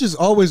do it. Bitches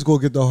always go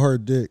get the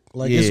hard dick.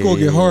 Like, it's Yeah, gonna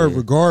get hard yeah.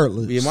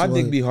 regardless. Yeah, my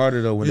dick Like, be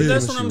harder though when the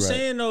That's chemistry what I'm right.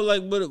 saying though.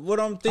 Like, but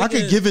what I'm thinking, I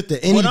could give it to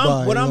What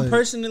anybody. I'm like-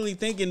 personally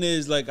thinking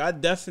is like, I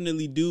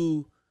definitely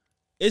do.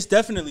 It's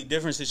definitely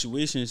different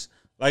situations.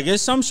 Like,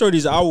 there's some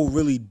shorties I will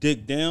really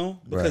dig down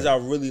because Right. I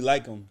really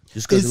like them.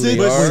 Just because Is they it-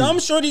 But are. some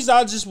shorties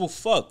I just will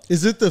fuck.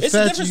 Is it the It's the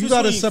fat? difference You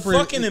gotta between separate.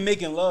 fucking and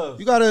making love.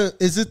 You gotta.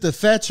 Is it the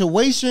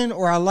fatuation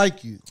or I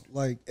like you?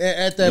 Like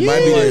at that might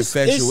be point. the It's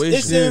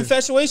infatuation. the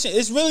infatuation.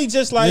 It's really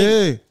just like,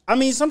 Yeah. I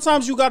mean,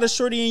 sometimes you got a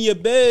shorty in your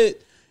bed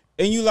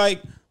and you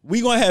like,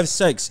 we gonna have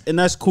sex and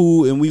that's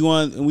cool and we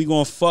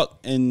gonna fuck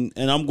and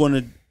I'm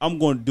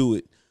gonna do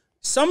it.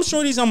 Some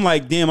shorties, I'm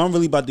like, damn, I'm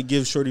really about to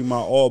give shorty my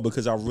all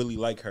because I really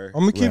like her.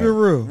 I'm gonna keep it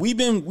real. We've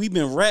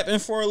been rapping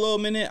for a little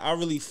minute. I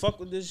really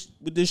fuck with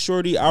this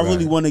shorty. I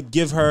really want to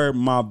give her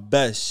my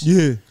best.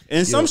 Yeah.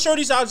 And some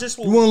shorties, I just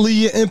will. You want to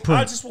leave your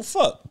imprint. I just will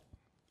fuck.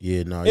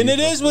 Yeah, no. And it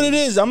is what it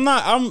is. I'm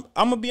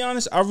gonna be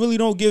honest. I really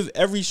don't give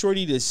every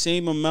shorty the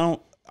same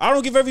amount. I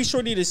don't give every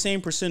shorty the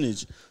same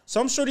percentage.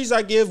 Some shorties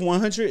I give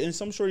 100, and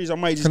some shorties I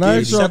might just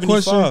give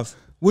 75.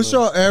 What's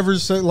y'all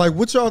average sex? Like,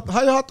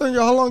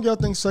 how long y'all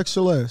think sex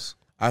should last?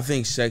 I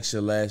think sex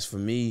should last for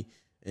me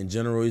in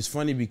general. It's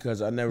funny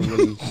because I never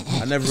really.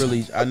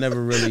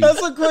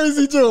 That's a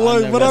crazy joke.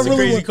 Like, but That's I a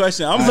really crazy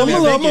question. I'm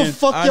gonna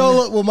fuck y'all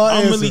up with my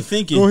answer. I'm really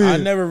thinking. Go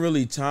ahead. I never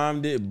really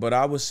timed it, but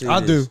I would say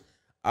I do.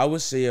 I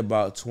would say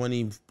about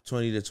 20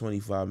 to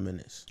 25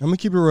 minutes. I'm gonna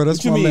keep it real.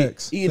 That's my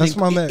max. That's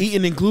my max.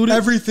 Eating included?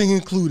 Everything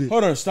included.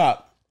 Hold on,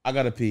 stop. I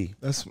gotta pee.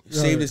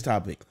 Save this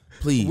topic,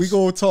 please. We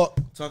gonna talk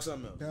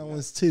something else. That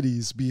one's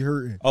titties be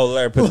hurting. Oh,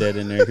 Larry put that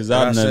in there because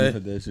I've never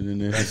put that shit in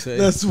there.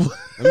 That's what.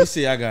 Let me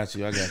see. I got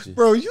you.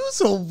 Bro, you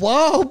so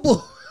wild, boy.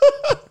 All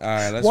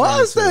right. Why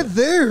is that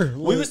there?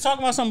 We was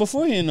talking about something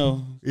before, you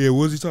know. Yeah,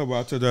 what was he talking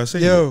about? I told you I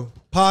said Yo,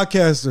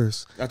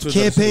 podcasters,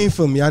 campaign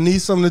for me. I need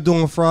something to do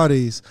on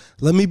Fridays.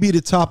 Let me be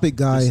the topic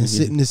guy and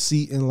sit in the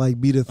seat and like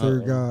be the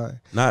third guy.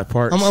 Not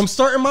parts. I'm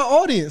starting my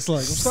audience. Like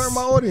I'm starting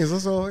my audience.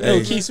 That's all.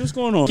 Hey, Keith, what's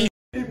going on?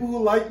 People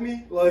who like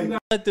me, like you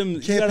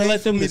gotta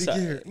let them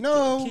decide.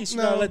 No, Keith,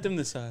 you gotta let them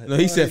decide. No,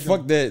 he said,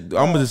 "Fuck that. I'm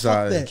gonna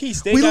decide."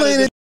 Keith, we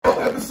laying it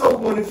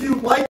episode 1. If you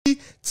like me,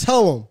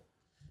 tell them.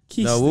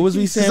 No, what was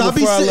we saying? I'll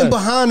be sitting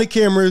behind the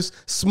cameras,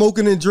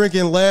 smoking and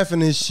drinking,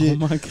 laughing and shit. Oh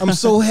my God. I'm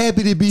so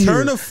happy to be here.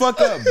 Turn the fuck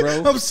up,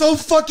 bro. I'm so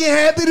fucking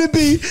happy to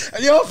be.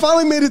 Y'all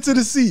finally made it to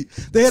the seat.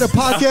 They had a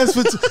podcast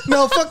for.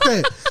 No, fuck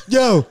that.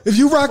 Yo, if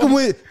you rocking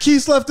with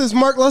Keith left his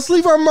mark, let's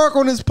leave our mark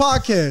on this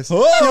podcast. Oh.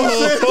 You know what I'm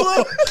saying?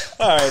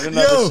 All right,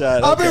 another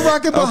shot. I've been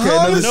rocking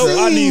behind the scenes.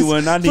 I need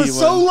one. For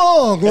so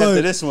long.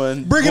 After this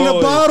one, bringing the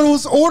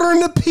bottles,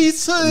 ordering the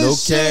pizza. And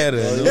shit.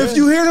 If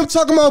you hear them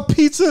talking about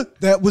pizza,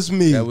 that was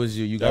me. That was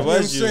you. You got that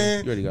was you.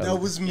 That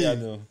was me. Yeah, I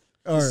know.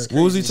 All right.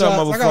 What was he talking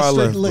about before I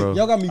left, bro?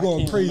 Y'all got me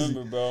going crazy.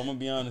 Remember, bro. I'm gonna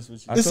be honest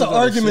with you. It's an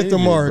argument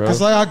tomorrow because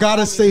like I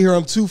gotta stay here.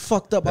 I'm too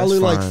fucked up. I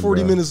live like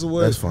 40 minutes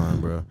away. That's fine,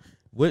 bro.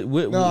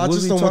 No, I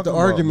just don't want the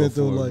argument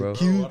though. Like,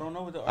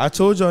 I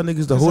told y'all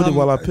niggas to hold it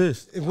while I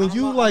pissed. When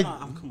you like,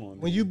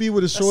 when you be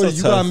with a shorty,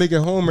 you gotta make it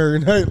home every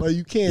night. Like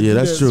you can't. Yeah,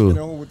 that's true.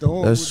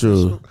 That's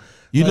true.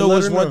 You know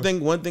what's one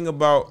thing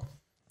about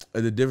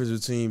the difference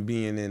between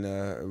being in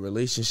a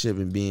relationship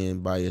and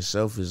being by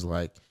yourself is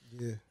like,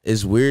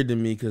 it's weird to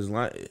me because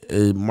like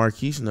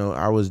Marquise know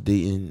I was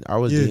dating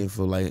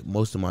for like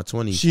most of my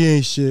 20s. She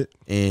ain't shit,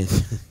 and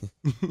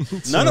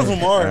none of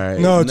them are. Right,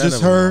 no,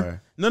 just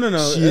her. No.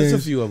 It's a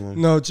few of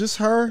them. No, just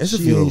her. It's a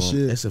few of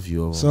them. It's a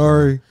few of them.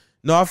 Sorry.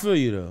 No, I feel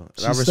you though.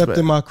 She stepped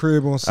in my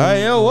crib on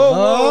Sunday. Hey, yo,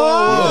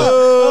 whoa.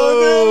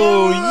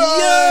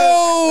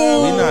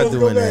 We not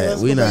doing that.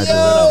 We not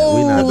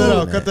doing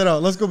that. Cut that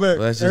out. Let's go back.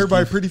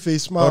 Everybody, pretty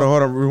face, smile.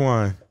 Hold on,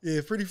 rewind.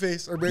 Yeah, pretty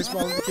face. Everybody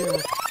smile at the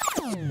camera.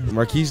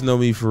 Marquise know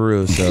me for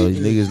real, so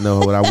niggas know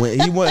what I went.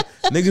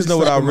 Niggas know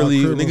what I really.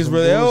 Niggas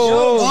really.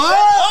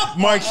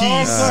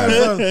 Marquise,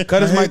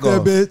 cut his mic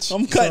off. Bitch.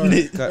 I'm cutting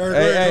it. Sorry.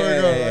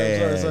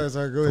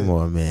 Go ahead. Come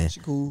on, man. She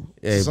cool.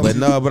 Hey,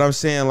 but I'm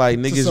saying like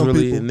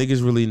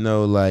niggas really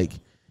know like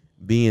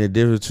being the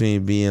difference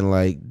between being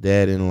like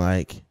that and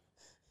like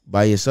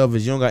by yourself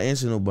is you don't got to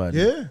answer nobody.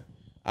 Yeah.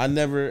 I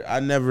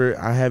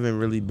haven't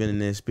really been in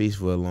that space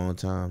for a long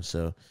time,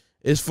 so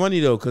it's funny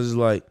though because it's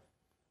like.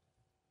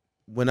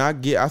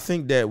 I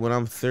think that when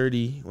I'm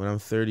 30, when I'm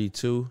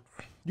 32,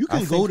 you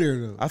can go there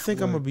though. I think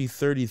I'm gonna be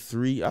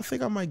 33. I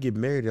think I might get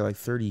married at like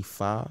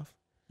 35.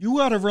 You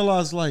gotta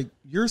realize like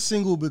you're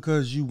single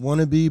because you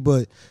want to be,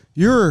 but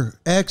you're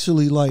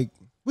actually like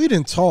we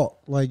didn't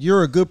talk. Like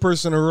you're a good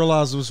person to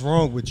realize what's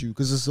wrong with you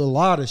because there's a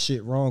lot of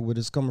shit wrong with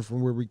us coming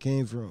from where we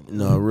came from.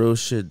 No, real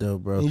shit though,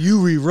 bro. And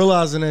you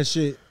realizing that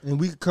shit, and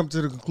we come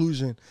to the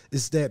conclusion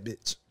it's that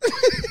bitch.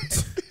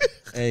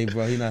 Hey,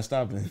 bro, he not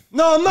stopping.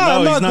 No, I'm not.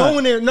 I'm not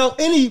going there. No,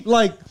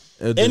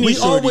 we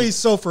always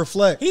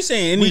self-reflect. He's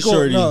saying any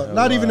shorty. No,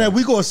 not even that.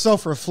 We go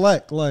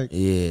self-reflect. Like,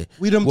 yeah,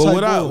 we them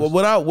type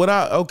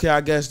okay,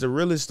 I guess the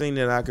realest thing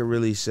that I could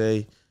really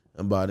say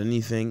about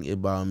anything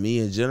about me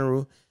in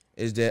general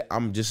is that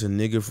I'm just a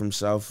nigga from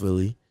South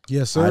Philly.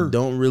 Yes, sir. I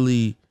don't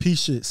really P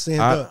shit. Stand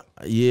up.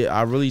 Yeah,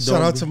 I really don't.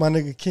 Shout out to my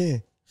nigga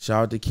Ken.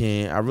 Shout out to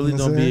Ken. I really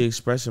don't be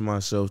expressing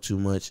myself too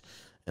much.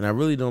 And I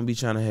really don't be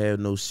trying to have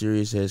no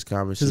serious ass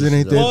conversations. It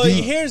ain't that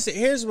deep.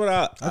 Here's what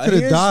I could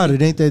have died.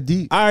 It ain't that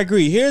deep. I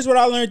agree. Here's what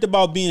I learned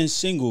about being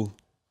single.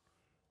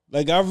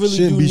 Like I really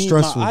Shouldn't be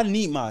stressful. I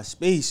need my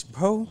space,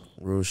 bro.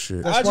 Real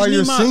shit. That's why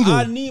you're single.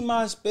 I need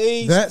my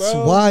space. That's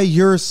why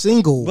you're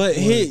single. But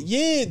here's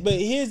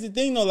the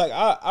thing though. Like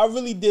I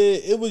really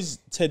did. It was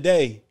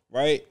today,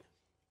 right?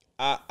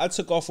 I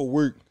took off of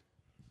work.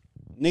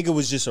 Nigga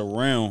was just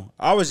around.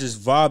 I was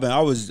just vibing.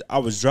 I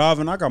was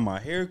driving. I got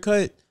my hair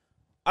cut.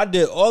 I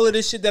did all of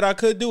this shit that I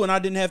could do, and I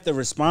didn't have to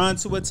respond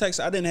to a text.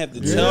 I didn't have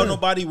to tell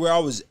nobody where I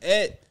was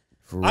at.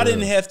 I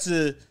didn't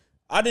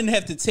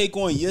have to take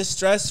on your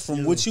stress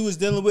from what you was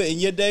dealing with in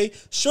your day.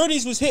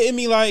 Shorties was hitting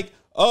me like,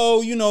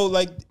 oh, you know,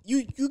 like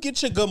you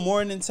get your good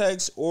morning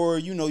text, or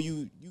you know,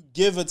 you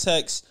give a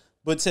text.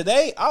 But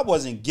today I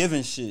wasn't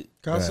giving shit.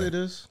 Can I say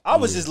this? I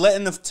was just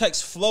letting the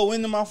text flow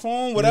into my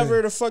phone,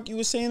 whatever the fuck you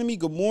was saying to me.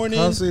 Good morning.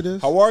 Can I say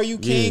this? How are you,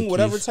 King?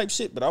 Whatever Keith. type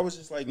shit. But I was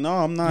just like, no,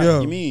 I'm not. Yo.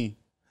 You mean?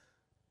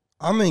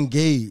 I'm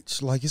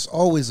engaged. Like, it's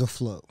always a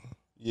flow.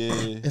 Yeah.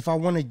 If I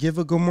want to give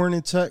a good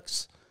morning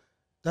text,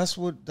 that's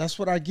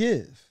what I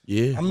give.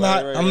 Yeah. I'm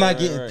not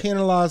getting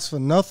penalized for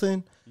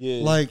nothing.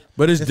 Yeah. Like,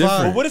 but it's if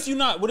different. But what if you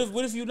not? What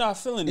if you not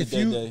feeling it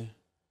that day?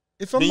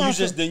 If I'm Then not,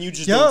 you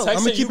just yo, don't text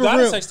I'ma her. You keep it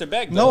gotta real. text her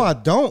back. Though. No, I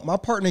don't. My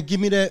partner give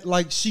me that.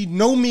 Like, she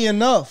know me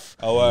enough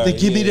to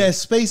give me that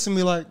space and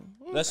be like,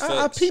 That's I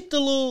facts. peeped a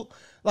little.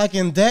 Like,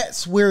 and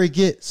that's where it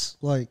gets.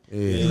 Like,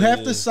 you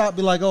have to stop.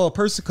 Be like, oh, a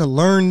person could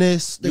learn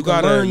this. They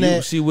can learn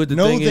that. See what the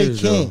no, thing they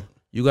is. can't. Though.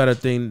 You got to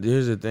think.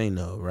 Here's the thing,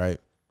 though, right?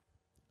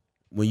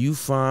 When you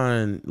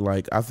find,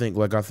 like I think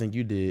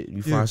you did,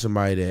 you find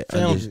somebody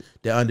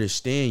that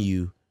understand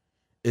you.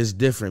 It's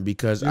different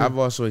because I've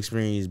also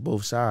experienced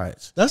both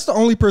sides. That's the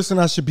only person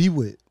I should be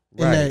with.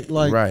 Right,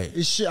 right.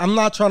 I'm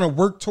not trying to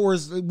work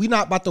towards. We're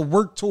not about to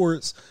work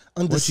towards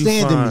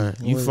understanding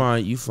me.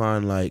 You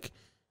find like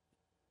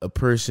a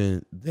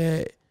person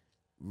that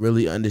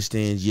really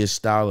understands your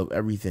style of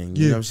everything.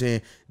 You know what I'm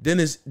saying? Then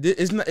it's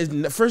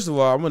not. First of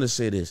all, I'm gonna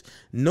say this: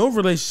 no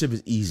relationship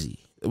is easy.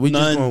 We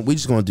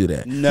just gonna do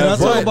that. Can I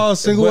talk about a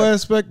single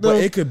aspect though?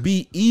 But it could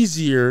be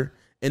easier.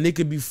 And it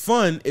could be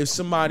fun if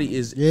somebody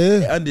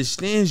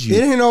understands you.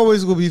 It ain't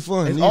always gonna be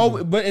fun.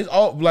 It's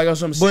all like that's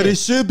what I'm saying. But it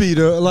should be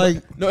though.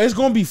 Like, no, it's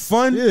gonna be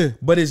fun.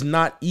 But it's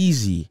not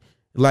easy.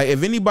 Like,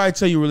 if anybody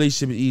tell you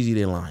relationship is easy,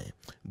 they're lying.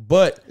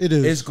 But it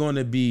is. It's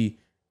gonna be.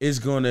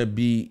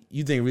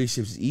 You think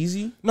relationships is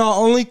easy? No,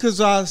 only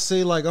because I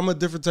say, like, I'm a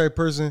different type of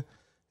person.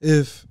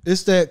 If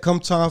it's that come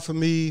time for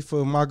me,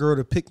 for my girl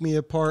to pick me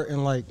apart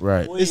and like,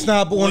 it's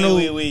not one of.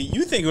 Wait.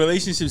 You think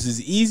relationships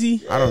is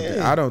easy?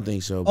 I don't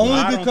think so. Bro.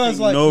 Only because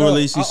like no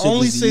relationship. I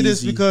only is say easy.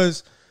 this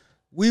because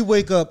we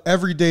wake up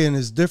every day and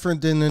it's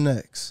different than the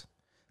next.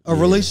 A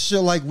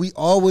relationship, like, we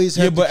always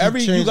have. But to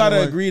keep you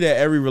gotta like, agree that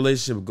every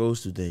relationship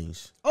goes through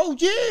things. Oh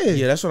yeah,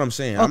 yeah, that's what I'm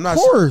saying. Of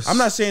course, I'm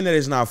not saying that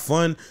it's not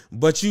fun,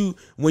 but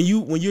when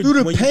you're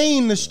through the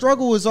pain, the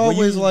struggle is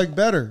always like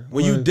better.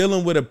 When you're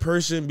dealing with a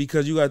person,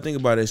 because you gotta think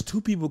about it, it's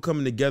two people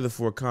coming together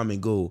for a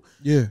common goal.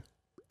 Yeah,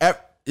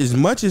 as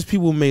much as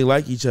people may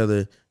like each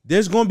other,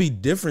 there's gonna be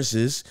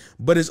differences,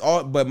 but it's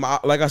all. But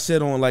like I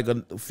said on like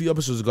a few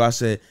episodes ago, I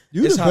said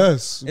you're the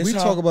best. We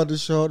talk about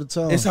this show all the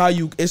time. It's how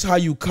you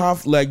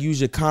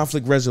use your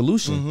conflict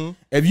resolution.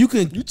 If you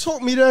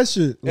taught me that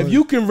shit. If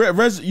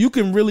you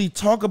can really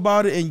talk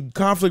about it and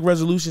conflict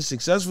resolution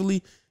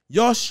successfully,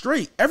 y'all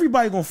straight.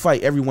 Everybody gonna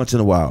fight every once in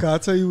a while. Can I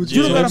tell you what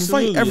you don't gotta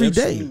fight every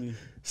day.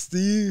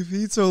 Steve,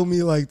 he told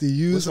me like to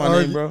use. What's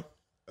my name, bro?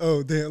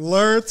 Oh damn,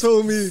 Learn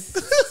told me.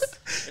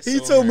 He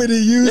told me to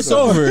use. It's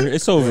over.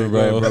 It's over,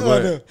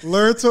 bro.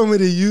 Learn told me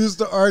to use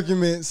the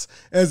arguments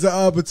as an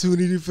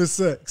opportunity for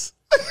sex.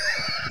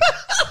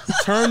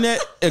 Turn that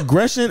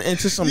aggression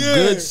into some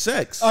good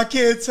sex. I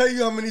can't tell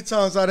you how many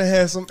times I'd have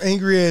had some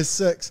angry ass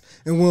sex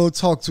and we don't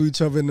talk to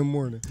each other in the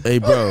morning. Hey,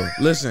 bro,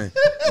 listen.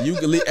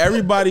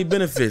 Everybody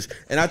benefits,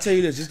 and I tell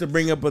you this just to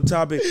bring up a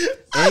topic: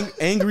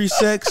 angry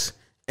sex.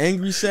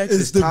 Angry sex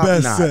is the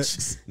best notch.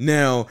 Sex.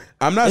 Now,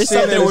 I'm not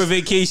saying that we're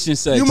vacation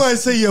sex. You might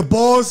say your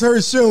balls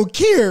hurt, she don't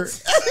care.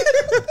 She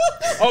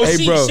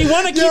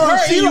want to keep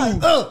hurting you.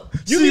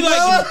 You be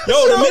like,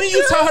 yo, the minute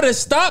you tell her to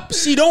stop,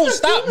 she don't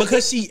stop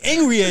because she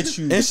angry at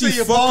you. And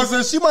she balls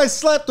her, she might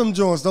slap them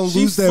joints. Don't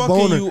lose that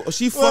boner.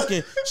 She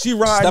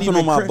riding. Stepping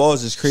on my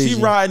balls is crazy.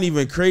 She riding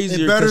even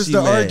crazier. It betters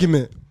the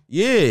argument.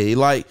 Yeah,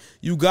 like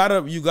you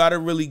gotta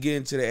really get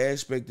into the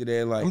aspect of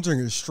that. Like, I'm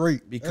drinking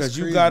straight because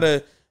you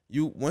gotta.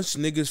 Once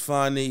niggas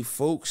find they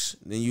folks,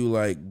 then you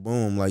like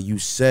boom, like you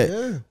set.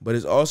 Yeah. But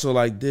it's also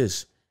like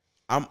this.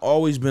 I'm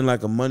always been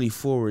like a money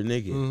forward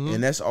nigga,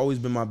 and that's always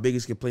been my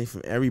biggest complaint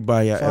from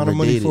everybody I ever dated.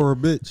 Money for a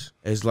bitch.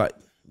 It's like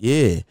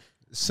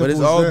but it's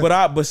all.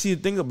 But see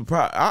the thing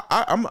about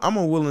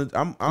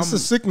it's a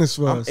sickness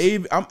for us.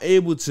 I'm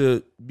able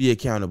to be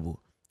accountable.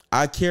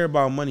 I care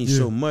about money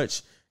so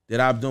much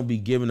that I don't be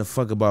giving a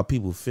fuck about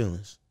people's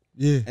feelings.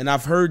 Yeah, and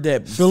I've heard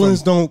that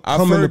feelings don't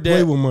come into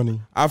play with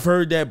money. I've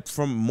heard that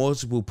from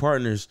multiple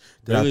partners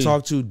that I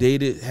talked to,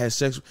 dated, had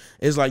sex.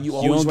 It's like you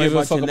always don't give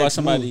a fuck about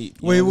somebody.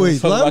 Wait,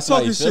 let him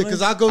talk his shit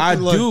because I go. I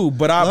do,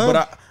 but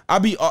I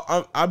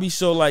be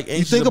so like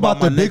anxious. You think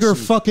about the bigger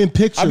fucking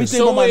picture. I be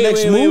thinking about my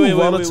next move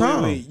all the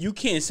time. You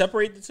can't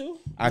separate the two.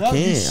 I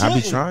can't. I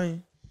be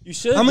trying. You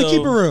should. I'm gonna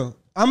keep it real.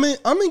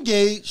 I'm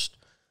engaged.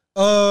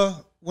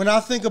 When I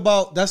think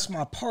about that's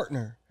my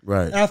partner,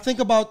 right? And I think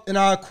about and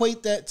I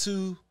equate that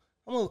to.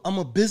 I'm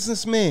a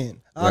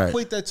businessman. I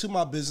equate that to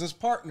my business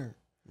partner.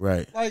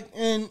 Right. Like,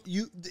 and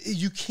you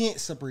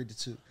can't separate the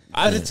two.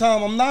 At the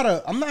time, I'm not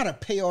a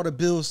pay all the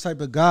bills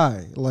type of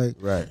guy. Like,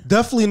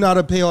 definitely not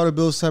a pay all the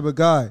bills type of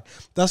guy.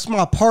 That's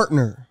my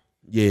partner.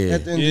 Yeah.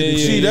 At the end of the day.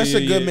 See, that's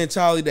a good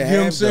mentality to have. You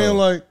know what I'm saying? though.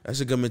 Like, that's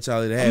a good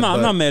mentality to have.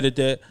 I'm not mad at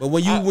that. But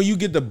when you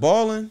get the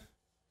balling,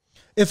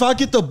 if I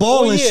get the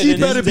balling, yeah, she then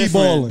better it's be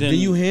different. balling. then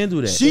you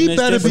handle that. She Then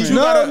it's better be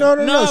different.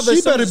 no. but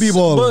She better be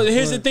balling. But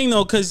here's the thing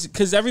though,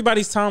 because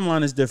everybody's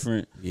timeline is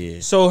different. Yeah.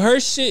 So your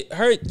shit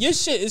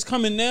is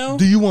coming now.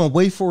 Do you want to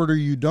wait for it or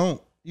you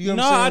don't? You know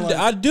No, what I'm saying?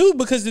 I do,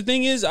 because the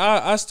thing is,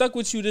 I stuck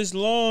with you this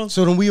long.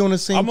 So then we on the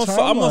same I'm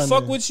timeline. gonna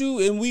fuck then. with you,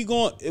 and we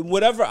going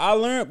whatever I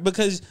learned,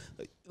 because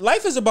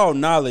life is about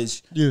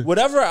knowledge. Yeah.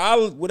 Whatever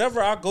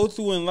I go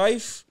through in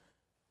life,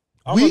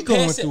 I'm We gonna going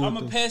pass it. through it, I'm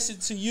gonna though. pass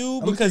it to you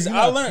I'm because saying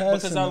I you're not learned.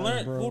 Because passing I nothing,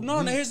 learned. bro. Well,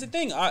 no. Here's the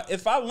thing.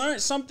 If I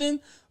learned something,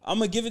 I'm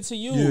gonna give it to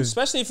you, Yeah.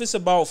 especially if it's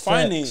about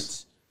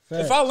finance.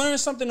 Facts. If I learn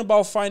something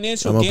about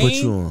financial I'ma put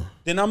gain, you on.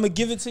 then I'm gonna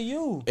give it to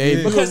you.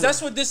 Hey, Because that's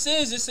what this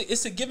is.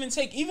 It's a give and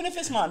take. Even if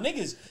it's my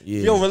niggas.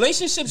 Yeah. Yo,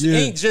 relationships Yeah.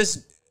 ain't just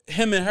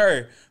him and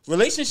her.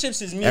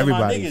 Relationships is me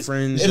Everybody, and my niggas.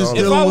 friends, If all that. I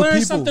Dealing with learn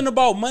people. something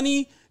about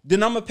money,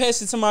 then I'm gonna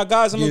pass it to my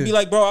guys. I'm gonna Yeah. be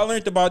like, bro, I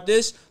learned about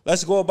this.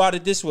 Let's go about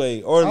it this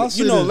way. Or I'll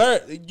say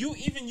learn. this.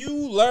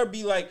 You learn.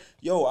 Be like,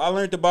 yo, I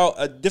learned about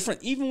a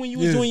different. Even when you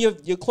was Yeah. doing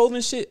your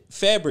clothing shit,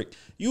 fabric.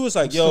 You was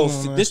like, still yo,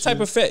 on that this type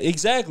shit. of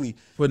exactly.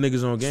 Put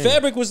niggas on game.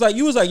 Fabric was like,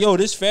 you was like, yo,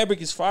 this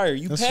fabric is fire.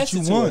 You That's passed what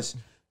it you to want. us.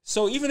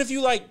 So even if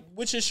you like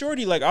with your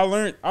shorty, like I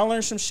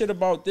learned some shit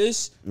about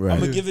this. Right. I'm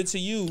gonna give it to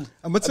you.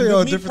 I'ma tell y'all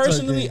a me different type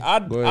personally, game. I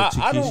Go ahead, I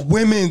Chiquis. don't.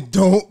 Women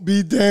don't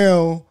be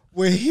down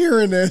with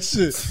hearing that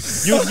shit.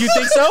 You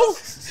think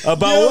so?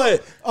 About Yo,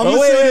 what? I'ma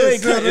Oh, say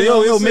this.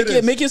 No, yo, I'ma say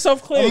this. make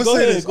yourself clear. I'ma Go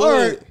say ahead. this. Go All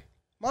ahead. right,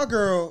 my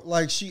girl,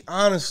 like she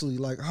honestly,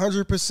 like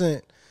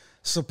 100%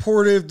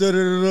 supportive.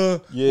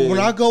 Yeah. When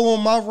I go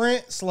on my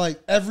rants, like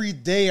every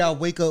day I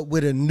wake up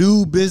with a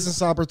new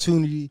business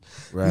opportunity,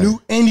 Right.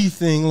 new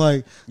anything.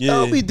 Like Yeah.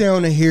 I'll be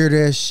down to hear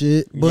that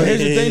shit. But Here's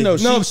the thing though.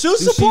 No, she'll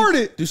support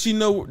it. Do she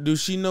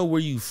know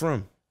where you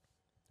from?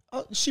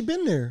 She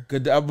been there.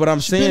 What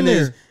I'm saying been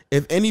is, there.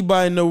 if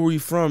anybody know where we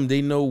from,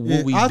 they know what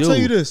Yeah, we I'll do. tell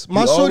you this.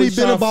 My We shorty always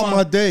been tryna about find-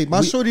 my day.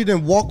 My we- shorty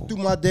didn't walk through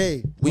my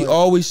day. We Like,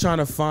 always trying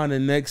to find the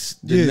next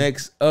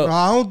up. No,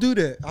 I don't do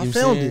that. I You know what I'm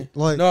found saying? it.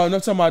 Like no, I'm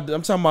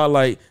talking about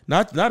like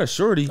not a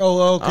shorty.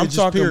 Oh, okay, I'm just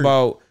talking period.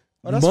 about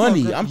that's my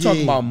money. girl. I'm talking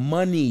Yeah. about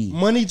money.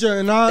 money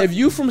journey. And If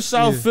you from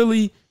South Yeah.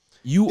 Philly,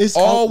 you It's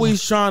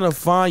always trying to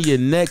find your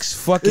next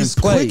fucking as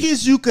play. quick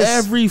as you can.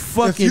 every If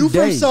fucking you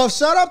day. from South,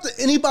 shout out to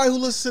anybody who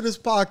listens to this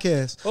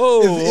podcast.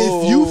 Oh,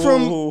 if you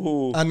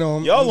from, I know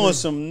y'all on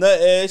some nut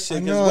ass shit. I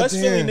know, Because West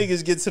Philly damn.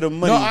 niggas get to the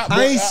money.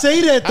 I ain't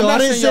say that though. I'm I not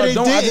didn't saying say y'all they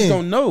don't. I just didn't.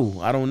 don't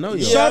know. I don't know y'all.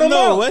 Yeah, Shout I 'em know.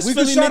 out. West We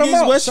can Philly shout 'em niggas-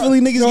 out. West Philly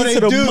niggas No, get they to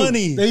the do.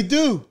 money. They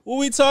do. What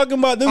we talking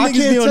about? Them I niggas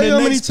can't be on tell you the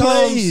how many next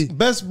times play.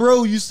 best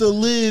bro used to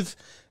live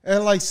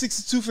at like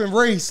 62th and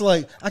Race.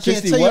 Like I can't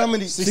 60 tell you what? how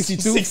many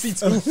 62?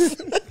 62.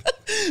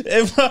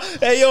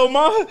 Hey yo,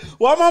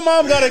 why my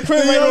mom got a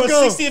crib There right y'all on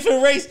go. 60th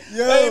and Race?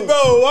 Yo. Hey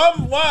bro,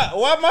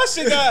 why my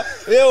shit got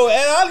yo? And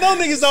I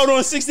know niggas out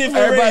on 60th and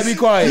Race. Everybody be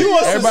quiet. You on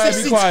some Everybody be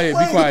 62 quiet. Be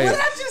Wait, quiet. What did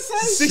I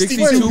just say?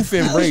 62th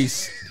and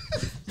race.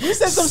 You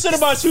said some shit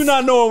about you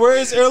not knowing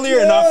words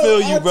earlier, and I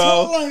feel you, I bro.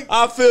 told, like-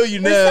 I feel you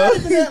It's now. not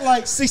even that,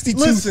 like 62.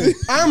 Listen,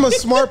 I'm a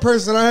smart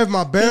person. I have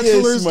my He is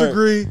bachelor's smart.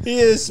 degree. He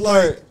is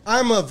smart. Like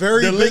I'm a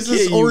very The lick hit you,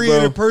 business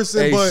oriented bro.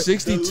 person, Hey, but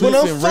 62 when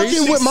I'm and fucking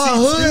race, with my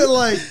 62. hood,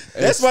 like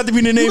That's about to be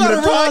the you name of gotta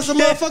the realize a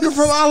podcast. motherfucker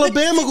from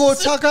Alabama gonna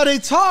talk how they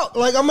talk.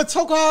 Like I'm gonna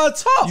talk how I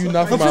talk. You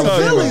not I'm from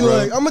Alabama, Philly, bro.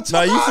 like I'm gonna Nah,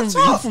 talk you how I from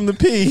talk. you from the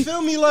P. You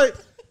feel me? Like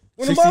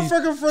when a 60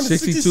 motherfucker from the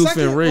 62th 62nd,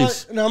 and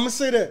Race. like, no, I'm gonna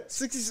say that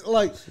 60,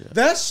 like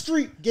that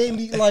street gave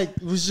me like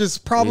was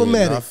just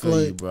problematic. Yeah, I feel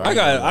like, you, bro.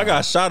 I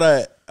got shot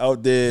at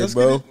out there, Let's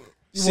bro. get it.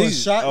 You want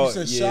shot? You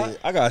said yeah. shot?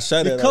 I got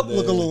shot The at. cup out there.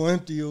 look a little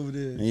empty over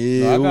there.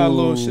 Yeah, No, I got a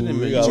little ooh, shit in me. we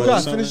What You a got little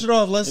to something. finish it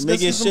off. Let's Make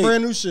get it some shake.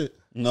 brand new shit.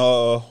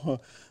 No,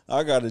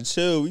 I gotta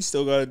chill. We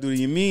still gotta do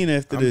the Yamin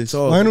after this.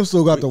 Lionel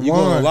still got the You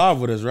going wine. live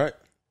with us, right?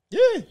 Yeah,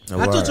 Oh,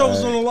 I thought y'all was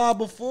alright. on the live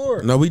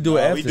before. No, we do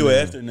it after. we do it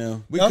now. after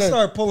now. We Y'all could-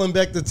 started pulling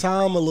back the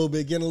time a little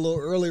bit, getting a little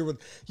earlier. With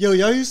y'all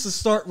used to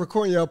start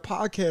recording your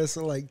podcast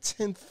at like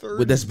 10:30,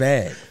 But that's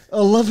bad.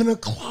 11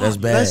 o'clock. That's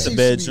bad. That That's shit a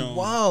bad used to be joint.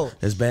 Wow.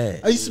 That's bad.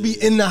 I used to be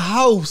in the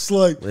house,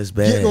 like That's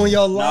bad. getting on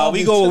y'all live. Nah,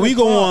 we at go 10 on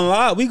o'clock.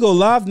 live. We go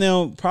live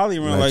now, probably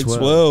around like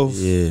 12.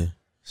 Yeah.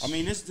 I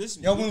mean, this.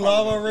 Y'all went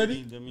live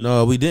already?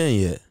 No, we didn't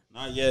yet.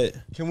 Not yet.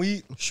 Can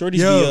we? Shorties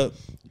Yo. be up.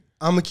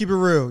 I'm gonna keep it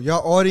real.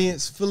 Y'all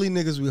audience, Philly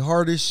niggas, we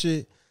hard as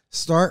shit.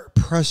 Start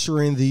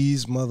pressuring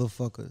these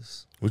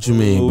motherfuckers. What you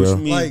mean, What bro? you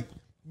mean? Like,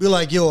 be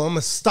like, yo, I'm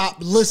gonna stop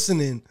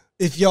listening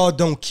if y'all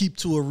don't keep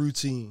to a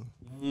routine.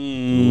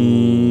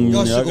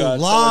 Y'all should go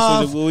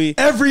live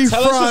every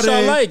Tell us what Friday.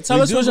 y'all like. Tell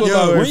We us do what go y'all live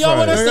like. When every y'all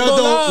want us Friday. to Y'all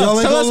go don't- y'all live.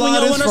 ain't Tell go us when live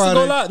y'all this want us to go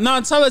Friday. live. Nah,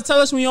 tell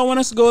us when y'all want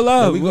us to go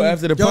live. We go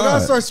after the Y'all gotta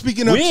pod. start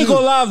speaking up We ain't too.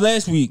 go live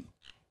last week.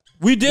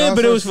 We did, Y'all but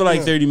it start was for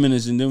like speaking up. 30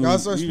 minutes, and then we Y'all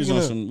was start on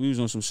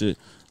speaking up. some shit.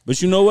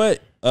 But you know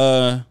what?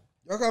 Y'all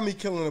got me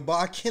killing it, but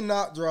I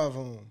cannot drive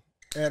home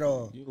at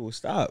all. Yo,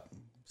 stop.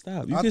 You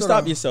I can thought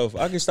stop I- yourself.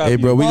 I can stop Hey, you.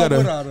 bro, we Why got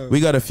would I,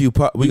 though? a few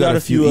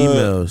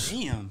emails.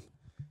 Damn.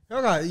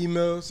 Y'all got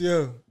emails,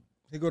 yeah.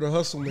 They go to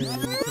Hustle Man.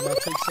 Can I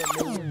take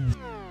something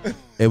over?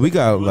 Hey, we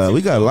got a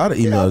lot of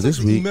emails this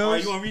week. All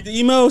right, you want to read the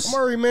emails? I'm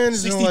already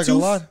managing like a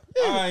lot.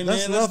 All right,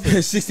 That's man. nothing.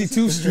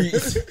 62th Street,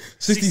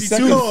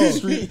 62nd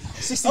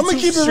Street. I'm gonna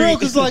keep it real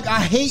because like I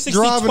hate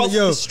driving.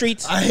 62th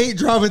Street. I hate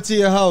driving to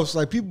your house.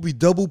 Like people be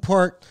double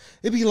parked.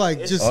 It be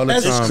like just all the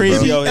time, It's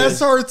crazy bro. out here.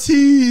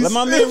 SRTs. Let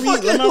my man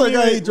read.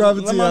 Let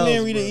Let my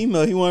man read an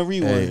email. He want to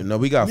read Hey, one. no,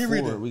 we got Let me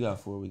read four. it. We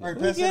got four. We got. All right,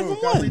 Four. pass it Give over. him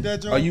Can I one. read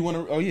that, John? Oh, you want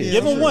to? Oh yeah.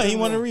 Give him sure. one. He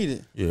want to read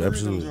it. Yeah,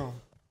 absolutely. All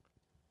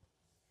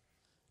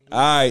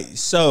right,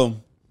 so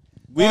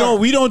we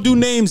don't do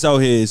names out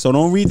here. So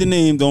don't read the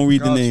name. Don't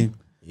read the Got you. name.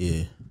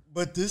 Yeah.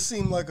 But this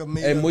seemed like a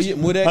made Hey, up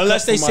move that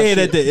Unless cup they for my say it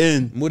shit. at the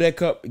end. Move that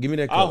cup. Give me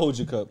that cup. I'll hold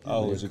your cup.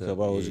 I'll hold your cup. I'll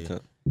hold your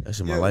cup. That's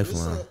in my Yeah,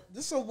 lifeline.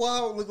 This a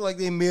wild look like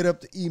they made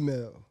up the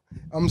email.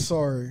 I'm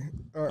sorry.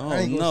 All right, I Oh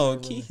ain't gonna no,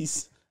 say it really.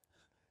 Keys.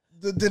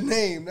 The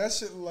name, that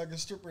shit look like a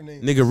stripper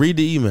name. Nigga, read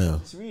the email.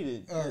 Let's read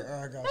it. All right,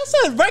 I got That's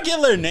a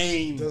regular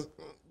name. you.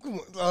 Come on,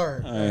 all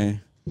right. All right.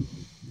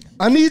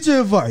 I need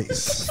your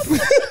advice.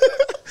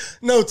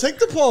 No, take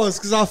the pause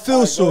because I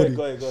feel shorty.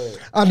 Go ahead.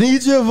 I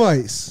need your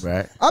advice.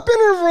 Right. I've been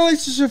in a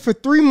relationship for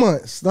 3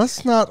 months.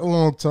 That's not a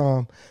long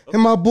time.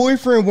 And my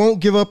boyfriend won't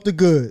give up the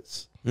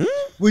goods.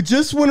 We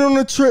just went on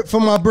a trip for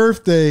my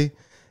birthday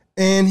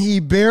and he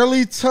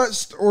barely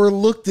touched or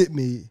looked at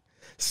me.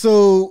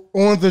 So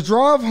on the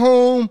drive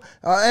home,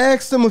 I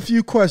asked him a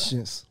few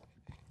questions.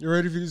 You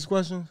ready for these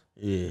questions?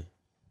 Yeah.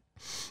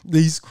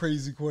 These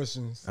crazy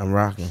questions. I'm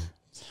rocking.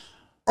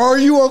 Are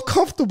you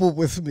uncomfortable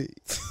with me?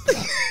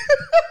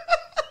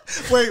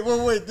 Wait.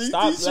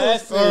 Stop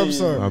laughing. Oh, I'm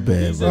sorry. My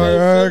bad, bro. All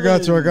right,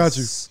 I got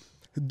you.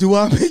 Do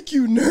I make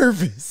you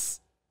nervous?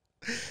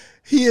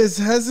 He is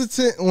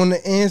hesitant on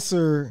the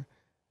answer.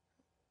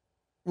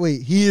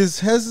 Wait, he is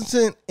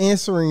hesitant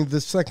answering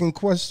the second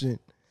question.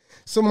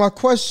 So my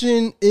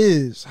question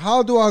is,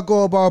 how do I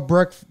go about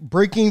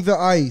breaking the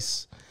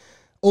ice,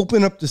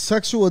 open up the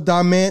sexual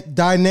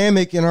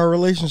dynamic in our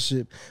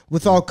relationship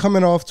without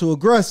coming off too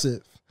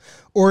aggressive?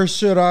 Or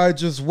should I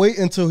just wait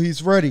until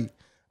he's ready?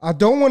 I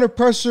don't want to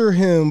pressure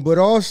him, but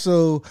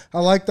also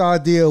I like the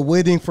idea of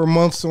waiting for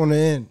months on the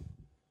end.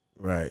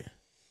 Right.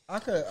 I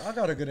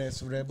got a good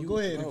answer for that, but go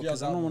ahead. If y'all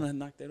Because I got don't one. want to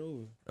knock that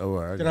over. Oh,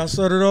 all right. Can I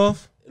start it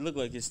off? It looked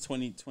like it's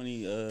 20.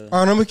 All right,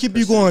 I'm gonna keep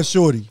you going,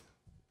 shorty.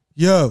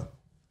 Yo,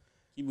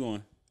 Keep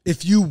going.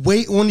 if you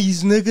wait on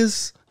these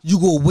niggas, you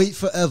go wait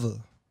forever.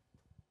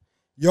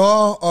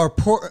 Y'all are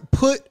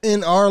put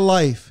in our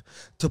life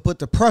to put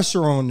the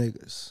pressure on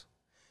niggas.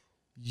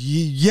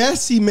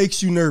 Yes, he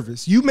makes you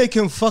nervous. You make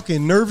him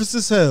fucking nervous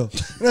as hell.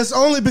 And that's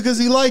only because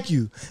he like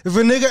you. If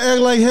a nigga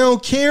act like he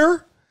don't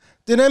care,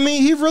 then that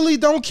mean he really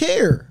don't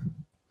care.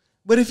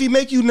 But if he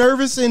make you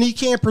nervous and he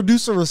can't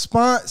produce a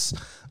response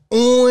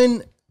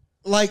on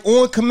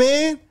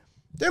command,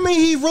 that mean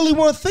he really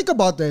want to think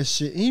about that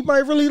shit. He might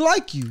really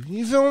like you.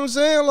 You feel what I'm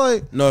saying?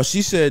 Like, No,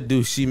 she said,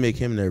 "Do she make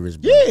him nervous?"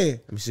 Bro? yeah.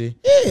 Let me see.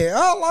 Yeah,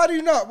 I'll lie to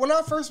you not. When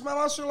I first met her,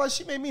 I was like,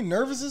 she made me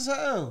nervous as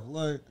hell.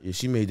 Like, Yeah,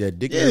 she made that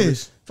dick yeah,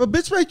 nervous. if a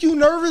bitch make you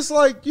nervous,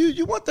 like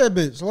you want that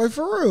bitch, like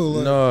for real.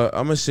 Like, No,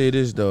 I'm gonna say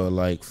this though.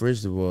 Like,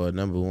 first of all,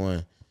 number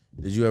one,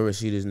 did you ever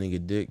see this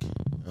nigga dick?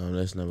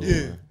 That's number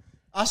yeah. one.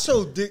 I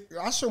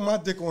show my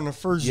dick on the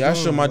first. Yeah, I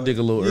joint, show my like, dick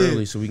a little yeah.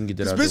 early so we can get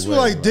that This out bitch the be way.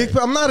 like dick.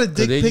 I'm not a 'cause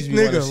dick they pic just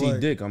be wanna nigga. see Like,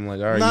 dick. I'm like,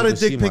 all right, not you a can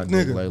see dick my pic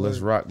dick. nigga, Like, let's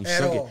like, rock. You at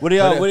suck all. it. What do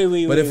y'all? But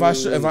if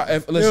listen,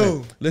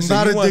 Yo, listen,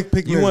 not you a want, dick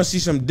pic you nigga. want to see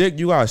some dick,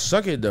 you gotta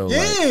suck it though. Like,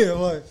 yeah,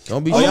 like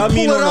don't be. Oh, y'all pull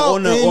mean it out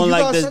on and you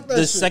like gotta suck that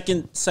the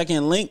shit.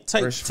 second link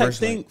type First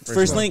thing? link,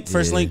 First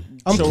link. yeah.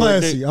 I'm Show her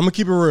classy. dick. I'm gonna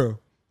keep it real.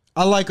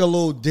 I like a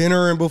little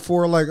dinner and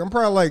before. Like I'm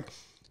probably like,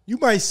 you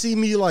might see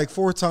me like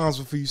 4 times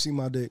before you see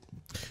my dick.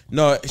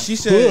 No, she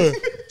said.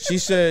 She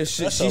said.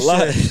 She a said.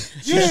 lot.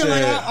 She Yeah, said.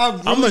 like I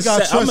really I'm a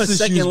got se- I'm a trust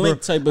second issues, bro.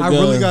 link type of I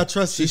really guy. got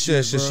trust She said.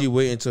 issues, Should bro. she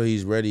wait until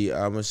he's ready?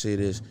 I'm gonna say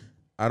this.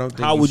 I don't think.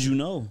 How would you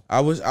know? I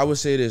would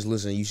say this.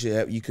 Listen, you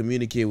should you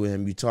communicate with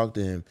him. You talk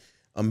to him.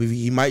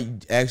 He might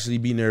actually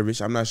be nervous.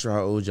 I'm not sure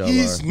how old y'all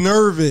He's are.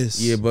 nervous.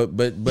 Yeah, but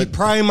he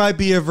probably might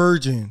be a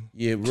virgin.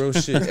 yeah, real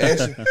shit.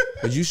 Actually,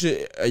 but you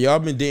should. Y'all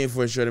been dating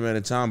for a short amount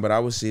of time. But I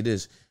would say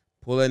this: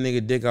 pull that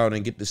nigga dick out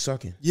and get the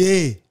sucking.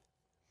 Yeah.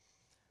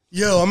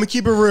 Yo, I'm gonna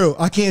keep it real.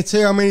 I can't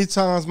tell how many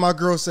times my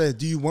girl said,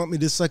 "Do you want me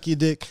to suck your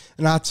dick?"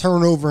 And I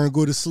turn over and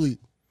go to sleep.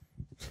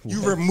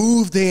 You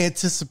remove the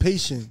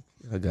anticipation.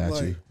 I got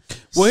Like, you.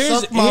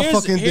 Well, suck my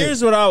fucking dick.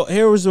 here's what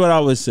I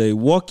would say.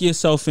 Walk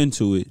yourself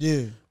into it.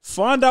 Yeah.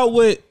 Find out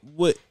what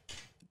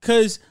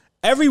because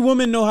every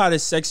woman know how to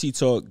sexy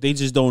talk. They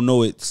just don't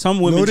know it. Some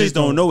women No, they just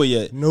don't know it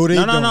yet. No, they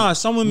don't. No.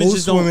 Some women Most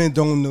just don't. women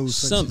don't know.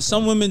 sexy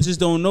Some talk. women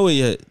just don't know it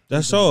yet.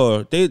 That's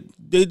all.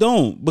 They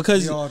don't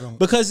because They all don't.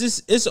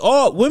 because it's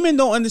all women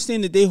don't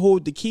understand that they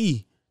hold the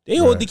key. They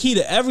hold the key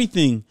to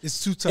everything.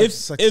 It's 2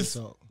 types of sexy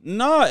talk.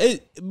 Nah,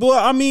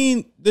 but I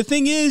mean, the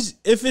thing is,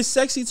 if it's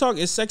sexy talk,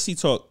 it's sexy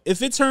talk.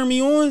 If it turn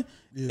me on,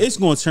 it's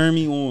gonna turn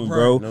me on,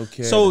 bro. No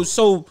kidding.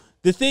 So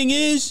the thing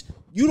is,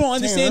 you don't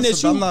understand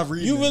that's that I'm not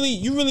reading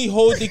you really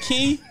hold the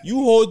key. You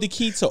hold the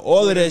key to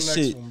all of to the that next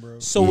shit. one, bro.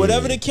 So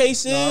whatever the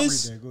case I'll read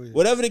is, that. Go ahead.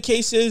 whatever the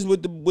case is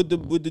with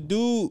the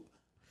dude,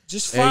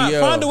 Just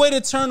find a way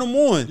to turn them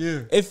on.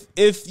 Yeah.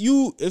 If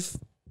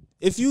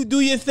you do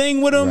your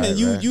thing with him Right, and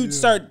you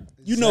start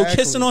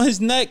kissing on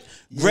his neck,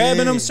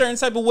 grabbing him certain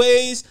type of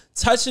ways,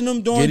 touching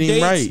him during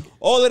dates,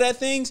 all of that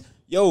things.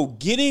 Yo,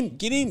 get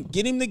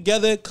him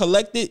together,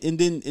 collect it, and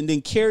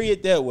then carry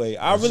it that way.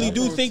 I really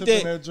do think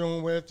that. After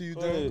you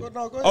done. Go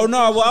ahead. Oh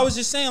no, well I was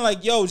just saying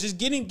like, yo, just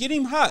get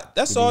him hot.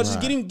 That's all.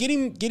 Just get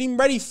him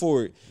ready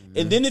for it. Mm-hmm.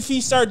 And then if he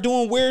start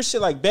doing weird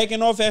shit like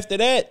backing off after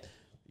that,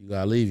 you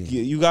gotta leave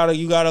him. You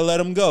gotta let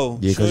him go.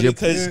 Yeah,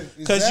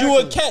 because you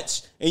a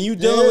catch and you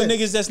dealing with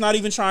niggas that's not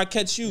even trying to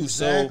catch you.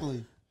 Exactly.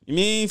 So you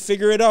mean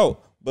figure it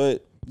out.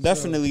 But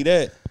definitely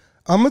that.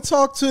 I'm gonna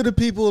talk to the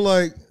people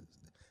like.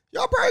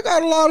 Y'all probably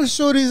got a lot of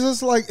shorties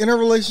that's like in a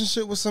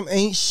relationship with some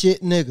ain't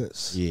shit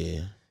niggas. Yeah. You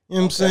know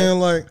what I'm saying?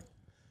 Like,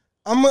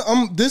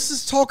 this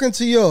is talking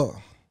to y'all.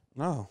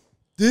 No.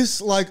 This,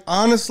 like,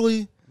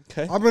 honestly,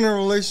 okay. I've been in a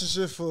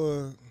relationship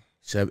for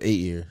 8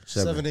 years.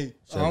 7, 8.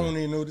 I don't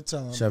even know the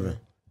time. 7.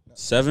 Bro.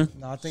 7?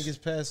 No, I think it's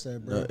past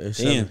that, bro. No, it's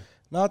 7.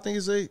 No, I think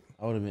it's 8.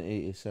 I would have been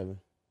 8. It's 7.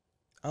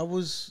 I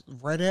was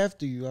right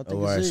after you. I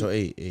think it's 8. All right, so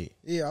 8.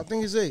 Yeah, I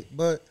think it's 8.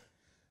 But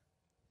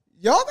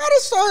y'all gotta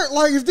start,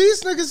 like, if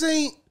these niggas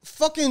ain't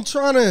fucking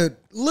trying to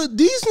look,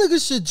 these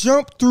niggas should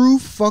jump through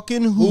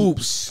fucking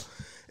hoops.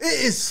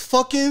 It is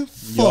fucking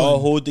fun. Y'all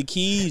hold the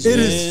keys. It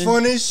is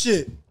fun as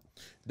shit.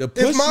 The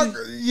pussy,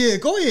 yeah,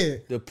 go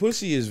ahead. The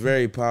pussy is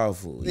very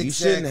powerful. Exactly. You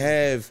shouldn't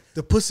have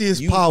the pussy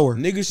is power.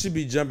 Niggas should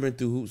be jumping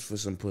through hoops for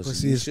some pussy.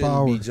 Pussy you is shouldn't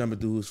power. be jumping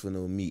through hoops for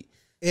no meat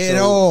At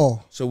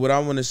all. So what I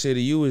want to say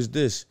to you is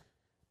this: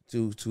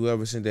 to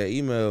whoever sent that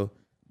email.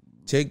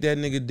 Take that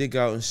nigga dick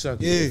out and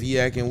suck it. If he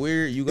acting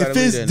weird, you gotta if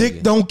leave his that dick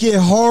nigga. don't get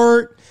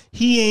hard,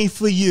 he ain't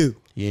for you.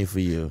 He ain't for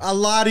you. I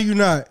lie to you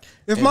not.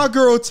 If my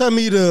girl tell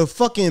me the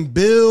fucking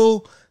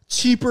bill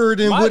cheaper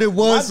than what it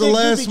was the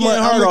last month,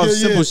 hard off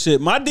simple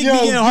shit. My dick be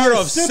getting hard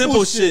off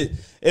simple shit.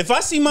 If I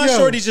see my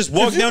shorty just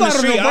walk down the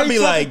street, I'll be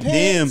like,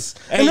 damn.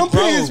 And them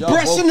pants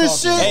breasting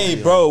this shit. Hey,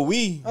 bro,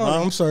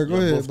 I'm sorry. Go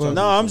ahead.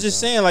 No, I'm just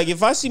saying, like,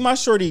 if I see my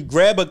shorty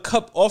grab a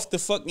cup off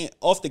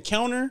the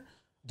counter.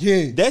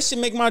 Yeah, that should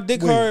make my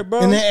dick hard, bro.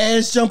 And the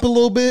ass jump a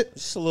little bit,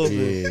 just a little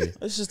bit.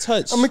 Let's just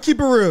touch. I'm gonna keep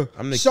it real.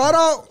 Shout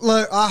out,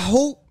 like I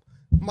hope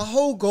my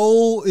whole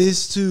goal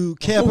is to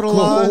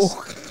capitalize.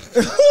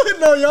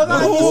 No, y'all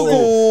got a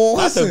goal.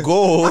 That's a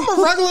goal. I'm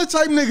a regular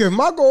type nigga.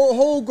 My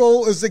whole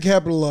goal is to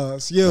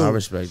capitalize. Yo, I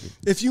respect it.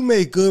 If you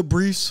make good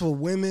briefs for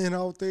women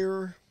out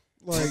there,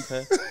 like.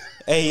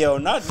 Hey yo,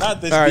 not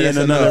this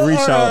being another reach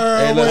out.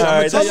 Hey, look,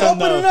 let's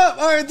open it up.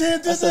 All right,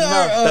 then that's enough.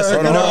 That's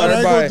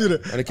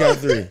enough. On the count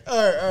of 3.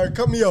 All right,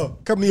 cut me off.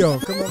 Come on,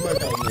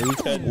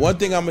 my One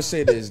thing I'm gonna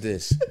say is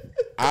this: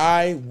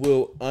 I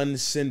will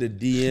unsend a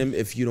DM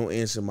if you don't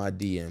answer my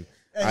DM.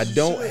 I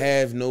don't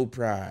have no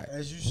pride.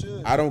 As you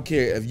should. I don't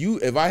care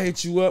if I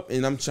hit you up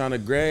and I'm trying to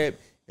grab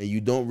and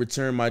you don't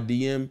return my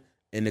DM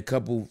in a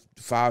couple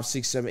 5,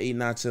 6, 7, 8,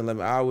 9, 10,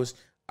 11 hours.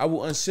 I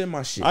will unsend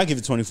my shit. I give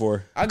it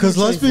 24. Because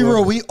let's be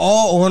real, we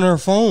all on our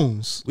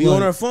phones. We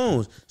on our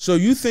phones. So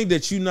you think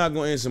that you're not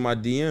gonna answer my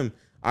DM?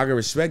 I can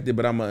respect it,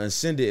 but I'm gonna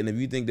unsend it. And if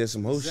you think that's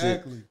some whole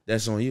shit,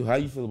 that's on you. How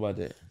you feel about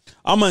that?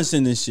 I'm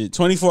unsending this shit.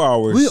 24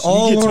 hours. We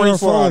all you get 24 on our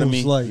phones, out of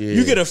me. like,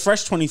 You get a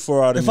fresh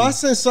 24 out of me. me. If I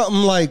send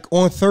something like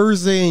on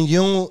Thursday and you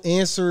don't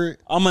answer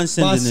it, I'm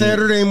unsending by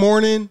Saturday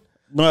morning.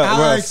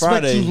 I expect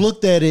Friday. you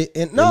looked at it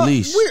and no,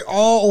 we're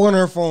all on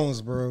our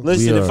phones, bro.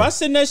 Listen, if I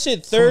send that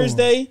shit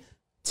Thursday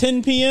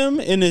 10 p.m.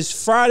 and it's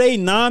Friday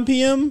 9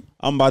 p.m.,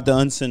 I'm about to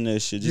unsend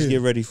that shit. Just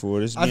get ready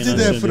for it. I did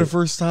that for the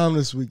first time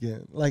this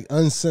weekend. Like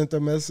unsent a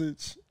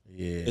message.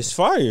 Yeah, it's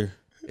fire.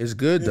 It's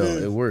good though.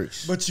 It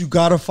works. But you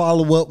gotta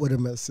follow up with a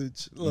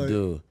message. Like,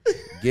 you do.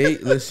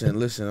 Gate. Listen.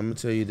 I'm gonna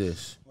tell you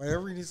this.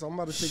 I'm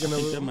about to take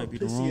another that might be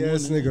the wrong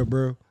ass one, nigga,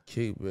 bro.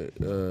 Keep it.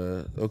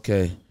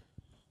 Okay.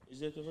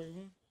 Is that the right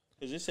one?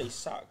 Cause it say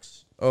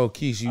socks. Oh,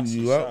 Keith,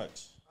 you out?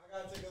 Socks.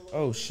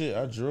 Oh shit,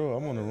 I drew.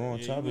 I'm on the wrong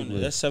topic.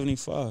 That's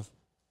 75.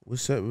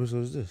 What's that? What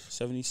was this?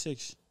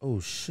 76. Oh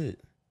shit.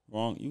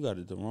 Wrong. You got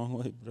it the wrong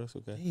way, but that's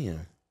okay. Damn.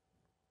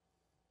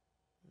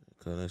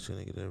 Cause that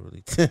nigga that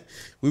really.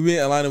 We been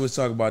Atlanta was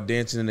talking about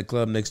dancing in the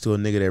club next to a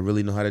nigga that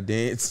really know how to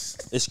dance.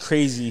 It's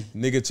crazy.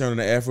 Nigga turning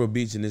to Afro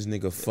beats and this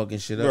nigga fucking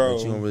shit up,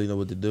 but you don't really know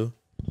what to do.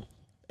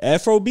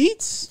 Afro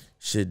beats?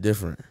 Shit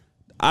different.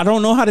 I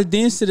don't know how to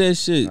dance to that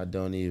shit. I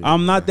don't even.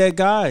 I'm not that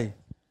guy.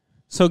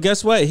 So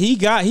guess what? He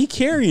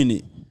carrying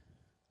it.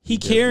 He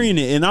carrying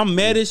it, and I'm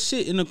mad as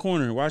shit in the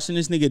corner watching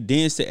this nigga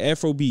dance to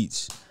Afro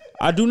beats.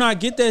 I do not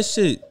get that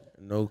shit.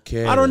 No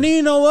care. I don't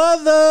need no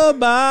other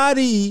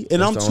body,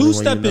 and I'm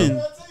two-stepping.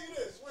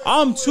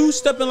 I'm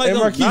two-stepping like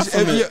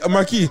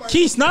Marquis.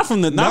 Keith, not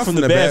from the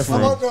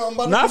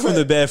bathroom. Not from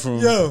the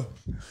bathroom. Yo,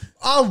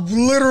 I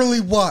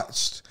literally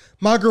watched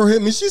my girl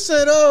hit me. She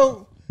said,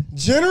 "Oh,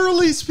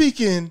 generally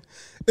speaking,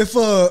 if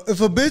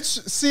a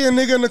bitch see a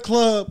nigga in the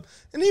club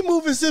and he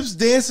move his hips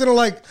dancing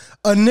like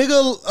a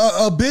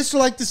bitch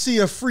like to see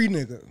a free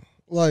nigga.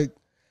 Like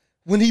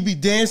when he be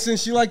dancing,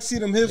 she like to see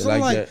them hips.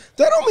 I'm like,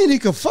 that don't mean he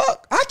can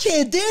fuck. I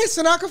can't dance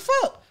and I can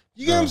fuck.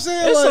 You get what I'm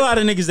saying? There's like, a lot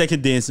of niggas that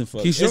can dance and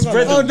fuck. Keith, It's you don't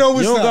rhythm. Oh no, it's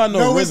You don't not. got no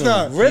No, it's rhythm.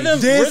 not. Rhythm,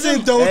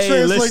 Dancing don't hey,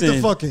 translate to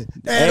listen. fucking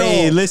at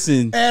Hey, all.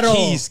 listen, At all.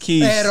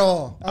 Keys. At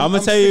all. I'm gonna I'm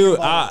tell sick you,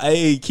 about it.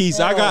 hey, Keys,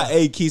 At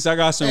all. Keys, I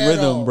got some At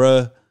rhythm, all.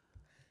 bruh.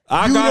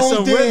 I You got don't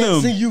some dance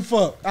rhythm. and you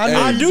fuck. I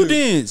know I you do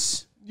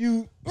dance.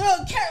 You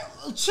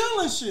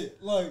chilling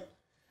shit. Like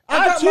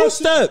I got my two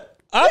step.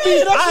 I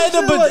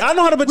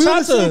know how to We on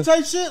the same bachata.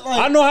 type shit. Like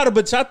I know how to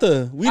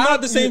bachata. We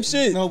not the same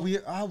shit. No,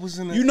 I was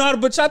in. You know how to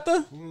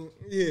bachata?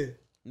 Yeah.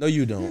 No,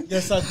 you don't.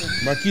 Yes, I do.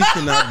 Marquise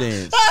cannot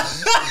dance.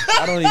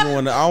 I don't even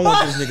want to. I don't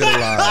want this nigga to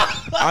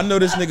lie. I know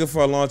this nigga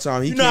for a long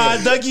time. He You know how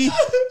can't. Dougie?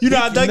 You know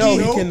how Dougie? No,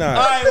 he cannot.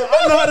 All right,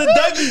 I know how to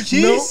Dougie,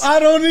 Keys. No, I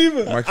don't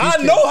even. Marquise I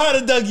can't. know how to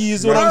Dougie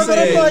is what I'm But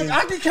I'm saying. like,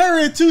 I can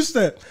carry a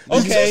two-step.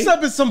 Okay.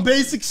 Two-step is some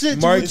basic shit.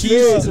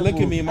 Marquise, look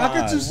at me in my I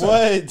can eyes. two-step.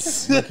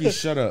 What? Marquise,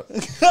 shut up.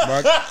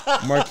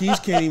 Marquise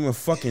can't even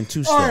fucking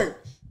two-step. All right,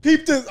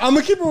 peep this. I'm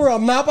gonna keep it real.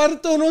 I'm not about to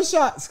throw no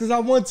shots because I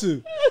want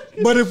to.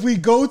 But if we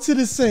go to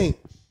the Saint,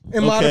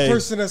 am I the Okay.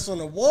 person that's on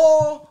the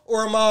wall,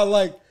 or am I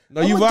like?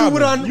 No, I'm you gonna do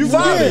what I vibing. You yeah,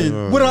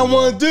 vibing. what I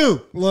want to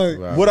do. Like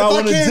What I if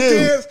wanna can't do.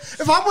 dance,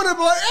 if I want to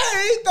be like,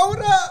 hey, throw it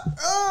up,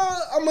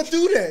 I'm gonna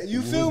do that.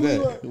 You feel me?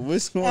 that? Like,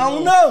 What's going I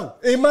don't know.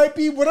 It might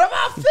be whatever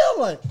I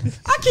feel like.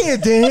 I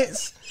can't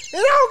dance,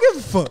 and I don't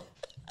give a fuck.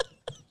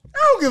 I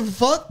don't give a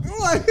fuck.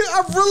 Like,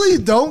 I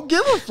really don't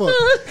give a fuck.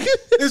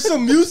 If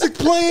some music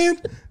playing,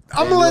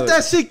 I'm gonna let look.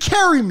 that shit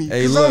carry me.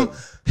 Hey, Cause look.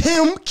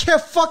 I'm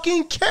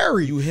fucking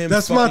carry. You him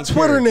That's my fucking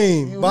Twitter carry.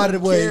 name, by the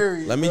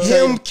way. Let me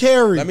tell Him you.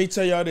 carry. Let me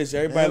tell y'all this.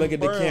 Everybody look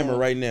at the camera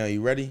right now.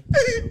 You ready?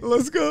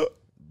 Let's go.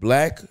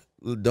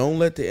 Don't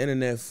let the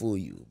internet fool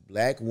you.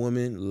 Black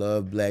women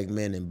love black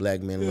men, and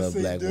black men love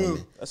they black do.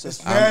 women.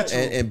 It's I'm-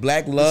 natural. and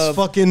black love,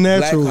 fucking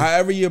natural. Black,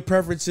 however your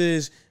preference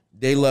is,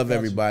 they love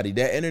everybody.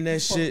 That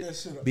internet shit that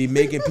shit up. be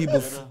making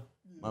people.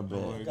 My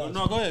bad.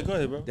 No, go ahead,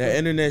 bro. That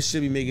internet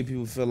shit be making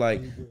people feel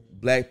like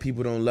black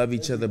people don't love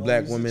each other,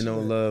 black women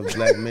don't love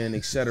black men,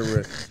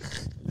 etc.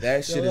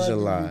 That shit is a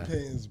lie.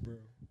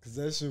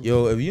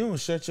 Yo, if you don't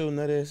shut your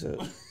nut ass up,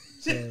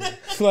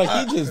 it's like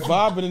he just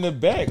vibing in the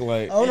back.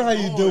 Like I don't know how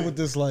you deal with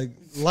this like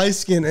light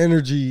skin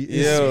energy.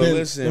 Is Yo, spent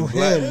listen, on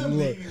black- him.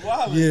 Look,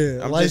 Wildin'.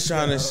 yeah, I'm light just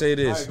trying to say All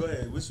this. right, go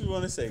ahead. What you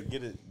want to say?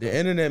 Get it. The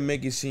internet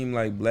make it seem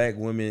like black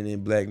women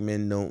and black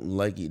men don't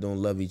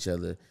love each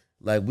other.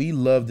 Like we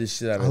love the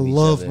shit out of I each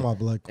love other. my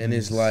black And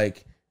it's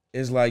like,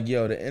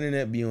 yo, the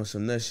internet be on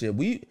some nut shit.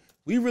 We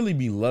really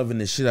be loving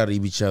the shit out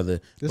of each other.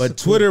 This But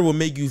is Twitter will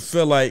make you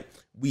feel like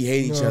we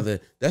hate each No. other.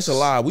 That's a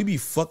lie. We be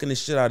fucking the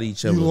shit out of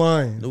each other. You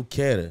lying. No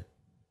cater.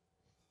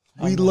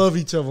 We love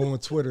each other on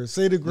Twitter.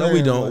 Say the gram. No,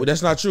 we don't. like-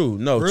 That's not true.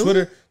 No,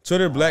 Really?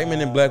 Twitter, black men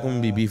and black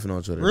women be beefing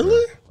on Twitter.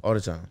 Really? bro. All the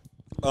time.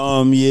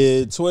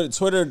 Yeah,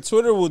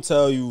 Twitter will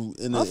tell you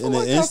in I an feel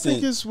like I instant.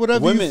 think it's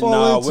whatever women, you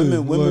fall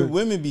into. Like,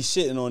 women be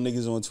shitting on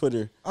niggas on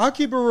Twitter. I'll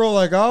keep it real.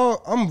 Like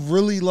I'm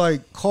really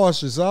like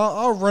cautious.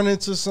 I'll run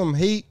into some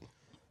hate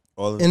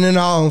All of and then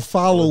I'll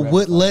unfollow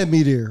what led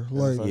me there.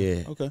 Like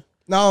Yeah. Okay.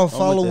 now I'll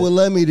follow that. what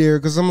led me there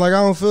because I'm like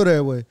I don't feel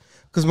that way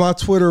because my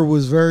Twitter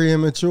was very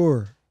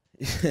immature.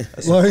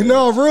 Like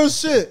no real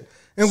shit.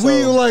 And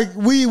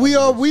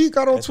we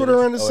got on Twitter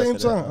around the same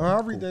time.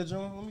 I'll read that,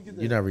 John. Let me get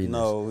that. You're not reading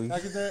No, Can I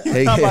get that? this.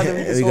 Hey, not about to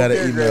read this we whole got an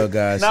paragraph. email,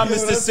 guys. Not Yo,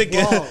 Mr. that's Sick,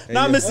 wild.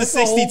 not Mr. That's a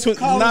 62, whole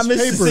college not Mr.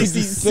 paper.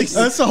 66.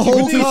 That's a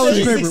whole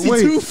college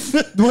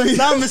paper. Wait,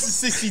 Not Mr.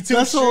 62.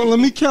 that's all. Let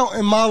me count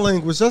in my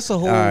language. That's a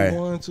whole All right.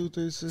 1, 2,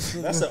 3, 6,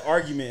 7. That's an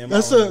argument. In my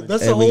That's language. a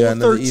that's Hey, a we whole got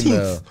another 13th.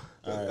 email.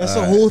 That's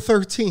a whole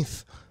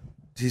 13th.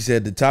 She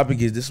said the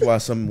topic is this is why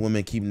some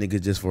women keep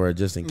niggas just for her,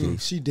 just in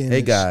case. She damaged.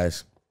 Hey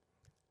guys,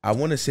 I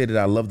want to say that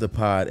I love the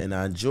pod and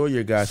I enjoy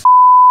your guys.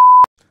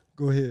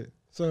 Go ahead.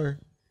 Sorry.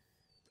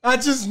 I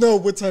just know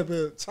what type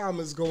of time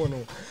is going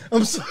on.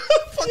 I'm sorry.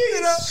 Fuck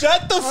it up.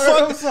 Shut the All right,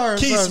 fuck I'm sorry, I'm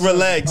Keith, sorry.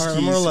 relax, All right,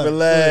 Keith. I'm relaxed.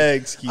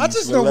 Relax, Keith. I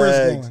just know where it's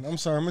relax. going. I'm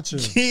sorry. I'm a chill.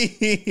 Go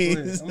Keith.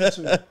 ahead, I'm a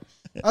chill.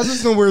 I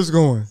just know where it's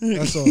going.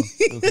 That's all.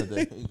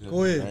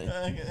 Go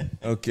ahead.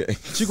 Okay.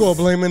 She gonna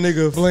blame a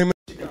nigga. Blame a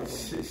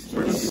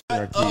All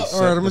right,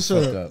 I'm gonna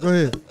shut up. Go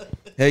ahead.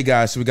 Hey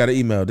guys, so we got an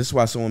email. This is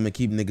why some women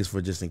keep niggas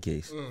for just in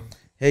case.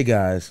 Hey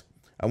guys,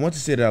 I want to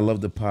say that I love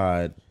the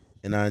pod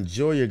and I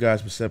enjoy your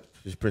guys'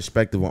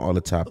 perspective on all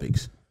the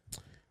topics.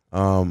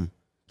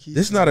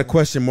 This is not a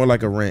question, more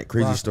like a rant,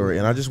 crazy story,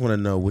 and I just want to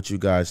know what you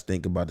guys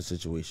think about the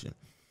situation.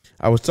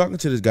 I was talking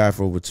to this guy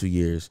for over 2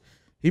 years.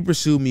 He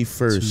pursued me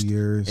first, 2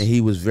 years. and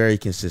he was very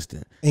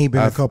consistent. Ain't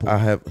been a couple. I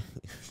have.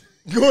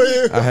 Go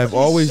ahead. I have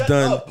always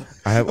done.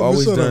 I have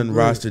always shut up, done go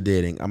roster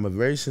dating. I'm a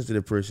very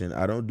sensitive person.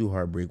 I don't do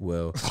heartbreak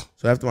well.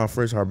 So after my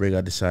first heartbreak,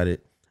 I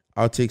decided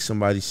I'll take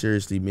somebody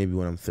seriously. Maybe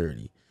when I'm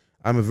 30.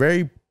 I'm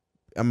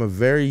a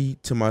very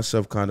to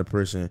myself kind of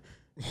person.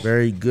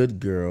 Very good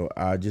girl.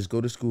 I just go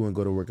to school and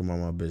go to work and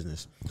mind my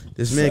business.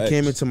 This man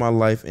came into my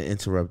life and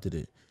interrupted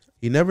it.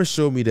 He never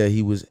showed me that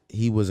he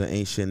was an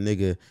ancient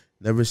nigga.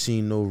 Never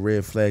seen no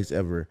red flags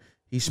ever.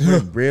 He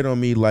spent bread on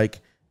me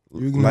like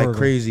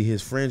crazy.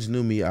 His friends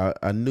knew me.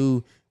 I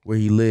knew where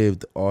he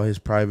lived, all his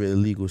private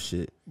illegal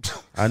shit.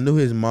 I knew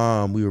his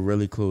mom. We were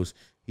really close.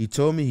 He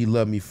told me he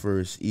loved me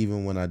first,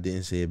 even when I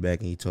didn't say it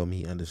back, and he told me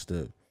he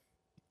understood.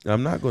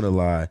 I'm not gonna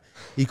lie.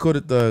 He called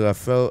it thug. I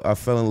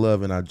fell in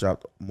love, and I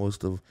dropped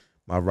most of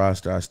my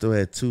roster. I still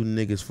had 2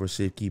 niggas for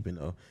safekeeping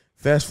though.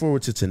 Fast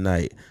forward to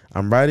tonight.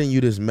 I'm writing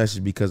you this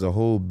message because a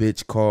whole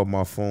bitch called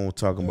my phone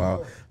talking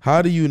about,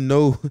 how do you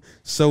know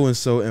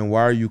so-and-so and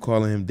why are you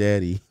calling him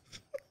daddy?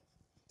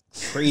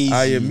 Crazy.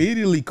 I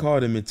immediately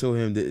called him and told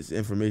him this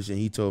information.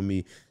 He told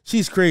me,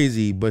 she's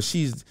crazy, but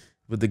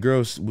the girl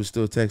was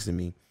still texting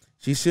me.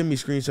 She sent me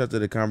screenshots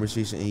of the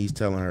conversation and he's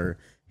telling her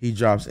he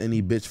drops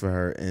any bitch for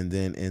her. And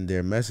then in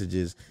their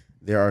messages,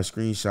 there are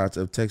screenshots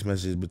of text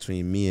messages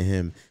between me and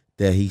him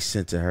that he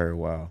sent to her.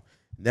 Wow.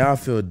 Now I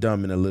feel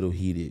dumb and a little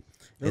heated.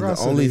 And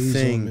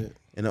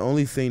the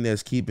only thing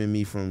that's keeping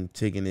me from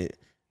taking it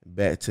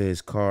back to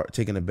his car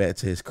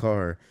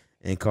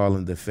and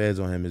calling the feds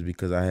on him is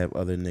because I have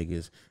other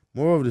niggas.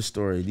 More of the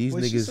story. These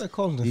niggas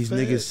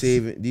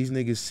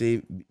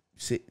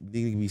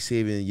be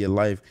saving your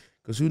life.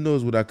 Because who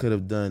knows what I could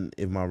have done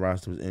if my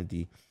roster was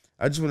empty.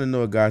 I just want to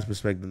know a guy's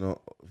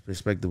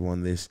perspective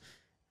on this.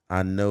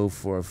 I know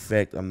for a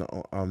fact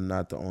I'm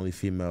not the only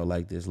female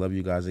like this. Love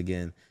you guys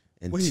again.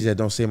 And she said,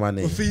 don't say my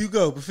name. Before you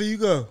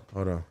go.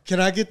 Hold on. Can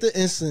I get the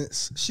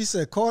instance? She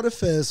said, call the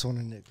feds on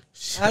a nigga.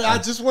 I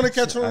just want to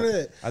catch her on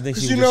that. I think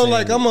because you know,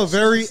 like, I'm a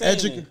very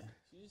educated.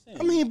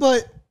 I mean,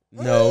 but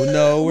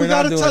no, we're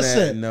not doing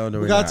that. No,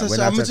 we gotta touch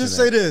that. I'm gonna just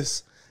say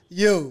this,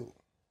 yo,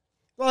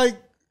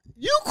 like,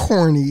 you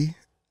corny.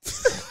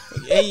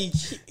 Hey,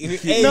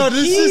 no,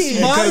 this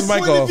is my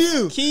point of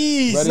view.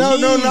 Keys. No,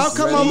 now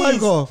cut my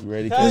mic off.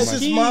 This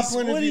is my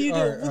point of view.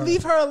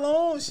 Leave her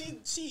alone.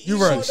 You're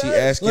right. She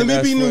asking. Let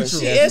me be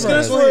neutral. She asking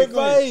us for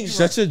advice.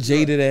 Shut your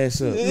jaded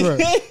ass up.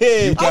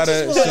 You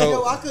gotta.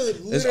 So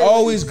it's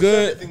always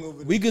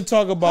good. We can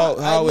talk about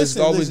how it's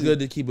always good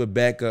to keep a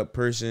backup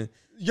person.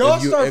 Y'all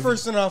start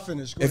first and I'll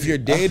finish. If you're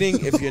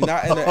dating, if you're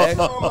not in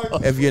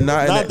the, if you're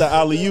not in the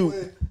alley-oop.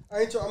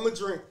 I'm gonna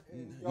drink.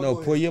 No,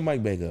 pull your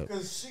mic back up.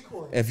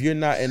 If you're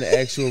not in an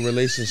actual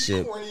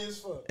relationship,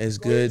 it's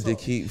good to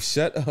keep.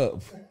 Shut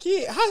up.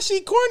 How she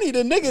corny?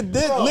 The nigga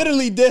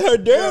literally did her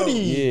dirty.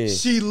 Yeah,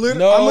 she literally.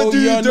 No, I'm gonna do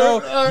you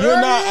no,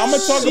 you're not. I'm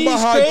gonna talk about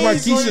how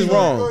Marquise is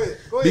wrong. Go ahead.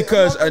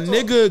 Because a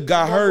nigga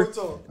got her.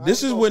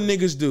 This is what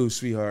niggas do,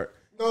 sweetheart.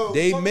 No,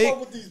 they make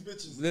with these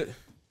bitches.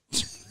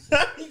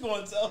 He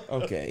gonna tell.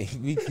 Okay,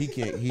 he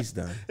can't. He's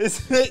done.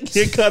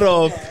 Get cut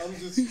off.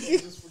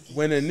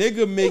 When a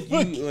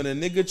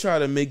nigga try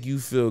to make you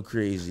feel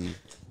crazy,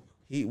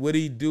 what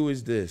he do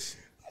is this.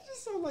 I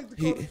just sound like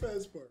the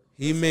fast part.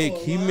 He'll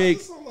make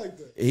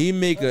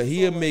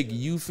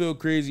you feel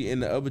crazy,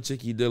 and the other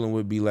chick he dealing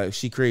with be like,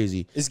 she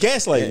crazy. It's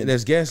gaslighting. And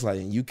that's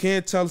gaslighting. You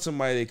can't tell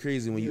somebody they're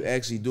crazy when you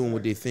actually doing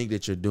what they think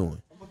that you're doing.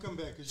 I'm gonna come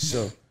back.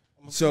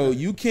 So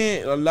you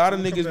can't. A lot of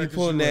niggas be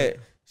pulling that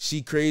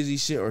she crazy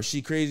shit or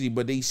she crazy,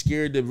 but they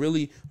scared to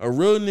really. A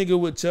real nigga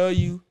would tell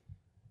you,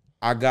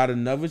 I got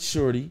another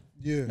shorty.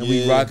 Yeah, and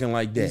we rocking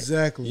like that.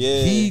 Exactly.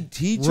 Yeah.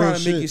 He trying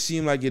to make it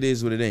seem like it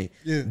is what it ain't.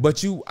 Yeah.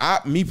 But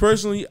me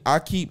personally, I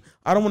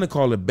don't want to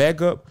call it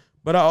backup,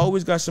 but I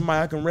always got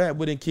somebody I can rap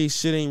with in case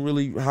shit ain't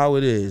really how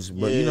it is.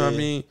 But you know what I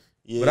mean?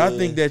 Yeah. But I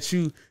think that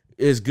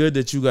it's good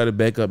that you got a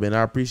backup, and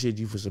I appreciate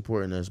you for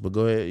supporting us. But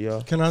go ahead,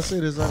 y'all. Can I say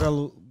this? I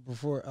got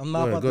before. I'm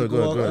not about to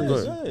go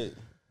ahead.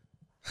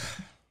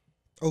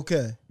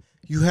 Okay.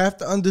 You have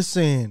to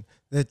understand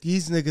that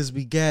these niggas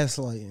be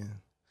gaslighting.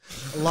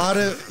 A lot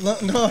of no.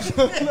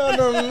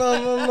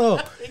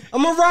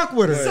 I'm gonna rock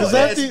with her.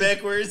 So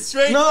backwards,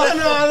 straight. No, I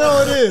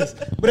know it is.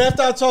 But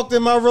after I talked to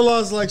him, I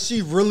realized like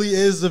she really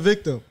is the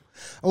victim.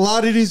 A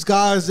lot of these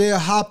guys, they'll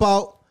hop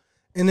out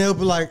and they'll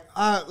be like,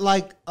 a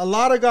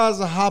lot of guys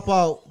will hop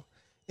out,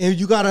 and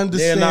you gotta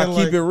understand. They're not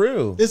keep it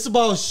real. It's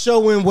about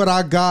showing what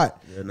I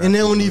got, and they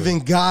don't even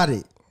got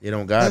it. They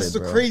don't got That's it.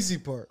 That's the crazy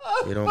part.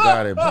 They don't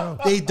got it, bro.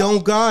 They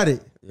don't got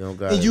it. They don't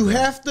got and it. you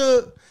have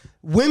to.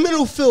 Women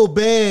will feel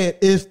bad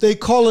if they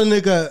call a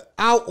nigga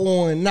out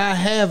on not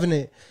having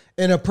it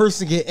and a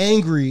person get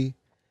angry,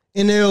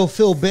 and they'll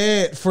feel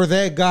bad for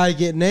that guy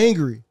getting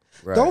angry.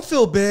 Right. Don't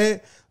feel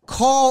bad.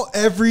 Call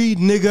every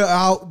nigga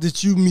out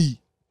that you meet.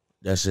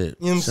 That's it.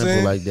 You know what I'm Simple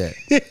saying? like that.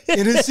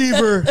 And it's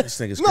either this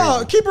nigga's no,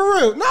 crazy. keep it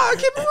real. Nah,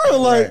 keep it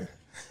real. Like right.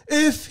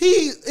 if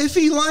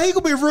he lying, he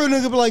gonna be a real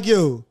nigga. Be like,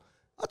 yo,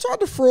 I tried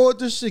to fraud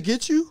this to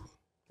get you.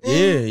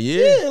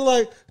 Yeah.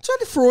 Like try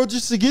to fraud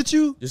just to get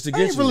you. Just to I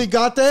get ain't you. really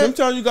got that.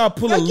 Sometimes you gotta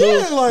pull a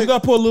little. You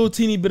gotta pull a little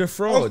teeny bit of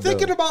fraud. I'm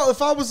thinking about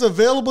if I was a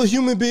available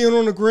human being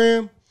on the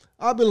gram,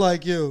 I'd be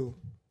like, yo,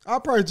 I'll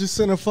probably just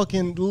send a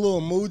fucking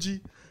little emoji.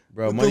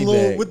 Bro, money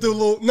bag. With the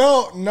little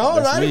no,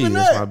 that's not me. even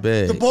That's that. my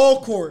bag. The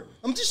ball court.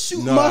 I'm just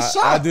shooting my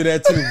shot. I do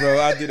that too,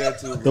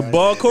 bro. The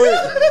ball court.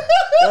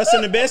 That's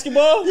in the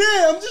basketball.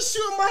 Yeah, I'm just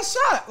shooting my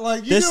shot.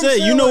 Like that's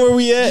it. You know where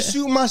we at? Just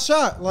shooting my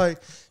shot.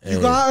 Like you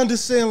gotta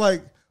understand.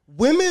 Like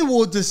women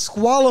will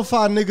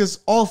disqualify niggas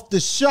off the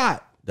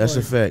shot. That's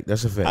a fact.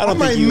 That's a fact. I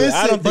might miss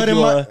it, but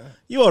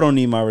you all don't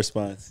need my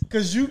response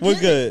because we're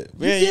good. You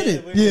get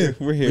it.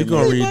 We're here. We're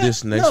gonna read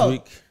this next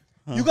week.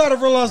 You gotta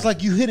realize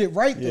like you hit it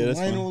right though.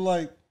 I know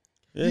like.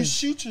 You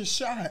shoot your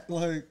shot.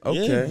 Like,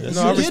 okay, Yeah,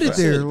 no, I get it respect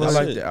there. I Like,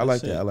 like that. I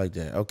like that. I like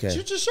that. Okay,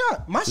 shoot your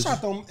shot. My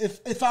shot don't.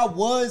 If I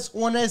was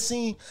on that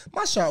scene,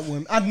 my shot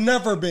wouldn't. I've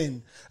never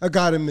been a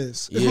guy to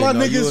miss. If my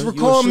niggas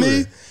recall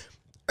me,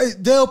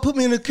 they'll put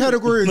me in the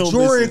category of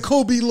Jordan,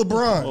 Kobe,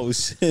 LeBron. Oh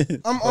shit!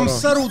 I'm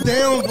settled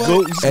down, but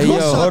hey my yo,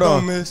 shot hold don't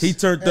on. miss He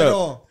turned at up.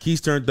 all. He's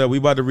turned up. We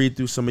about to read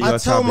through some of y'all I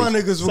tell topics. my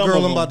niggas what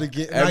girl I'm about to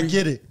get, and I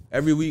get it.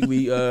 Every week we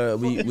you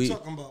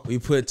talking about? we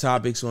put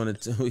topics on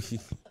it.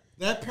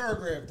 That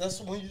paragraph, that's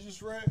the one you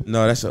just read?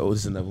 No, that's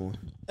another one.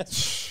 I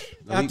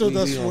thought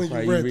that's the one you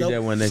read. Read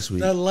that one next week.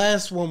 That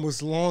last one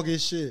was long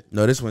as shit.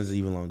 No, this one's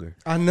even longer.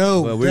 I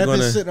know. But we're I've been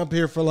gonna- sitting up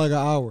here for like an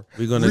hour.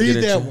 We're gonna read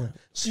get that into- one.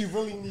 She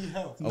really need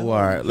help. Oh,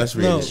 all right, let's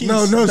read No, it.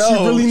 no, she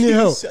really need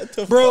help,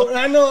 bro.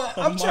 I know.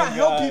 I'm trying to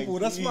help God, people.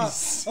 That's my.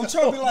 I'm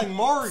trying to be like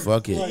Mari.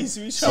 Fuck it. Like,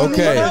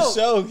 Okay.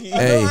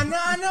 Hey,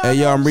 Hey,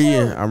 yo, I'm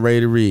reading. I'm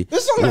ready to read.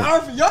 This on the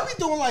hour. Y'all be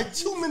doing like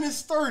 2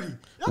 minutes 30. Y'all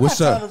What's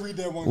got up? time to read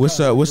that one. What's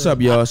up? What's up,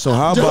 y'all? So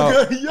how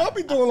about Y'all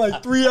be doing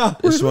like 3 hours.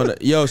 this one?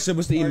 Yo, Sid,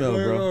 what's the email,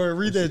 Wait, bro?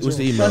 read that. What's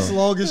the joint. email? That's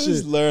long as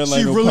shit. Learn She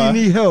like no really pie.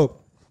 need help.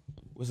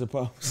 What's the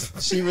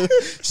post?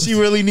 She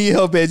really need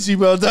help at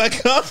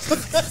gmail.com.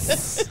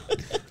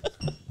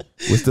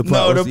 What's the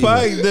No, post?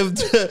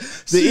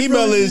 the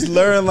email is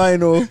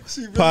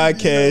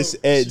learnlionelpodcast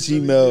at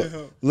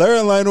gmail.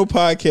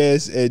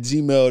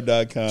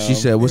 Learnlionelpodcast@gmail.com. She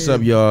said, "What's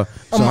up, y'all?" So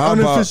I'm how an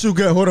about? unofficial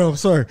guest. Hold on, I'm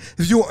sorry.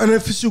 If you're an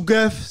unofficial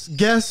guest,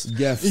 Yes.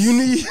 you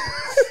need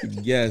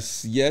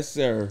Yes,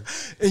 sir.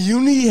 and you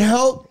need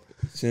help.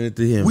 Send it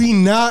to him. We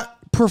not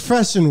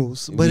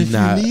professionals, but We if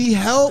not. you need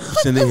help,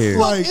 Send it here.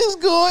 like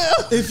going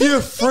on? if your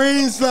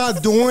friend's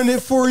not doing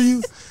it for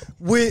you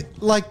with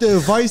like the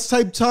advice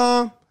type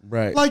time.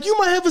 Right. Like you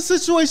might have a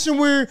situation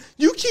where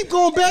you keep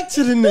going back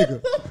to the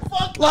nigga.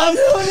 Like,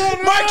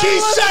 Mikey,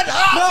 shut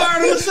up! No,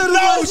 listen,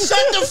 No, listen.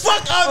 shut the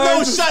fuck up!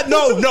 No,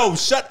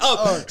 shut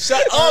up!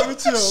 Shut up!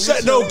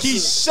 No,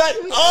 Keith, shut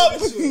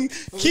up!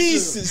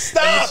 Keith,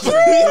 stop!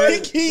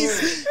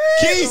 Keith,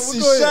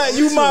 shut!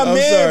 You my I'm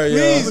man, sorry, y'all.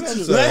 please. I'm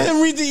Let sorry.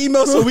 him read the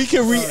email so we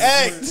can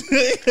react.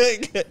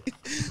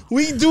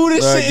 We do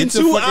this All right, shit in get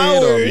your 2 fucking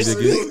hand off me, hours.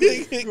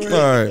 nigga.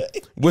 All right.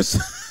 What's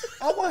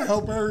I want to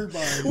help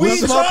everybody. We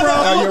What's my tryna-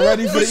 problem? Are you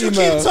ready for But the you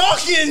email? keep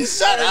talking.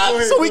 Shut up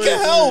ahead, so we go can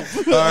ahead, help.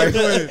 All right.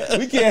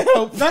 We can't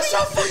help. That's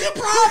your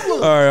fucking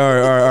problem. All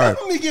right.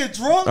 Let me get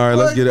drunk. All right,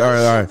 let's get it. All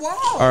right. Wow.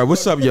 All right,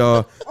 what's up,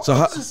 y'all? So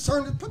how, Just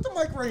turn it. Put the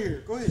mic right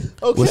here. Go ahead.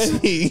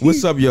 Okay.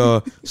 what's up,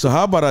 y'all? So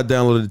how about I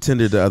downloaded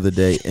Tinder the other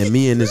day and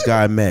me and this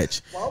guy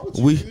match? Why would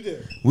you do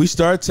that? We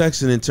start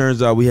texting and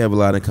turns out we have a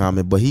lot in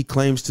common, but he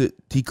claims he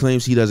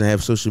doesn't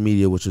have social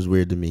media, which is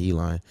weird to me. He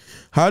lying.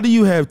 How do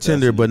you have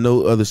Tinder but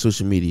no other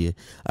social media?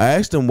 I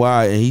asked him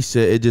why and he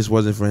said it just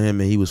wasn't for him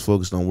and he was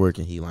focused on work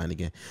and he lying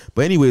again.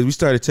 But anyways, we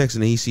started texting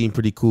and he seemed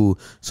pretty cool,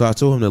 so I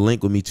told him to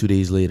link with me 2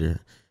 days later.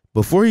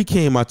 Before he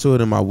came, I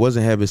told him I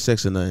wasn't having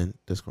sex or nothing.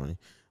 That's corny.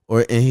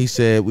 And he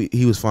said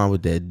he was fine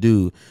with that.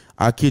 Dude,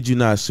 I kid you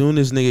not. Soon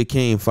as nigga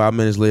came, 5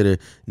 minutes later,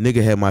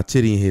 nigga had my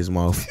titty in his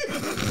mouth.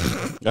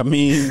 I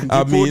mean,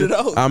 pulled it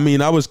out. I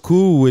mean, I was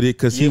cool with it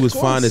because he Yeah, was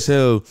of fine course. as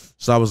hell.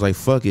 So I was like,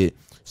 fuck it.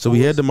 So we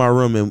head to my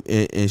room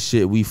and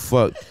shit. We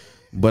fucked.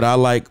 But I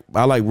like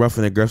rough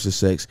and aggressive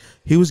sex.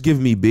 He was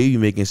giving me baby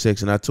making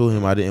sex, and I told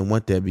him I didn't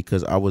want that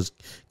because I was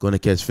going to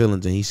catch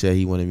feelings, and he said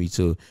he wanted me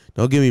to.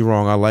 Don't get me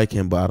wrong, I like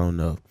him, but I don't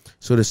know.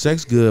 So the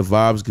sex good,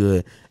 vibes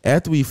good.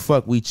 After we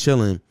fuck, we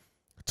chilling,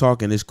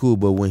 talking, it's cool.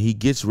 But when he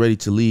gets ready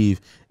to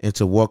leave and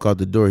to walk out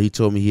the door, he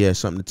told me he had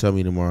something to tell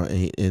me tomorrow,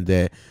 and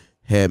that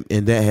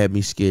had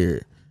me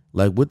scared.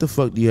 Like, what the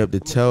fuck do you have to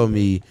tell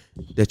me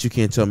that you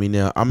can't tell me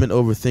now? I'm an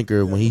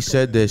overthinker. When he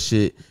said that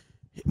shit,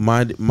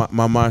 my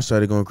mind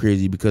started going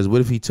crazy because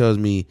what if he tells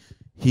me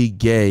he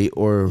gay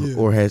or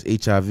has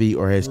HIV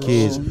or has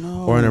kids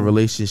or in a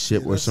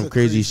relationship or some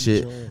crazy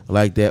shit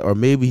like that, or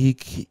maybe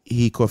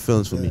he caught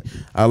feelings for me.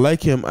 I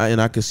like him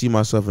and I can see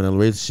myself in a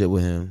relationship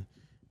with him.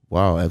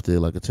 Wow, after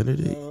like a Tinder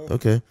date,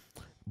 okay.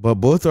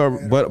 But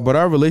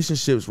our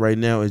relationships right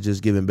now is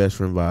just giving best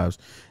friend vibes.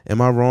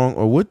 Am I wrong,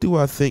 or what do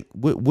I think?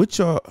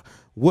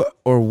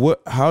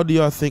 How do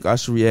y'all think I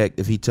should react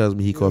if he tells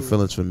me he caught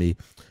feelings for me,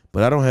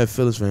 but I don't have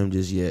feelings for him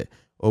just yet?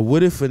 Or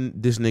what if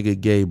this nigga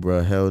gay,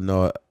 bro? Hell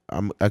no,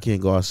 I can't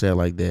go outside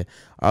like that.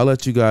 I'll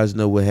let you guys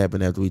know what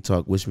happened after we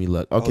talk. Wish me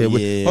luck.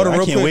 Okay, hold on,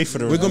 real quick. Wait for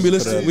the. We're gonna be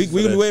listening. We're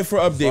gonna be waiting for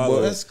an update,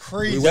 boy. That's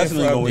crazy. We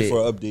Definitely gonna wait update.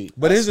 for an update.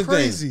 But That's here's the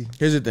crazy. thing.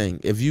 Here's the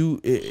thing. If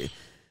you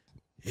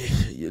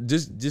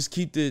just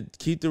keep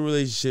the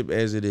relationship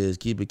as it is.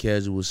 Keep it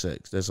casual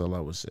sex. That's all I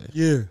would say.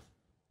 Yeah.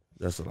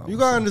 That's all I would You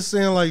gotta say.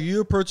 understand, like,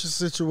 you approach a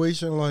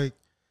situation, like,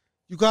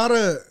 you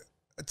gotta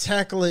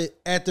tackle it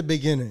at the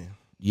beginning.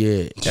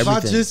 Yeah, If I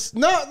everything. just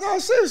no,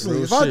 seriously.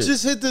 Real if I shit.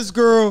 just hit this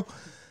girl,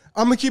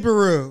 I'm gonna keep it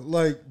real.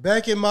 Like,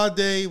 back in my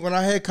day when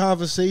I had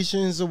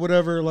conversations or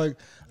whatever, like,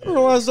 I don't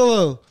know what's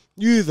hello.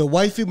 You either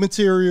wifey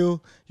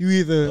material, you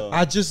either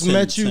I just 10,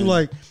 met you, 10,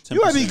 like, you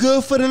might be 10%.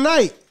 good for the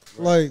night.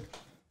 Like,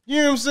 you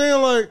know what I'm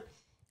saying? Like,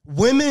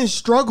 women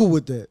struggle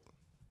with that.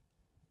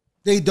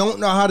 They don't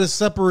know how to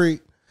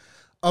separate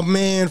a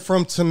man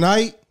from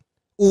tonight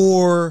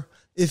or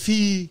if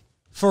he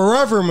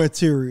forever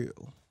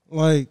material.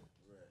 Like,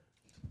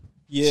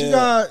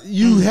 Yeah,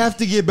 you have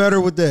to get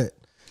better with that.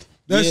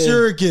 That's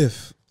your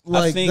gift.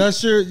 Like,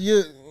 that's your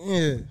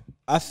yeah.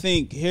 I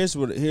think here's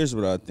what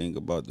I think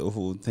about the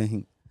whole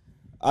thing.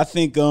 I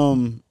think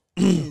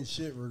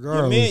shit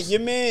regardless. Your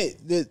man.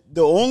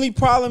 The only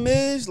problem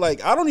is,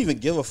 like, I don't even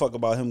give a fuck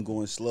about him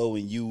going slow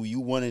and you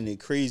wanting it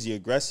crazy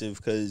aggressive,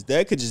 because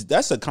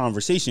that's a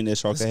conversation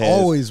that y'all can have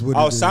always what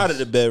outside of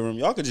the bedroom.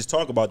 Y'all could just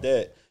talk about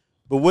that.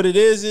 But what it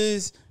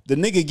is the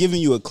nigga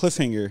giving you a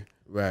cliffhanger.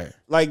 Right.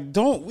 Like,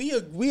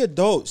 we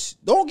adults.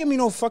 Don't give me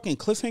no fucking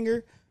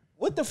cliffhanger.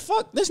 What the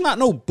fuck? There's not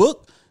no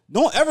book.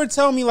 Don't ever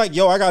tell me like,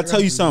 yo, I gotta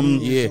tell you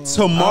something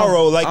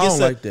tomorrow. Like,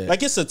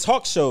 it's a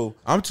talk show.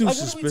 I'm too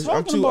suspicious.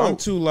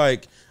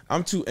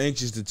 I'm too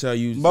anxious to tell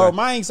you. Bro,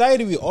 my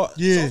anxiety be off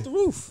the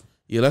roof.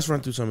 Yeah, let's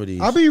run through some of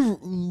these. I be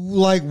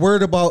like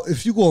worried about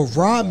if you go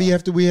rob me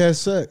after we had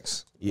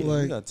sex. Yeah.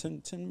 Like, We got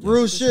 10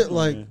 real shit.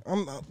 Like,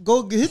 I'm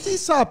go hit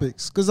these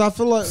topics, because I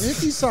feel like hit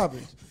these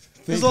topics.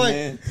 It's like,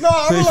 no,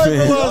 I like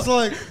realize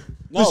like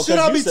the shit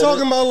I be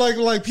talking about,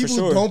 like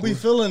people don't be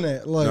feeling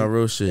that. Like, no,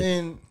 real shit.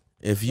 And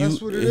if you,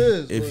 that's what it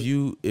is.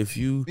 If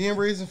you being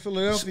raised in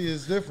Philadelphia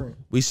is different.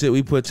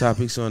 We put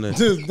topics on the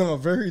no,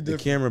 very different.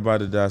 The camera about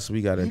to die, so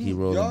we gotta keep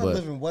rolling. Y'all but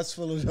live in West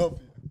Philadelphia.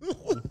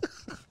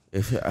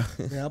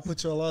 yeah, I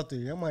put y'all out there.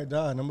 Y'all might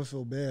die, and I'm gonna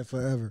feel bad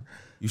forever.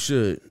 You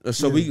should.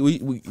 So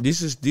we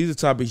these are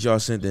topics y'all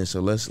sent in. So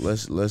let's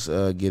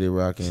get it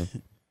rocking.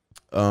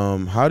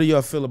 How do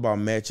y'all feel about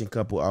matching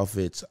couple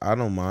outfits? I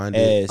don't mind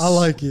it. I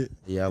like it.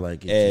 Yeah, I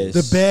like it.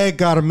 The bag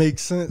gotta make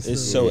sense.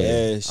 It's so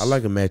ass. I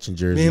like a matching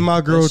jersey. Me and my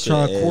girl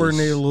trying to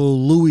coordinate a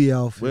little Louis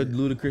outfit. What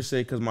Ludacris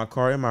say? Because my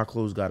car and my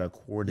clothes got to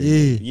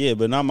coordinate. Yeah,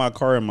 but not my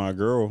car and my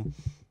girl.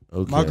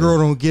 Okay. My girl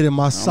don't get it.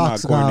 My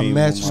socks gotta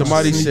match.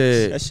 Somebody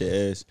said that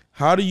shit ass.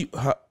 How do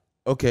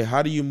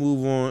you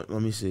move on?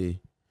 Let me see.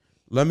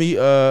 How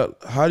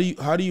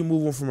do you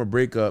move on from a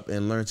breakup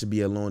and learn to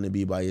be alone and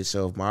be by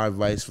yourself? My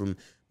advice from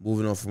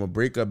moving on from a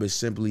breakup is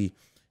simply,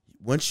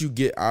 once you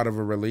get out of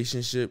a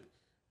relationship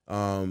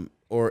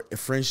or a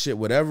friendship,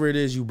 whatever it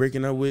is you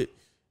breaking up with,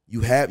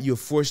 you're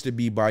forced to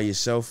be by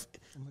yourself.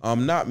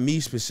 Not me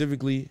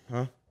specifically,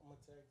 huh?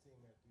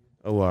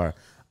 Oh, all right.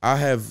 I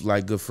have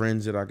like good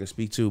friends that I can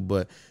speak to,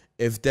 but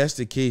if that's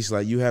the case,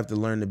 like, you have to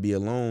learn to be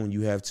alone.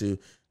 You have to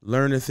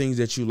learn the things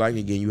that you like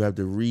again. You have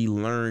to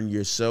relearn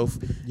yourself.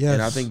 Yes.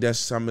 And I think that's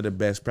some of the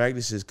best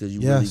practices, because you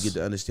really get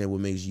to understand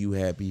what makes you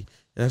happy.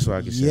 That's what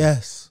I can say.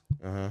 Yes.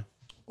 Uh-huh.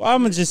 Well,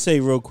 I'm gonna just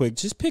say real quick,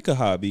 just pick a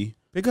hobby.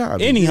 Pick a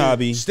hobby. Any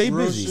hobby. Stay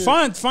busy.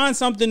 Find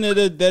something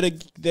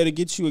that'll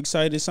get you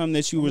excited. Something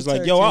that you was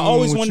like, yo, I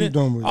always wanted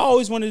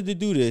to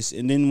do this.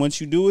 And then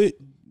once you do it,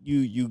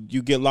 you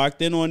get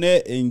locked in on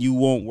that, and you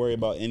won't worry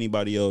about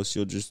anybody else.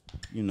 You'll just,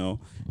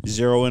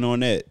 zero in on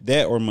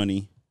that or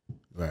money.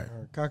 Right.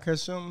 Can I catch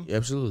something? Yeah,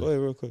 absolutely. Go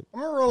ahead, real quick. I'm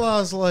gonna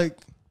realize, like,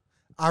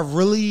 I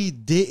really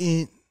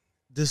didn't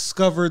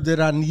discover that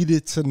I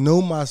needed to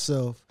know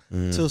myself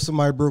till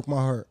somebody broke my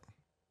heart.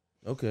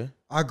 Okay.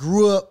 I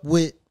grew up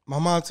with my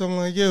mom telling me,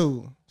 like,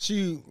 yo,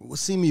 she would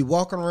see me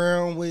walking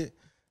around with,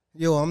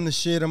 yo, I'm the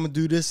shit, I'm gonna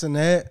do this and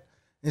that.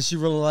 And she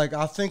really like,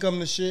 I think I'm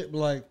the shit, but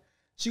like,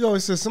 she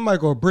always said, somebody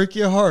gonna break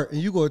your heart and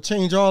you gonna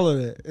change all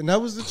of that. And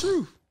that was the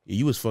truth. Yeah,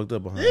 you was fucked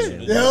up behind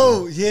that.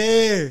 Yo,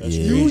 yeah.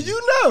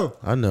 You know.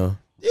 I know.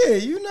 Yeah,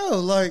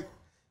 like,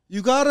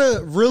 you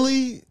gotta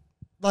really,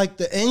 like,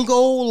 the end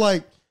goal,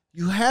 like,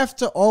 you have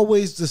to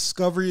always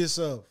discover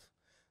yourself.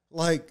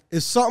 Like,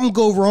 if something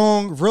go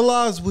wrong,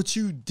 realize what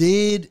you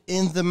did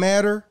in the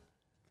matter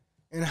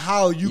and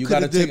how you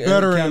could have did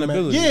better in the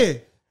matter. Yeah.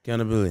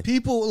 Accountability.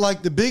 People,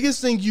 like, the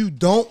biggest thing you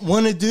don't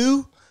want to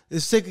do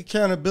is take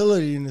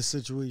accountability in this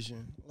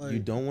situation. Like, you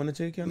don't want to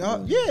take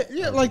accountability? No,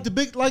 yeah, like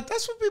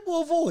that's what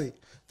people avoid.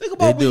 Think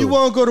about when you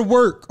want to go to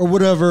work or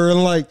whatever,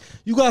 and like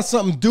you got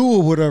something to do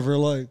or whatever,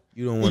 like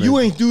you don't want. You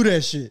ain't do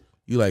that shit.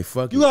 You like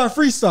fuck. You gotta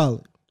freestyle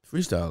it.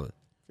 Freestyle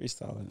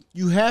it.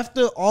 You have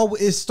to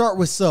always start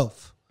with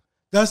self.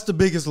 That's the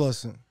biggest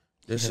lesson.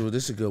 This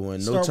is a good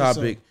one. No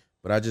topic,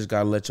 but I just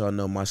gotta let y'all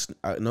know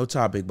no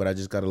topic, but I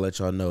just gotta let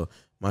y'all know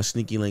my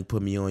sneaky link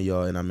put me on,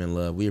 y'all, and I'm in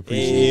love. We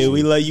appreciate you.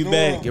 We love you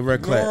back. Give her a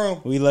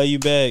clap. We love you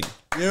back.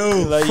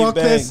 Yo, fuck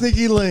that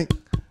sneaky link.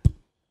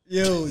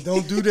 Yo,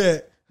 don't do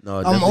that. No,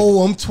 I'm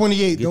old. I'm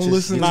 28. Don't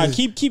listen to me.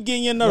 Keep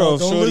getting your nut off,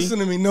 don't shorty. listen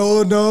to me.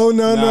 No.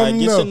 Get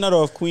your nut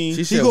off, queen.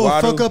 She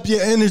gonna fuck up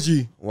your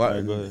energy.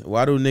 Why do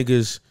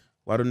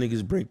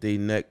niggas break their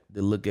neck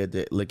to look at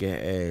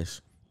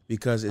ass?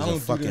 Because it's a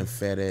fucking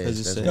fat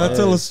ass. Can I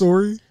tell a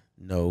story?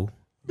 No.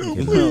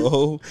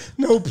 No,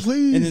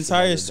 please. An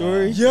entire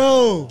story?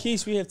 Yo.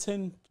 Keith, we have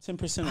 10%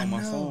 on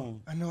my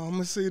phone. I know. I'm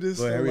going to say this.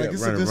 Like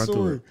it's a good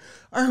story.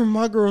 I heard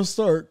my girl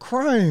start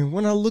crying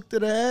when I looked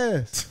at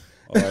her ass.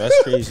 Oh,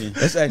 that's crazy.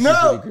 That's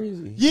actually pretty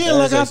crazy. Yeah,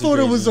 like I thought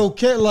it was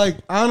okay. Like,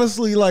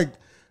 honestly, like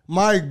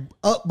my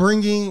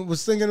upbringing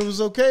was thinking it was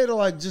okay to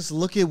like just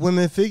look at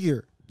women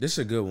figure. This is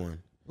a good one.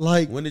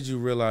 Like, when did you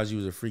realize you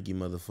was a freaky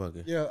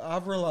motherfucker? Yeah, I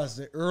realized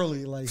it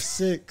early, like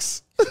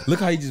 6. Look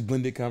how he just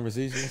blended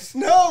conversations.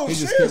 No, He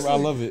just seriously. I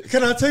love it.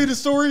 Can I tell you the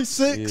story?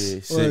 6. Yeah,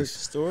 Like, 6.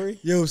 Story?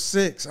 Yo,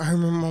 6. I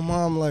remember my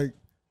mom. Like,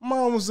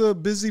 mom was a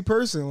busy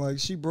person. Like,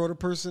 she brought a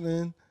person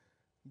in.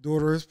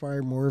 Daughter is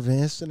probably more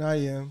advanced than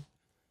I am.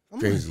 I'm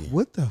Crazy. like,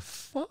 what the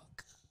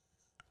fuck?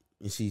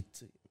 And she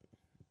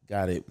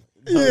got it.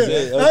 Yeah,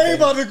 Okay. I ain't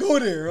about to go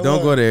there. I'm Don't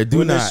like, go there. Do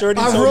When the not. shorty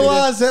I told me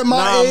realized at my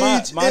Nah,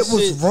 age my it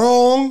was shit-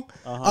 wrong.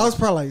 Uh-huh. I was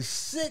probably like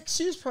 6.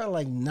 She was probably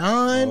like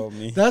 9. Oh,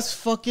 me. That's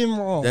fucking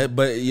wrong.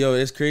 But yo,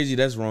 it's crazy.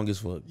 That's wrong as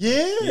fuck.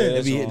 yeah.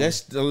 Yeah.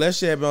 That's that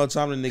shit happen all the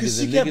time to niggas. Because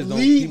And she kept niggas don't.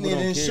 leading People it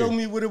don't and care. showed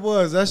me what it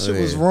was. That shit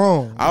Oh, was yeah.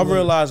 wrong. I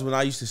realized when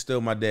I used to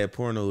steal my dad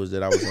pornos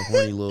that I was a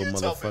horny little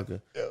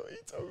motherfucker.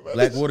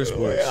 Black water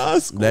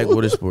sports. Black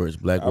water sports.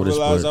 Black I water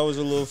realized sports. I was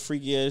a little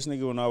freaky ass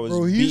nigga when I was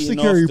Bro, he used to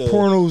beating carry off the,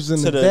 pornos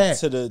in to the back.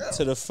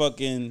 to the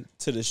fucking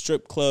to the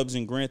strip clubs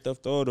in Grand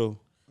Theft Auto.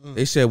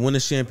 They said when the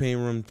Champagne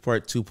Room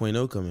Part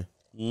 2.0 coming.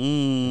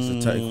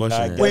 It's a tight question.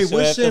 I there. guess Wait, you'll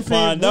what have to champagne?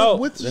 find out.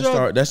 What did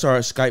That's y'all? our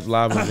Skype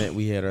live event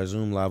we had, our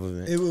Zoom live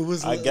event. It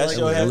was. I guess like,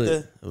 you'll was have lit.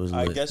 to. It was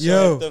I lit. guess Yo,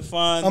 you'll have to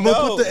find I'm gonna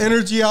out. put the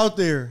energy out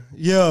there.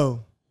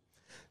 Yo,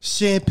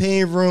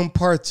 Champagne Room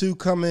Part 2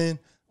 coming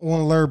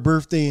on their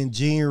birthday in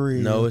January.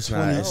 No, it's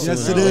not. 20. It's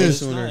Yes, sooner. it Way is.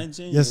 sooner.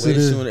 Yes, Way it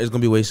is. sooner. It's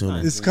gonna be way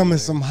sooner. It's coming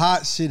some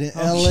hot shit in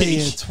LA Okay.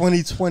 in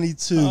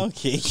 2022.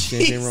 Okay.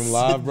 Champagne Room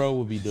live, bro,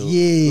 will be dope.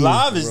 Yeah.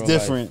 Live is Bro,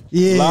 different.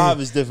 Yeah.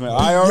 Live is different.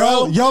 Y'all,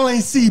 IRL. y'all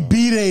ain't see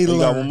B-Day You got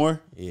lure. one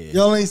more? Yeah.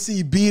 Y'all ain't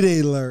see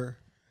B-Day lure.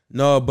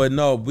 No,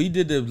 we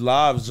did the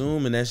live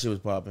Zoom and that shit was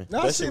popping. Now,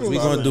 I That seen shit a was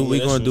lot of lit. We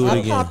Yeah, gonna that do shit it I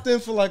again. popped in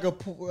for like a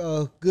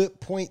good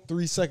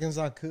 0.3 seconds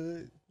I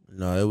could.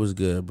 No, it was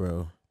good,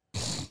 bro.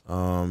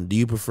 Do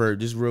you prefer,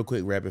 just real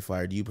quick, rapid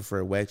fire? Do you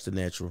prefer waxed or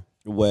natural?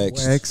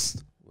 Waxed.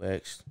 Waxed.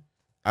 Waxed.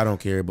 I don't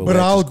care, but But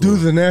wax I'll is do cool.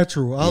 the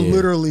natural. I'll Yeah.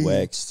 literally,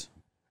 Waxed.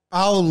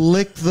 I'll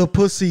lick the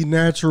pussy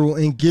natural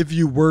and give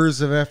you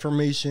words of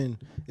affirmation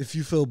if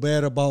you feel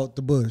bad about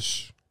the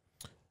bush.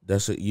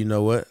 That's it. You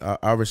know what?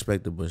 I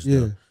respect the bush. Yeah.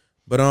 Though.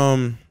 But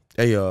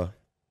hey y'all,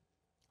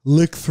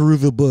 Lick through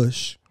the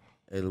bush.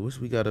 hey, what's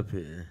we got up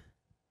here?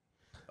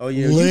 Oh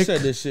yeah, you Lick.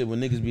 said this shit when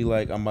niggas be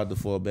like, I'm about to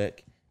fall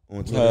back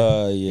on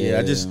Twitter. Yeah.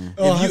 I just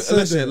Oh, if I you said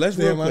listen, that. let's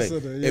Damn, real I quick.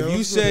 said that. Yeah, If you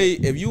I said say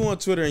if you on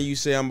Twitter and you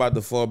say I'm about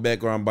to fall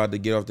back or I'm about to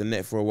get off the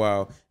net for a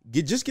while,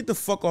 just get the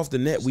fuck off the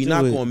net. We do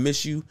not it. gonna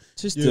miss you.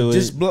 Just Yeah. do it.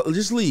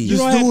 Just leave. you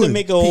Just don't do have to it.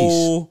 make a Peace.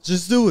 whole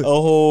Just do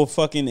it.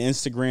 fucking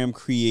Instagram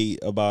create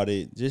about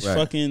it. Just Right.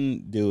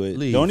 fucking do it.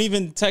 Leave. Don't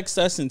even text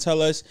us and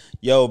tell us,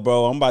 yo,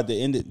 bro, I'm about to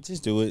end it.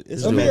 Just do it.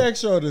 It's Let me okay.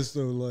 ask y'all this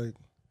though, like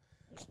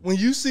when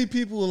you see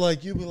people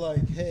like you be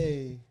like,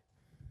 hey,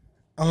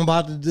 I'm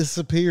about to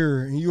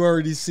disappear, and you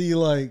already see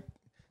like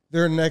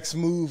their next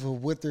move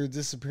of what they're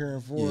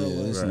disappearing for. Yeah, like,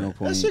 there's no that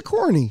point. shit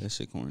corny. That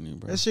shit corny,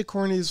 bro. That shit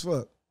corny as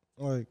fuck.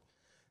 Like,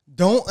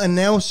 don't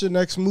announce your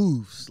next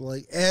moves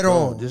like at Bro,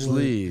 all. just Like,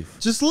 leave.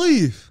 Just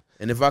leave.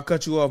 And if I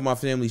cut you off, my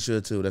family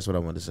should too. That's what I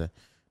wanted to say.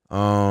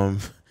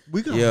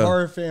 We got Yeah.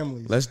 hard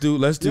families. Let's do.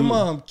 Your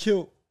mom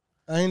killed.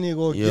 I ain't even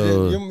gonna get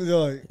Yo. it. You're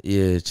like,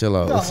 Yeah, chill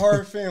we got out.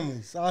 hard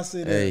families. I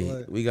say that. Hey,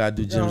 like, we gotta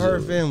do we got gyms. hard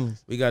Of the,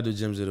 families. we gotta do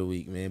gyms of the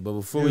week, man. But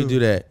before Yo. we do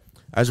that,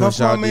 I just want Cuff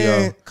to shout my out to y'all.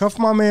 man. Cuff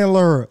my man,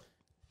 Laura.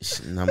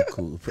 I'm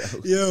cool, bro.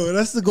 Yo,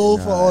 that's the goal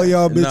for all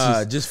y'all bitches.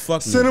 Nah, just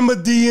fuck me. Send him a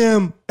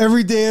DM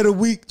every day of the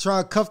week.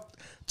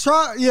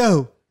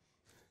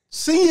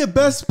 Send your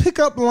best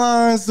pickup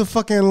lines to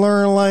fucking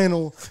learn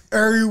Lionel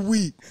every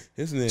week.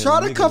 His name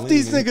Try to nigga cuff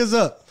these lean. niggas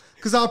up.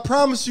 Because I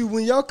promise you,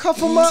 when y'all cuff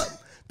them up,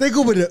 they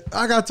go with it.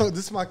 I got to talk.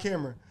 This is my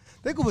camera.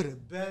 They go with the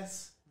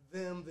best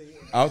them they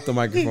Out the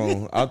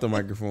microphone. Out the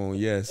microphone.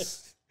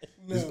 Yes.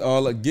 No. Just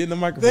all get in the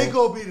microphone. They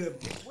go be the.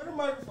 Where the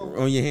microphone?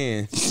 on your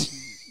hand.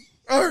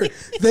 All right.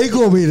 They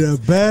gonna be the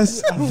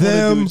best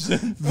them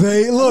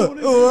they look.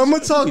 Oh, I'm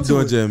gonna talk He to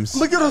doing it. gyms. I'm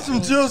gonna get on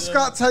some Jill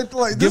Scott type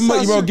like Give this. him,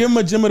 how bro. shit- Give him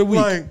a gym of the week.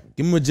 Like,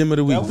 give him a gym of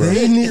the week, bro.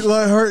 They need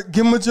like her.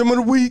 Give them a gym of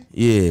the week.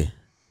 Yeah.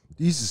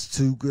 These is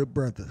two good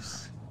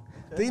brothers.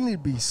 They need to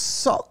be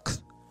sucked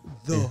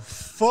the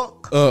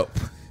fuck Up.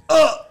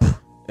 up.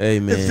 Hey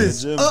man. If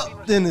it's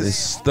up, then It's it's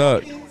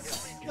stuck.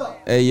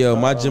 Hey yo,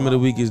 my gym of the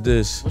week is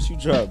this. What you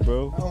drop,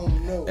 bro? I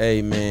don't know.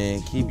 Hey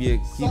man,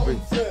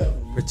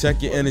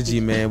 protect your energy,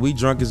 man. We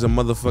drunk as a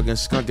motherfucking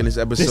skunk in this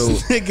episode.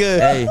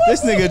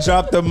 This nigga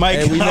dropped the mic.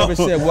 Hey, we never out.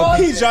 said what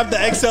we- He dropped the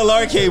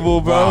XLR cable,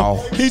 bro.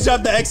 Wow. He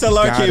dropped the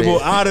XLR Got cable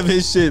it. out of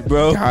his shit,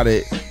 bro. Got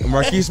it.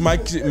 Marquise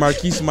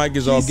Mike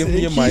is all. Give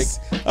me your mic. Say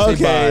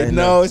Okay, bye.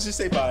 no, just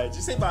say bye.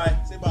 Just say bye.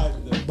 Say bye.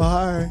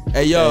 Bye.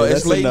 Hey yo, Hey, it's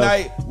that's late enough.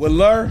 night with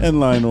Lur, And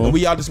Lionel. and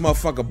we out this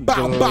motherfucker.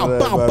 Bow, bow,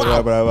 bow,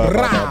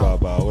 bow,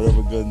 bow.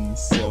 Whatever good and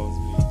so.